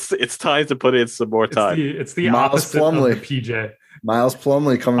 It's time to put in some more time. It's the Miles opposite Plumlee. of the PJ. Miles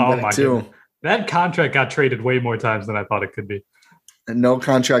Plumlee coming Oh back my too. goodness. That contract got traded way more times than I thought it could be. And no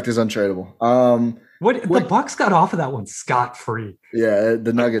contract is untradeable. The Bucks got off of that one scot-free. Yeah,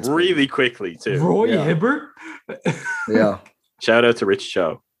 the Nuggets really quickly too. Roy Yeah. Hibbert? Yeah. Shout out to Rich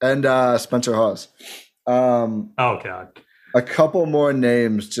Cho And Spencer Hawes. Oh God. A couple more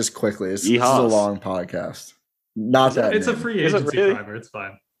names just quickly. This is a Haas. long podcast. Not that It's a name. free Is it agency really? primer. It's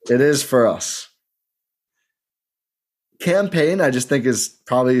fine. It is for us. Campaign, I just think is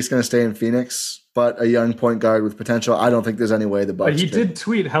probably just going to stay in Phoenix, but a young point guard with potential. I don't think there's any way the But Bucks. he could. did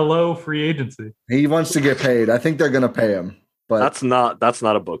tweet, "Hello, free agency." He wants to get paid. I think they're going to pay him. But that's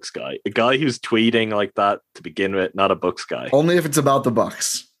not a Bucks guy. A guy who's tweeting like that to begin with, not a Bucks guy. only if it's about the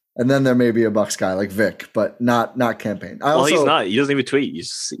Bucks, and then there may be a Bucks guy like Vic, but not Campaign. He's not. He doesn't even tweet.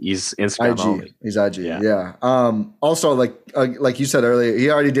 He's Instagram IG. only. He's IG. Yeah. Yeah. Also, like you said earlier, he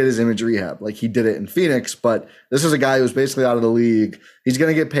already did his image rehab. Like he did it in Phoenix, but this is a guy who's basically out of the league. He's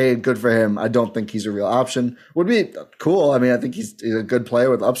going to get paid. Good for him. I don't think he's a real option. Would be cool. I mean, I think he's a good player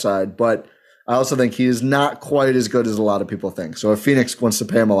with upside, but I also think he is not quite as good as a lot of people think. So if Phoenix wants to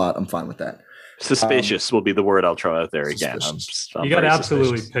pay him a lot, I'm fine with that. Suspicious will be the word I'll throw out there again. I'm You got very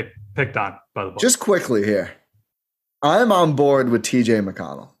absolutely suspicious. picked on by the Bucks. Just quickly here. I'm on board with TJ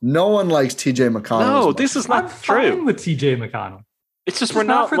McConnell. No one likes TJ McConnell. No, as much. this is I'm not fine true. with TJ McConnell. It's just It's we're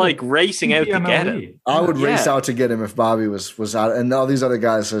not for the like racing out to get TPMLE. it. I would race Yeah. out to get him if Bobby was out, and all these other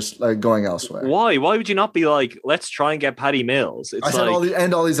guys are like going elsewhere. Why? Why would you not be like, let's try and get Patty Mills? It's I said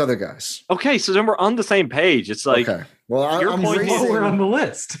like, all these other guys. okay, so then we're on the same page. It's like, Okay. Well, your I'm point is- racing. Lower on the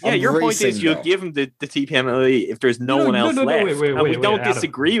list. yeah, I'm your point is racing, you though. give him the TPMLE if there's no No, one no, else no, no, left. wait, and we don't Adam.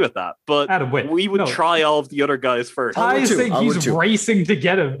 disagree with that, but Adam, wait. we would No. try all of the other guys first. I Ty would is too. saying I would he's too. racing to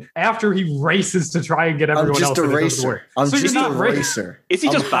get him after he races to try and get I'm everyone just else. a and it doesn't work. racer. I'm So just you're a not racing. racer. Is he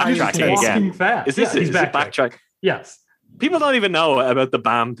I'm just highly backtracking talented. again? Walking fast. Is this Yeah, is he's it backtrack? Yes. People don't even know about the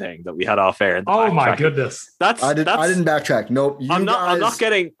BAM thing that we had off air. And the Oh my backtracking. goodness. That's I that's. didn't backtrack. Nope. You I'm not guys,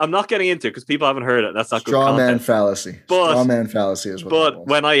 getting into it because people haven't heard it. That's not good straw man content. fallacy. But- Straw man fallacy is what that But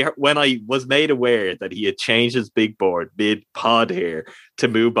was. when I was made aware that he had changed his big board mid pod here to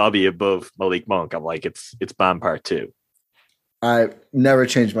move Bobby above Malik Monk, I'm like, it's BAM part 2. I never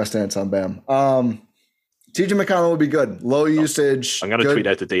changed my stance on Bam. TJ McConnell would be good. Low usage. I'm gonna good- tweet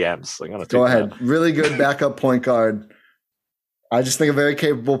out the DMs. I'm gonna Go tweet ahead. that. Really good backup point guard. I just think a very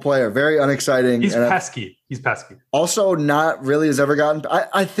capable player, very unexciting. He's and pesky. He's pesky. also not really has ever gotten.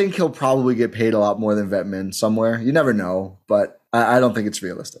 I think he'll probably get paid a lot more than Vetman somewhere. You never know, but I don't think it's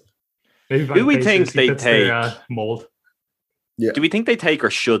realistic. Maybe by Who we the think Pacers, they he fits their, take? mold. Do we think they take or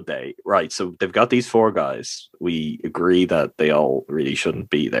should they? Right. So they've got these 4 guys. We agree that they all really shouldn't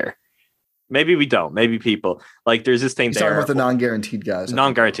be there. Maybe we don't. Maybe people like there's this thing He's talking there. about the non-guaranteed guys. I think.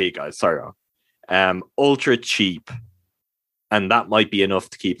 Non-guaranteed guys. Sorry, wrong. Ultra cheap, and that might be enough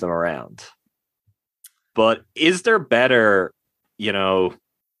to keep them around. But is there better,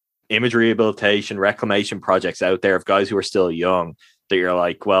 image rehabilitation, reclamation projects out there of guys who are still young that you're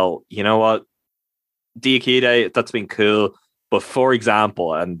like, well, you know what, Diakite, that's been cool. But for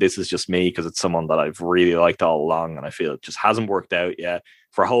example, and this is just me because it's someone that I've really liked all along, and I feel it just hasn't worked out yet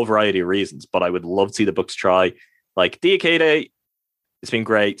for a whole variety of reasons. But I would love to see the Bucks try. Like Diakite, it's been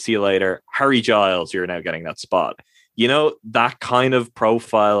great. See you later. Harry Giles, you're now getting that spot. That kind of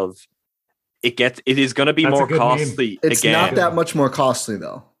profile of it is going to be That's a more good name. costly. It's again. not that much more costly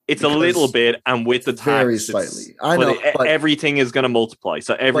though. It's a little bit, and with the tax, very slightly. I know, but everything is going to multiply.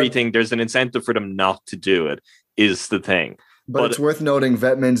 So there's an incentive for them not to do it. Is the thing. But it's worth noting,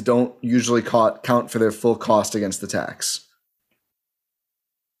 vet mins don't usually count for their full cost against the tax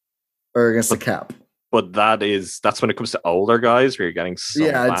or against the cap. But that's when it comes to older guys where you're getting some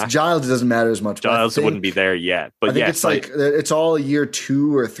back. Giles doesn't matter as much. Giles wouldn't be there yet. But I think it's like it's all year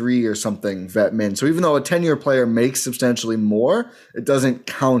 2 or 3 or something vet min. So even though a 10-year player makes substantially more, it doesn't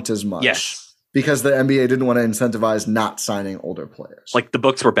count as much. Yes. Because the NBA didn't want to incentivize not signing older players. Like the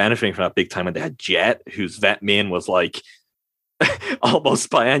Bucks were benefiting from that big time, and they had Jet, whose vet min was like almost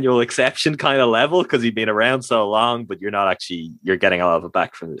biannual exception kind of level because he'd been around so long, but you're getting a lot of it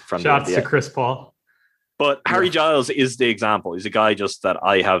back from Shouts the to Chris Paul. But Harry Giles is the example. He's a guy just that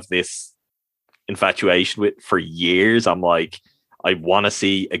I have this infatuation with for years. I'm like, I want to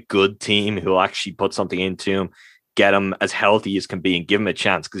see a good team who'll actually put something into him, get him as healthy as can be, and give him a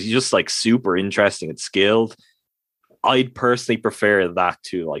chance because he's just like super interesting and skilled. I'd personally prefer that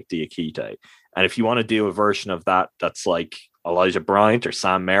to like Diakite. And if you want to do a version of that that's like Elijah Bryant or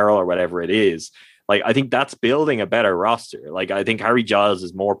Sam Merrill or whatever it is, like I think that's building a better roster. Like I think Harry Giles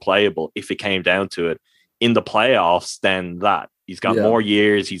is more playable if it came down to it in the playoffs than that. He's got more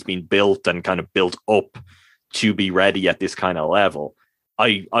years. He's been built and kind of built up to be ready at this kind of level.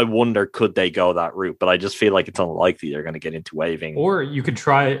 I wonder, could they go that route? But I just feel like it's unlikely they're going to get into waiving. Or you could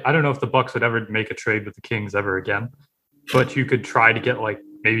try, I don't know if the Bucks would ever make a trade with the Kings ever again, but you could try to get like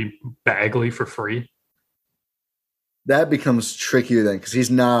maybe Bagley for free. That becomes trickier then because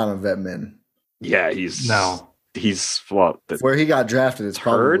he's not on a vet min. Yeah, he's what? Where he got drafted, it's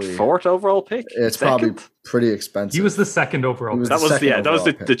probably fourth overall pick. It's probably pretty expensive. He was the second overall. That was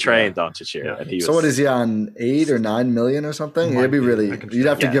the train Doncic year. Yeah. So what is he on 8 or 9 million or something? It'd be really. You'd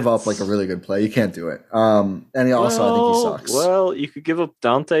have to give up like a really good play. You can't do it. And he also, I think he sucks. Well, you could give up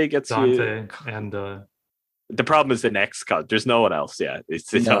Dante. And the problem is the next cut. There's no one else. Yeah,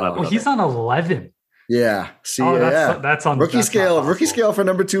 he's on 11. Yeah. See, that's on rookie scale. Rookie scale for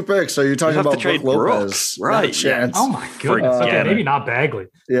number 2 picks. So you're talking about Brook Lopez, right? Chance. Oh my goodness. Okay, maybe not Bagley.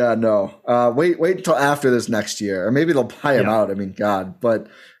 Yeah, no. Wait until after this next year, or maybe they'll buy him out. I mean, God, but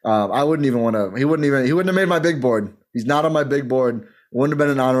I wouldn't even want to. He wouldn't have made my big board. He's not on my big board. Wouldn't have been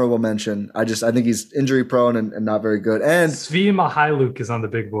an honorable mention. I think he's injury prone and not very good. And Svi Mihailuk is on the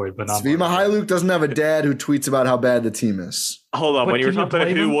big board, but not Svi Mihailuk doesn't have a dad who tweets about how bad the team is. Hold on, when you were talking about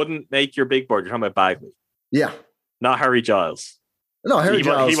who wouldn't make your big board, you're talking about Bagley. Yeah, not Harry Giles. No, Harry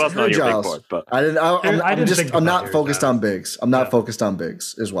Giles. He wasn't on your big board, but I'm not focused on bigs. I'm not focused on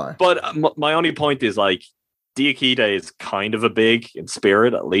bigs, is why. But my only point is like Diakite is kind of a big in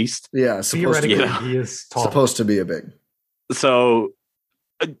spirit, at least. Yeah, theoretically, he is tall. Supposed to be a big. So,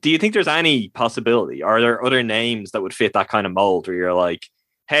 do you think there's any possibility? Are there other names that would fit that kind of mold where you're like,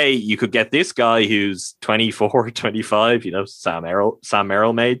 hey, you could get this guy who's 24, 25, Sam Merrill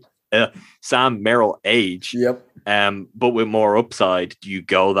age. Yep. But with more upside, do you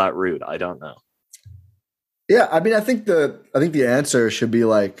go that route? I don't know. Yeah, I mean, I think the answer should be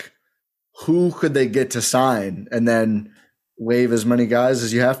like, who could they get to sign, and then waive as many guys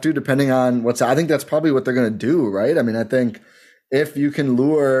as you have to, depending on I think that's probably what they're going to do, right? I mean, I think if you can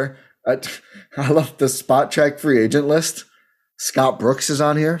lure, I love the spot track free agent list. Scott Brooks is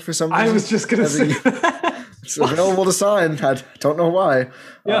on here for some reason. I was just going to say that. It's available to sign. I don't know why.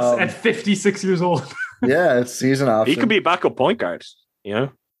 Yes, at 56 years old. Yeah, he's an option. He could be a backup point guard,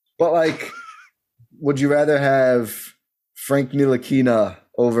 But like, would you rather have Frank Ntilikina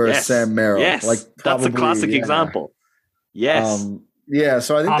over Sam Merrill? Yes, like that's a classic example. Yes.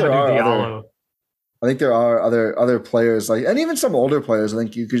 So I think there are other players and even some older players. I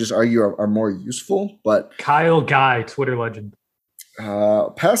think you could just argue are more useful. But Kyle Guy, Twitter legend.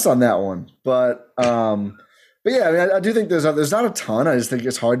 Pass on that one. But yeah, I mean, I do think there's not a ton. I just think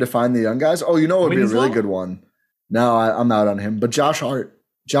it's hard to find the young guys. Oh, what would be a really good one? No, I'm out on him. But Josh Hart,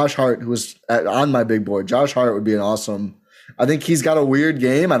 who was on my big board. Josh Hart would be an awesome. I think he's got a weird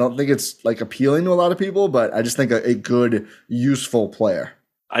game. I don't think it's like appealing to a lot of people, but I just think a good, useful player.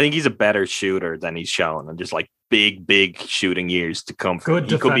 I think he's a better shooter than he's shown, and just like big shooting years to come.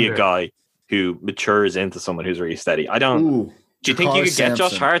 He could be a guy who matures into someone who's really steady. Do you think you could get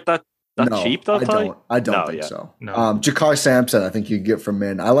Josh Hart that cheap though? I don't think so. No. Jakar Sampson, I think you could get from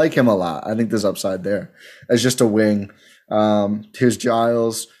Min. I like him a lot. I think there's upside there as just a wing. Here's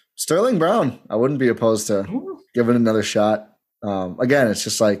Giles. Sterling Brown, I wouldn't be opposed to giving another shot. Again, it's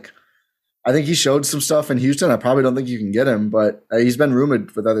just like, I think he showed some stuff in Houston. I probably don't think you can get him, but he's been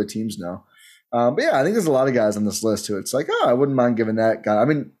rumored with other teams now. But yeah, I think there's a lot of guys on this list who it's like, I wouldn't mind giving that guy. I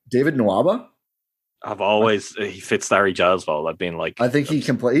mean, David Nwaba. I've always he fits Larry Giles well. I've been like, I think he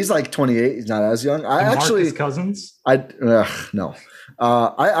can play. He's like 28. He's not as young. I And actually, Marcus Cousins. no.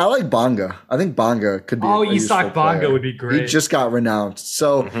 I like Bonga. I think Bonga could be. Oh, a useful Isak Bonga player. would be great. He just got renounced.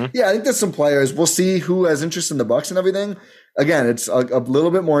 So yeah, I think there's some players. We'll see who has interest in the Bucks and everything. Again, it's a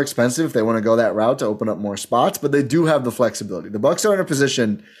little bit more expensive if they want to go that route to open up more spots, but they do have the flexibility. The Bucks are in a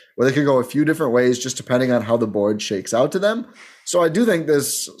position where they could go a few different ways, just depending on how the board shakes out to them. So I do think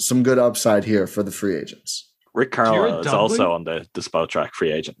there's some good upside here for the free agents. Rick Carlisle Jared is Dudley? also on the Spell Track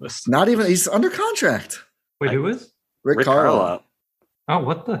free agent list. Not even he's under contract. Wait, who is? Rick Carlisle. Oh,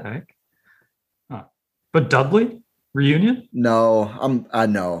 what the heck? Oh. But Dudley reunion? No, I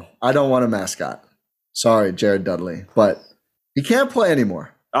know. I don't want a mascot. Sorry, Jared Dudley, but he can't play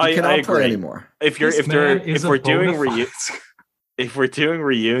anymore. He I cannot play agree. anymore. If you're This if they're man is if a we're doing bona if we're doing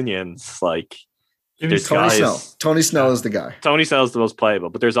reunions, like Give me there's some- Tony guys. Snell. Tony Snell is the guy. Tony Snell's the most playable,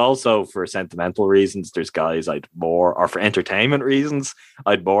 but there's also for sentimental reasons. There's guys I'd more, or for entertainment reasons,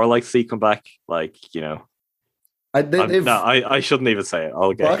 I'd more like to see come back. Like I shouldn't even say it.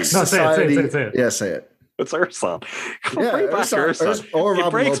 I'll get Bucks heat. No, say it, say it, Society. say it, say it. Yeah, say it. It's Ursan. Yeah, Bring back Ursan. or It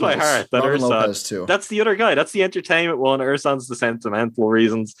Robin breaks my Lopez. heart that Robin Ursan. Lopez too. That's the other guy. That's the entertainment one. Ursan's the sentimental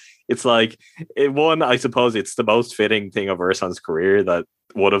reasons. It's like one. I suppose it's the most fitting thing of Ursan's career that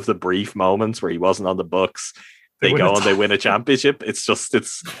one of the brief moments where he wasn't on the Bucks, they go and they win a championship. It's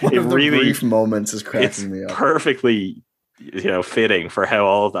One it of the really brief moments is it's cracking me up. perfectly fitting for how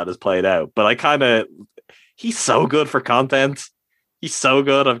all of that is played out. But he's so good for content. He's so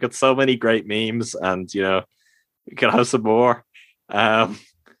good. I've got so many great memes, and we can have some more.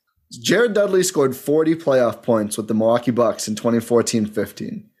 Jared Dudley scored 40 playoff points with the Milwaukee Bucks in 2014-15.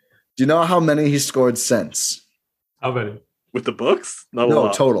 Do you know how many he scored since? How many? With the Bucks?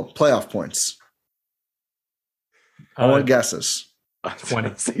 No, total playoff points. I want guesses.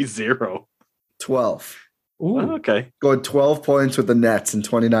 20. Say 0. 12. Ooh. Okay. Scored 12 points with the Nets in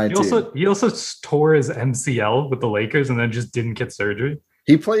 2019. He also tore his MCL with the Lakers and then just didn't get surgery.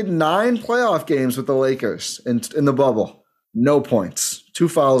 He played 9 playoff games with the Lakers in the bubble. No points. 2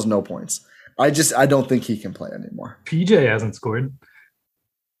 fouls, no points. I don't think he can play anymore. PJ hasn't scored.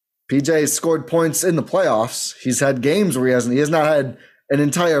 PJ scored points in the playoffs. He's had games where he has not had an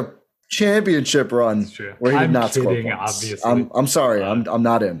entire championship run where he did not score points. Obviously. I'm sorry. I'm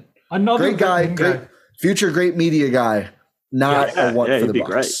not in. Another great guy, future great media guy. Not a one for the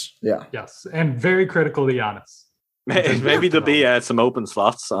Bucks. Great. Yeah. Yes, and very critical to Giannis. Maybe there'll be some open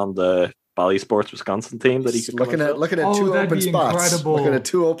slots on the Bally Sports Wisconsin team that he could looking at two that'd open be spots. incredible. Looking at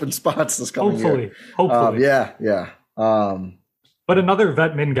 2 open spots this coming year. Hopefully. Yeah. But another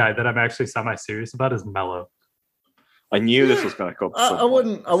vet min guy that I'm actually semi-serious about is Melo. I knew this was going to come. I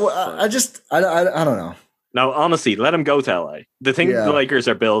wouldn't. I don't know. No, honestly, let him go to LA. The thing the Lakers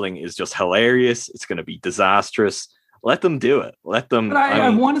are building is just hilarious. It's going to be disastrous. Let them do it. Let them. But I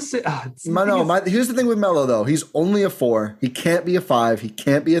want to say, here's the thing with Melo though. He's only a 4. He can't be a 5. He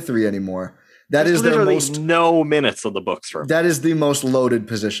can't be a 3 anymore. That is literally no minutes on the books for him. That is the most loaded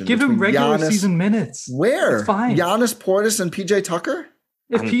position. Give him regular season minutes. Where? It's fine. Giannis, Portis, and PJ Tucker.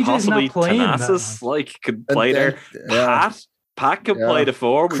 If PJ's not playing, Thanasis, could play there. Pat could play the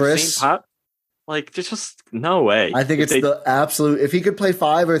 4. We've seen Pat. There's just no way. I think it's the absolute. If he could play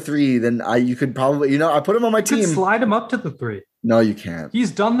 5 or 3, then you could probably. I put him on my team. Slide him up to the 3. No, you can't.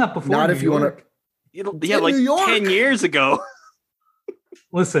 He's done that before. Not if you want to. Yeah, like 10 years ago.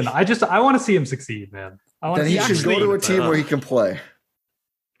 Listen, I want to see him succeed, man. Then he should go to a team where he can play.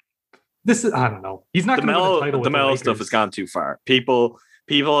 I don't know. He's not going to win the title. The Melo stuff has gone too far. People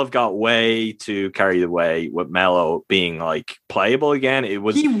have got way too carried away with Melo being playable again. He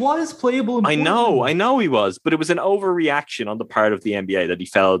was playable. I know he was, but it was an overreaction on the part of the NBA that he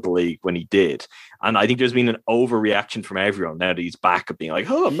fell out of the league when he did. And I think there's been an overreaction from everyone now that he's back at being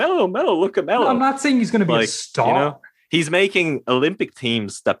oh, Melo, look at Melo. No, I'm not saying he's going to be a star. He's making Olympic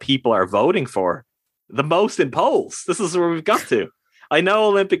teams that people are voting for the most in polls. This is where we've got to. I know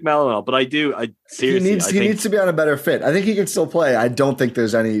Olympic Melo, but I seriously. He needs to be on a better fit. I think he can still play. I don't think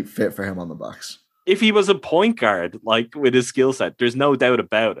there's any fit for him on the Bucks. If he was a point guard, with his skill set, there's no doubt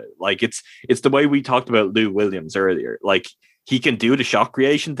about it. It's the way we talked about Lou Williams earlier. He can do the shot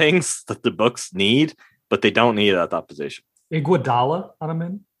creation things that the Bucks need, but they don't need it at that position. Iguodala on him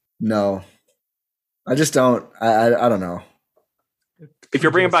in? No. I just don't. I don't know. If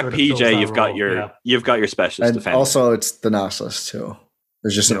you're bringing back PJ, you've got your specialist and defender. Also, it's Thanasis too.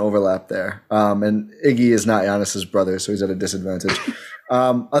 There's just an overlap there. And Iggy is not Giannis's brother, so he's at a disadvantage.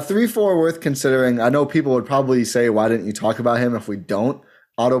 A 3-4 worth considering. I know people would probably say, "Why didn't you talk about him?" If we don't,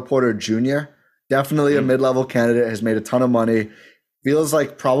 Otto Porter Jr. Definitely a mid-level candidate. Has made a ton of money. Feels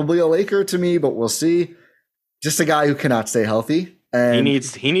like probably a Laker to me, but we'll see. Just a guy who cannot stay healthy. And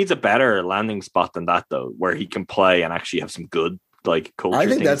he needs a better landing spot than that, though, where he can play and actually have some good culture. I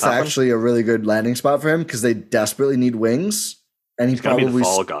think that's happen. actually a really good landing spot for him because they desperately need wings. And He's gonna be the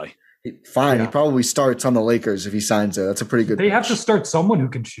fall guy. He probably starts on the Lakers if he signs there. That's a pretty good. They have to start someone who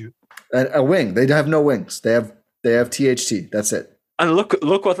can shoot. A wing. They have no wings. They have THT. That's it. And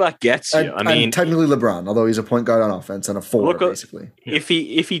look what that gets you. And technically LeBron, although he's a point guard on offense and a forward, basically. If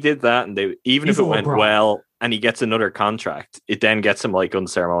he did that, and if it went well, and he gets another contract, it then gets him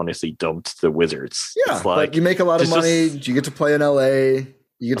unceremoniously dumped to the Wizards. Yeah, but you make a lot of money. You get to play in LA.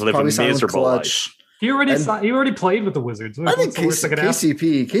 You get to probably sign with Clutch. Life. He already played with the Wizards. I think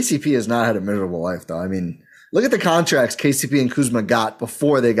KCP has not had a miserable life, though. I mean, look at the contracts KCP and Kuzma got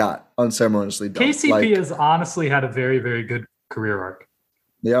before they got unceremoniously dumped. KCP has honestly had a very, very good career arc.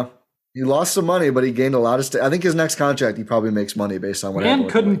 Yeah. He lost some money, but he gained a lot of I think his next contract, he probably makes money based on what happened. Man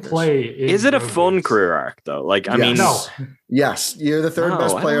couldn't play. Is it a fun career arc, though? No. Yes. You're the third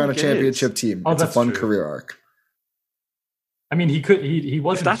best player on a championship team. It's a fun career arc. I mean, he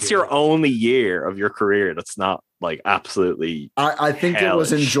wasn't. If that's your only year of your career, that's not absolutely. I think hellish. It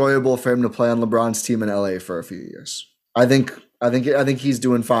was enjoyable for him to play on LeBron's team in LA for a few years. I think he's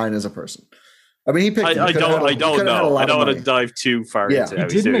doing fine as a person. I mean, he picked. I don't know. I don't want to dive too far into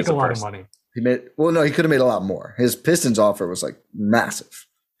it. He did make a lot of money. He could have made a lot more. His Pistons offer was massive.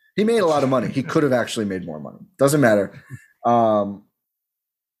 He made a lot of money. He could have actually made more money. Doesn't matter. But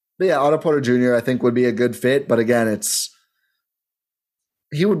yeah, Otto Porter Jr. I think would be a good fit. But again,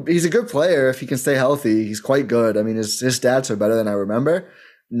 he's a good player if he can stay healthy. He's quite good. I mean, his stats are better than I remember.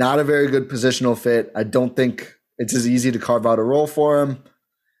 Not a very good positional fit. I don't think it's as easy to carve out a role for him.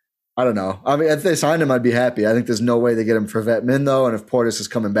 I don't know. I mean, if they signed him, I'd be happy. I think there's no way they get him for vet min, though. And if Portis is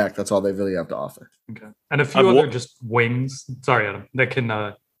coming back, that's all they really have to offer. Okay. And a few other just wings. Sorry, Adam. That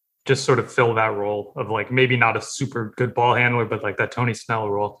can just sort of fill that role of maybe not a super good ball handler, but that Tony Snell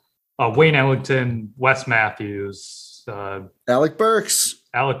role. Wayne Ellington, Wes Matthews, Alec Burks.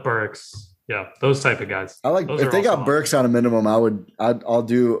 Yeah, those type of guys. If they got Burks on a minimum, I'll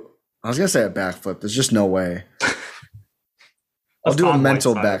do. I was gonna say a backflip. There's just no way. I'll do a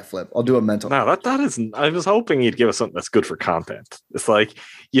mental backflip. No, that isn't. I was hoping you'd give us something that's good for content. It's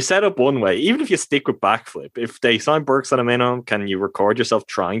you set up one way. Even if you stick with backflip, if they sign Burks on a minimum, can you record yourself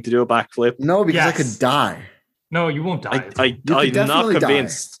trying to do a backflip? No, because I could die. No, you won't die. I'm not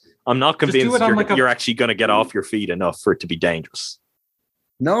convinced. I'm not convinced you're actually going to get off your feet enough for it to be dangerous.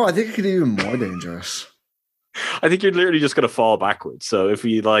 No, I think it could be even more dangerous. I think you're literally just going to fall backwards. So if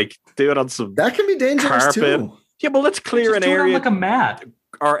you do it on some that can be dangerous carpet, too. Yeah, but let's clear an area a mat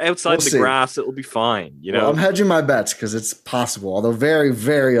or outside the grass. It will be fine. Well, I'm hedging my bets because it's possible, although very,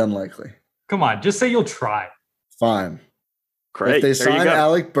 very unlikely. Come on, just say you'll try. Fine. Great. If they sign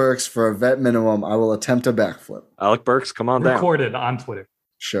Alec Burks for a vet minimum, I will attempt a backflip. Alec Burks, come on down. Recorded on Twitter.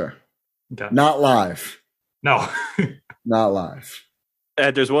 Sure. Okay. Not live. No. Not live.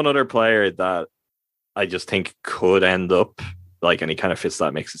 There's one other player that I just think could end up and he kind of fits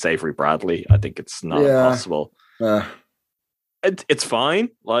that mix. It's Avery Bradley. I think it's not impossible. It's fine.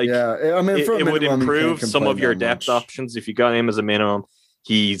 I mean, it would improve some of your depth options if you got him as a minimum.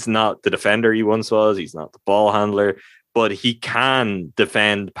 He's not the defender he once was. He's not the ball handler, but he can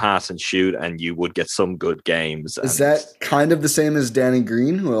defend, pass, and shoot, and you would get some good games. Is that kind of the same as Danny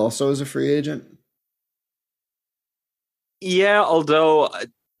Green, who also is a free agent? Yeah, although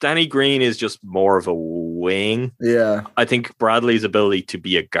Danny Green is just more of a wing. Yeah. I think Bradley's ability to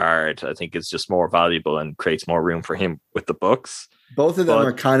be a guard, I think, is just more valuable and creates more room for him with the Bucks. Both of them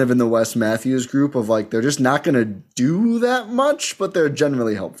are kind of in the Wes Matthews group of they're just not going to do that much, but they're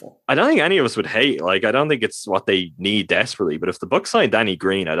generally helpful. I don't think any of us would hate. I don't think it's what they need desperately. But if the Bucks sign Danny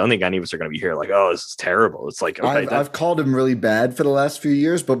Green, I don't think any of us are going to be here oh, this is terrible. It's okay. I've called him really bad for the last few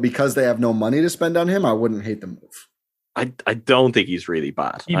years, but because they have no money to spend on him, I wouldn't hate the move. I don't think he's really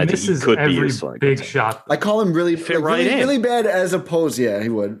bad. He I misses think he could every big shot. I call him really bad as opposed. Yeah, he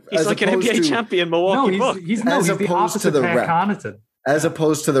would. He's like an NBA champion Milwaukee Buck. He's the opposite to the rep. Connaughton. As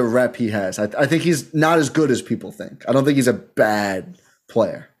opposed to the rep he has. I think he's not as good as people think. I don't think he's a bad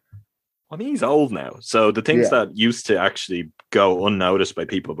player. I mean, he's old now. So the things that used to actually go unnoticed by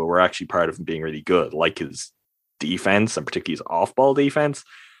people, but were actually part of him being really good, like his defense and particularly his off-ball defense,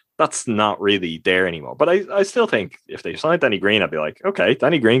 that's not really there anymore. But I still think if they signed Danny Green, I'd be like, okay,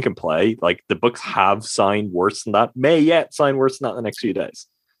 Danny Green can play. The Bucks have signed worse than that, may yet sign worse than that in the next few days.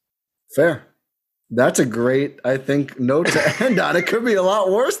 Fair. That's a great, I think, note to end on. It could be a lot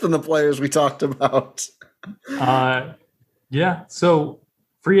worse than the players we talked about. Yeah. So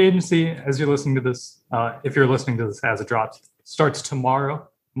free agency, as you're listening to this, if you're listening to this as it drops, starts tomorrow,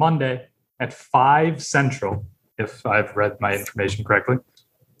 Monday, at 5 Central, if I've read my information correctly.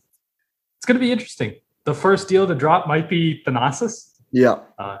 It's going to be interesting. The first deal to drop might be Thanasis. Yeah.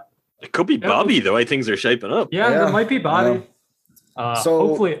 It could be Bobby, the way things are shaping up. Yeah, there might be Bobby. So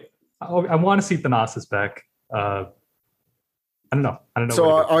hopefully, I want to see Thanasis back. I don't know. So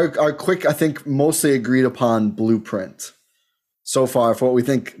our quick, I think, mostly agreed upon blueprint so far for what we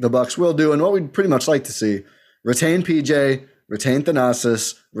think the Bucks will do and what we'd pretty much like to see. Retain PJ, retain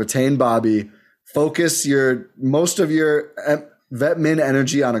Thanasis, retain Bobby. Focus most of your vet min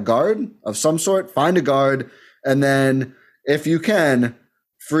energy on a guard of some sort. Find a guard, and then if you can,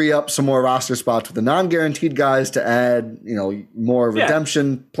 free up some more roster spots with the non-guaranteed guys to add, more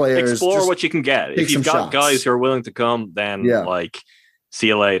redemption players. Explore what you can get. If you've got shots. guys who are willing to come, then see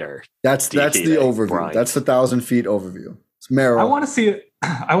you later. That's the overview. Bryant. That's the 1,000 feet overview. It's Merrill. I want to see it.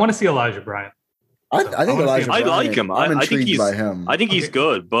 I want to see Elijah Bryant. I think Elijah Bryant. I like him. I'm I think intrigued by him. I think he's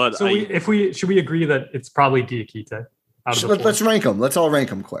good, but so should we agree that it's probably Diakite? Let's rank them. Let's all rank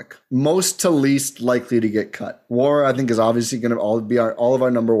them quick. Most to least likely to get cut. War, I think, is obviously going to all be all of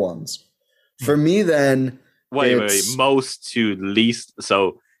our number ones. For me, then. Wait. Most to least.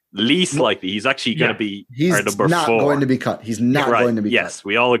 So least likely. He's actually going to be our number 4. He's not going to be cut. He's not going to be cut. Yes,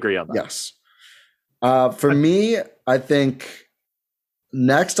 we all agree on that. Yes. For me, I think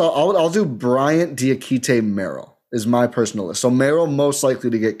next I'll do Bryant, Diakite, Merrill is my personal list. So Merrill most likely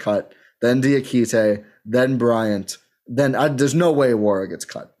to get cut, then Diakite, then Bryant. Then there's no way Wara gets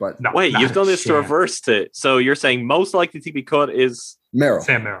cut. But wait, you've done this to reverse it. So you're saying most likely to be cut is Merrill.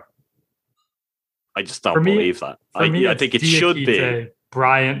 Sam Merrill. I just don't believe that. I think it should be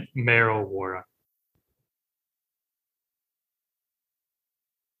Bryant, Merrill, Wara.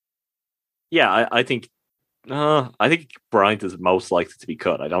 Yeah, I think Bryant is most likely to be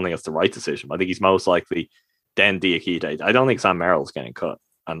cut. I don't think it's the right decision. I think he's most likely then Diakite. I don't think Sam Merrill's getting cut.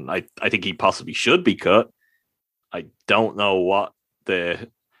 And I think he possibly should be cut. I don't know what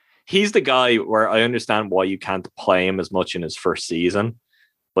he's the guy where I understand why you can't play him as much in his first season,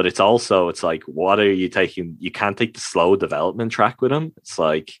 but it's like, what are you taking? You can't take the slow development track with him. It's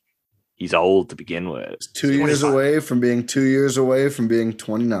like, he's old to begin with. It's 2 years away from being 2 years away from being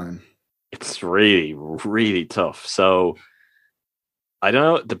 29. It's really, really tough. So I don't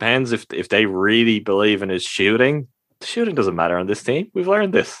know. It depends if they really believe in his shooting. The shooting doesn't matter on this team. We've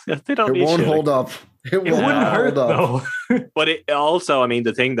learned this. They don't need won't shooting. hold up. It wouldn't hurt though. But it also,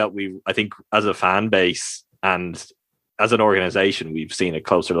 the thing that I think as a fan base and as an organization, we've seen a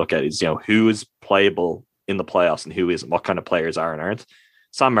closer look at is, who is playable in the playoffs and who isn't, what kind of players are and aren't.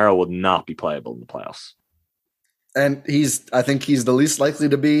 Sam Merrill would not be playable in the playoffs. And I think he's the least likely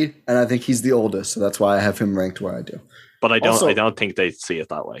to be, and I think he's the oldest. So that's why I have him ranked where I do. But I don't think they see it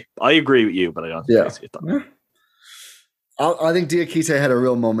that way. I agree with you, but I don't think they see it that way. I think Diakite had a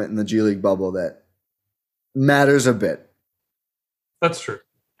real moment in the G League bubble that matters a bit. That's true.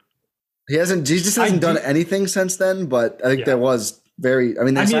 He just hasn't done anything since then, but I think that was very.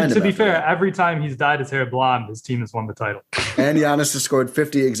 To be fair, every time he's dyed his hair blonde, his team has won the title. And Giannis has scored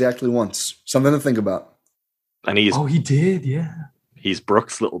 50 exactly once. Something to think about. And he did, yeah. He's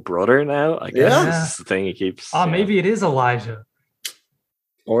Brooks' little brother now. I guess that's the thing he keeps. Maybe it is Elijah.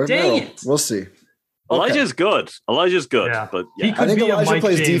 Or Dang no, it. We'll see. Elijah's good. Yeah. But he could be Elijah a Mike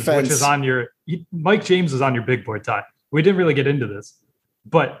plays James, defense. which is on Mike James is on your big board tie. We didn't really get into this,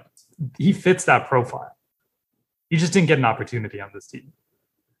 but he fits that profile. He just didn't get an opportunity on this team.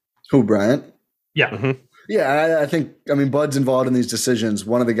 Who, Bryant? Yeah. Mm-hmm. Yeah, I think, Bud's involved in these decisions.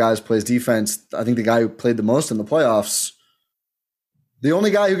 One of the guys plays defense. I think the guy who played the most in the playoffs, the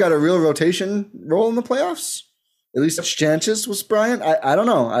only guy who got a real rotation role in the playoffs, at least chances, was Bryant. I don't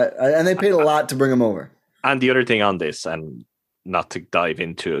know. And they paid a lot to bring him over. And the other thing on this, and not to dive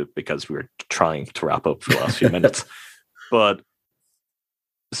into it because we're trying to wrap up for the last few minutes, but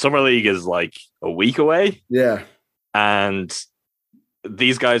Summer League is like a week away. Yeah. And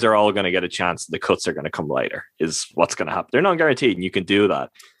these guys are all going to get a chance. The cuts are going to come later is what's going to happen. They're not guaranteed, and you can do that.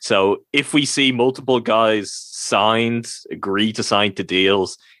 So if we see multiple guys agree to sign to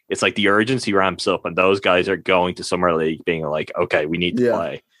deals, it's like the urgency ramps up, and those guys are going to Summer League being like, okay, we need to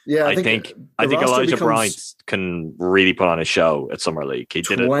play. Yeah, I think Elijah Bryant can really put on a show at Summer League. He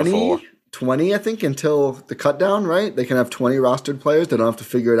did it before. 20, I think, until the cut down, right? They can have 20 rostered players. They don't have to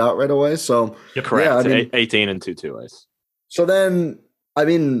figure it out right away. So, correct. Yeah, 18 and 2 ways. So then,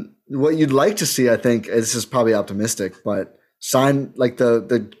 what you'd like to see, I think, this is probably optimistic, but sign like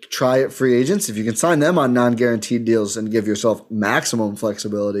the try it free agents. If you can sign them on non-guaranteed deals and give yourself maximum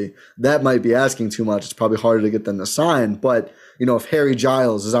flexibility, that might be asking too much. It's probably harder to get them to sign. But, if Harry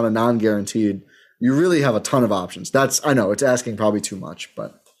Giles is on a non-guaranteed, you really have a ton of options. I know it's asking probably too much,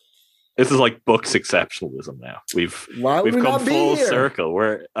 but this is like Bucks exceptionalism now. We've come not be full here? circle.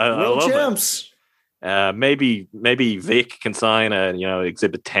 We're I World love champs. it. Maybe Vic can sign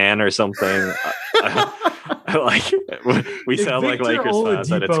Exhibit 10 or something. Like we sound like Victor Lakers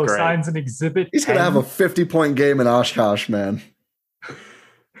fans, and it's Oladipo great. signs an exhibit. He's going to have a 50-point game in Oshkosh, man. He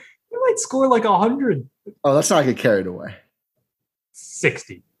might score like 100. Oh, let's not get carried away.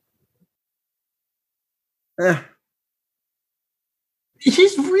 60. Eh,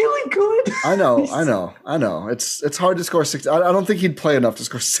 He's really good. I know. It's hard to score 60. I don't think he'd play enough to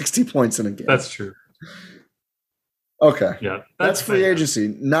score 60 points in a game. That's true. Okay. Yeah. That's free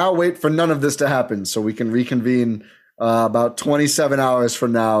agency. Now wait for none of this to happen so we can reconvene about 27 hours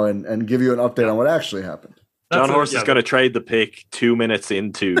from now and give you an update on what actually happened. John Horst is going to trade the pick 2 minutes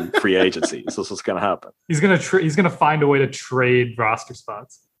into free agency. So this is going to happen. He's going to find a way to trade roster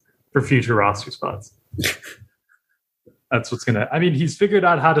spots for future roster spots. That's what's going to, I mean, he's figured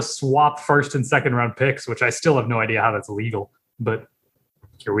out how to swap first and second round picks, which I still have no idea how that's legal, but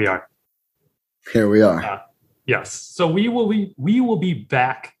here we are. Yes. So we will be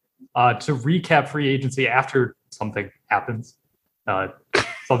back to recap free agency after something happens,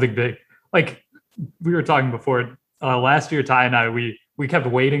 something big. Like we were talking before, last year, Ty and I, we kept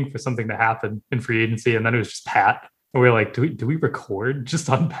waiting for something to happen in free agency, and then it was just Pat. And we were like, do we record just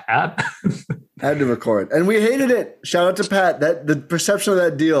on Pat? Had to record. And we hated it. Shout out to Pat. The perception of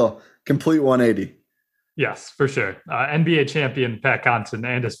that deal, complete 180. Yes, for sure. NBA champion Pat Connaughton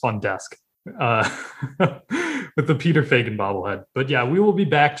and his fun desk with the Peter Fagan bobblehead. But yeah, we will be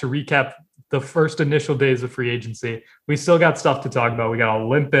back to recap the first initial days of free agency. We still got stuff to talk about. We got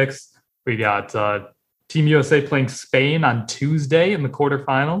Olympics. We got Team USA playing Spain on Tuesday in the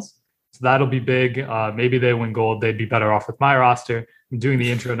quarterfinals. So that'll be big. Maybe they win gold. They'd be better off with my roster. I'm doing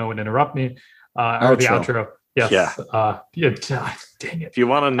the intro. No one interrupt me. Or the outro. Yes. Yeah. Dang it. If you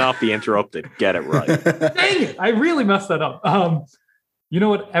want to not be interrupted, get it right. Dang it. I really messed that up. You know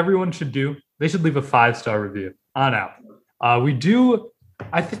what everyone should do? They should leave a 5-star review on Apple.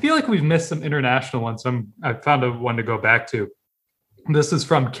 I feel like we've missed some international ones. So I found one to go back to. This is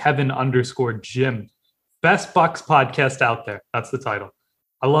from Kevin_Jim. Best Bucks podcast out there. That's the title.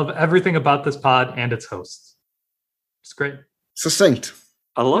 I love everything about this pod and its hosts. It's great. Succinct.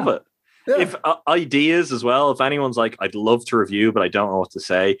 I love it. Yeah. If ideas as well, if anyone's like, I'd love to review, but I don't know what to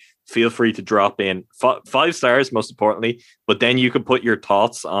say, feel free to drop in 5 stars, most importantly. But then you could put your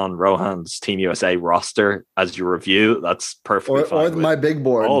thoughts on Rohan's Team USA roster as your review. That's perfectly fine. Or my big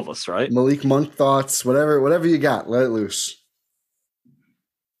board. All of us, right? Malik Monk thoughts, whatever you got, let it loose.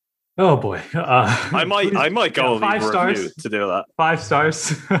 Oh boy. I might go leave 5 a stars review to do that. 5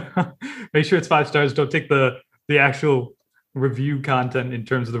 stars. Make sure it's 5 stars. Don't take the actual review content in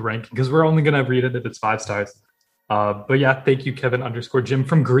terms of the ranking, because we're only going to read it if it's 5 stars. But yeah, thank you, Kevin_Jim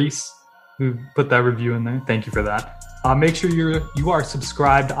from Greece, who put that review in there. Thank you for that. Make sure you are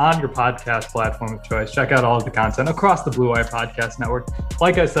subscribed on your podcast platform of choice. Check out all of the content across the Blue Wire Podcast Network.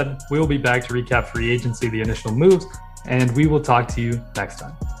 Like I said, we will be back to recap free agency, the initial moves, and we will talk to you next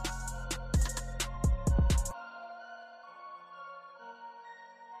time.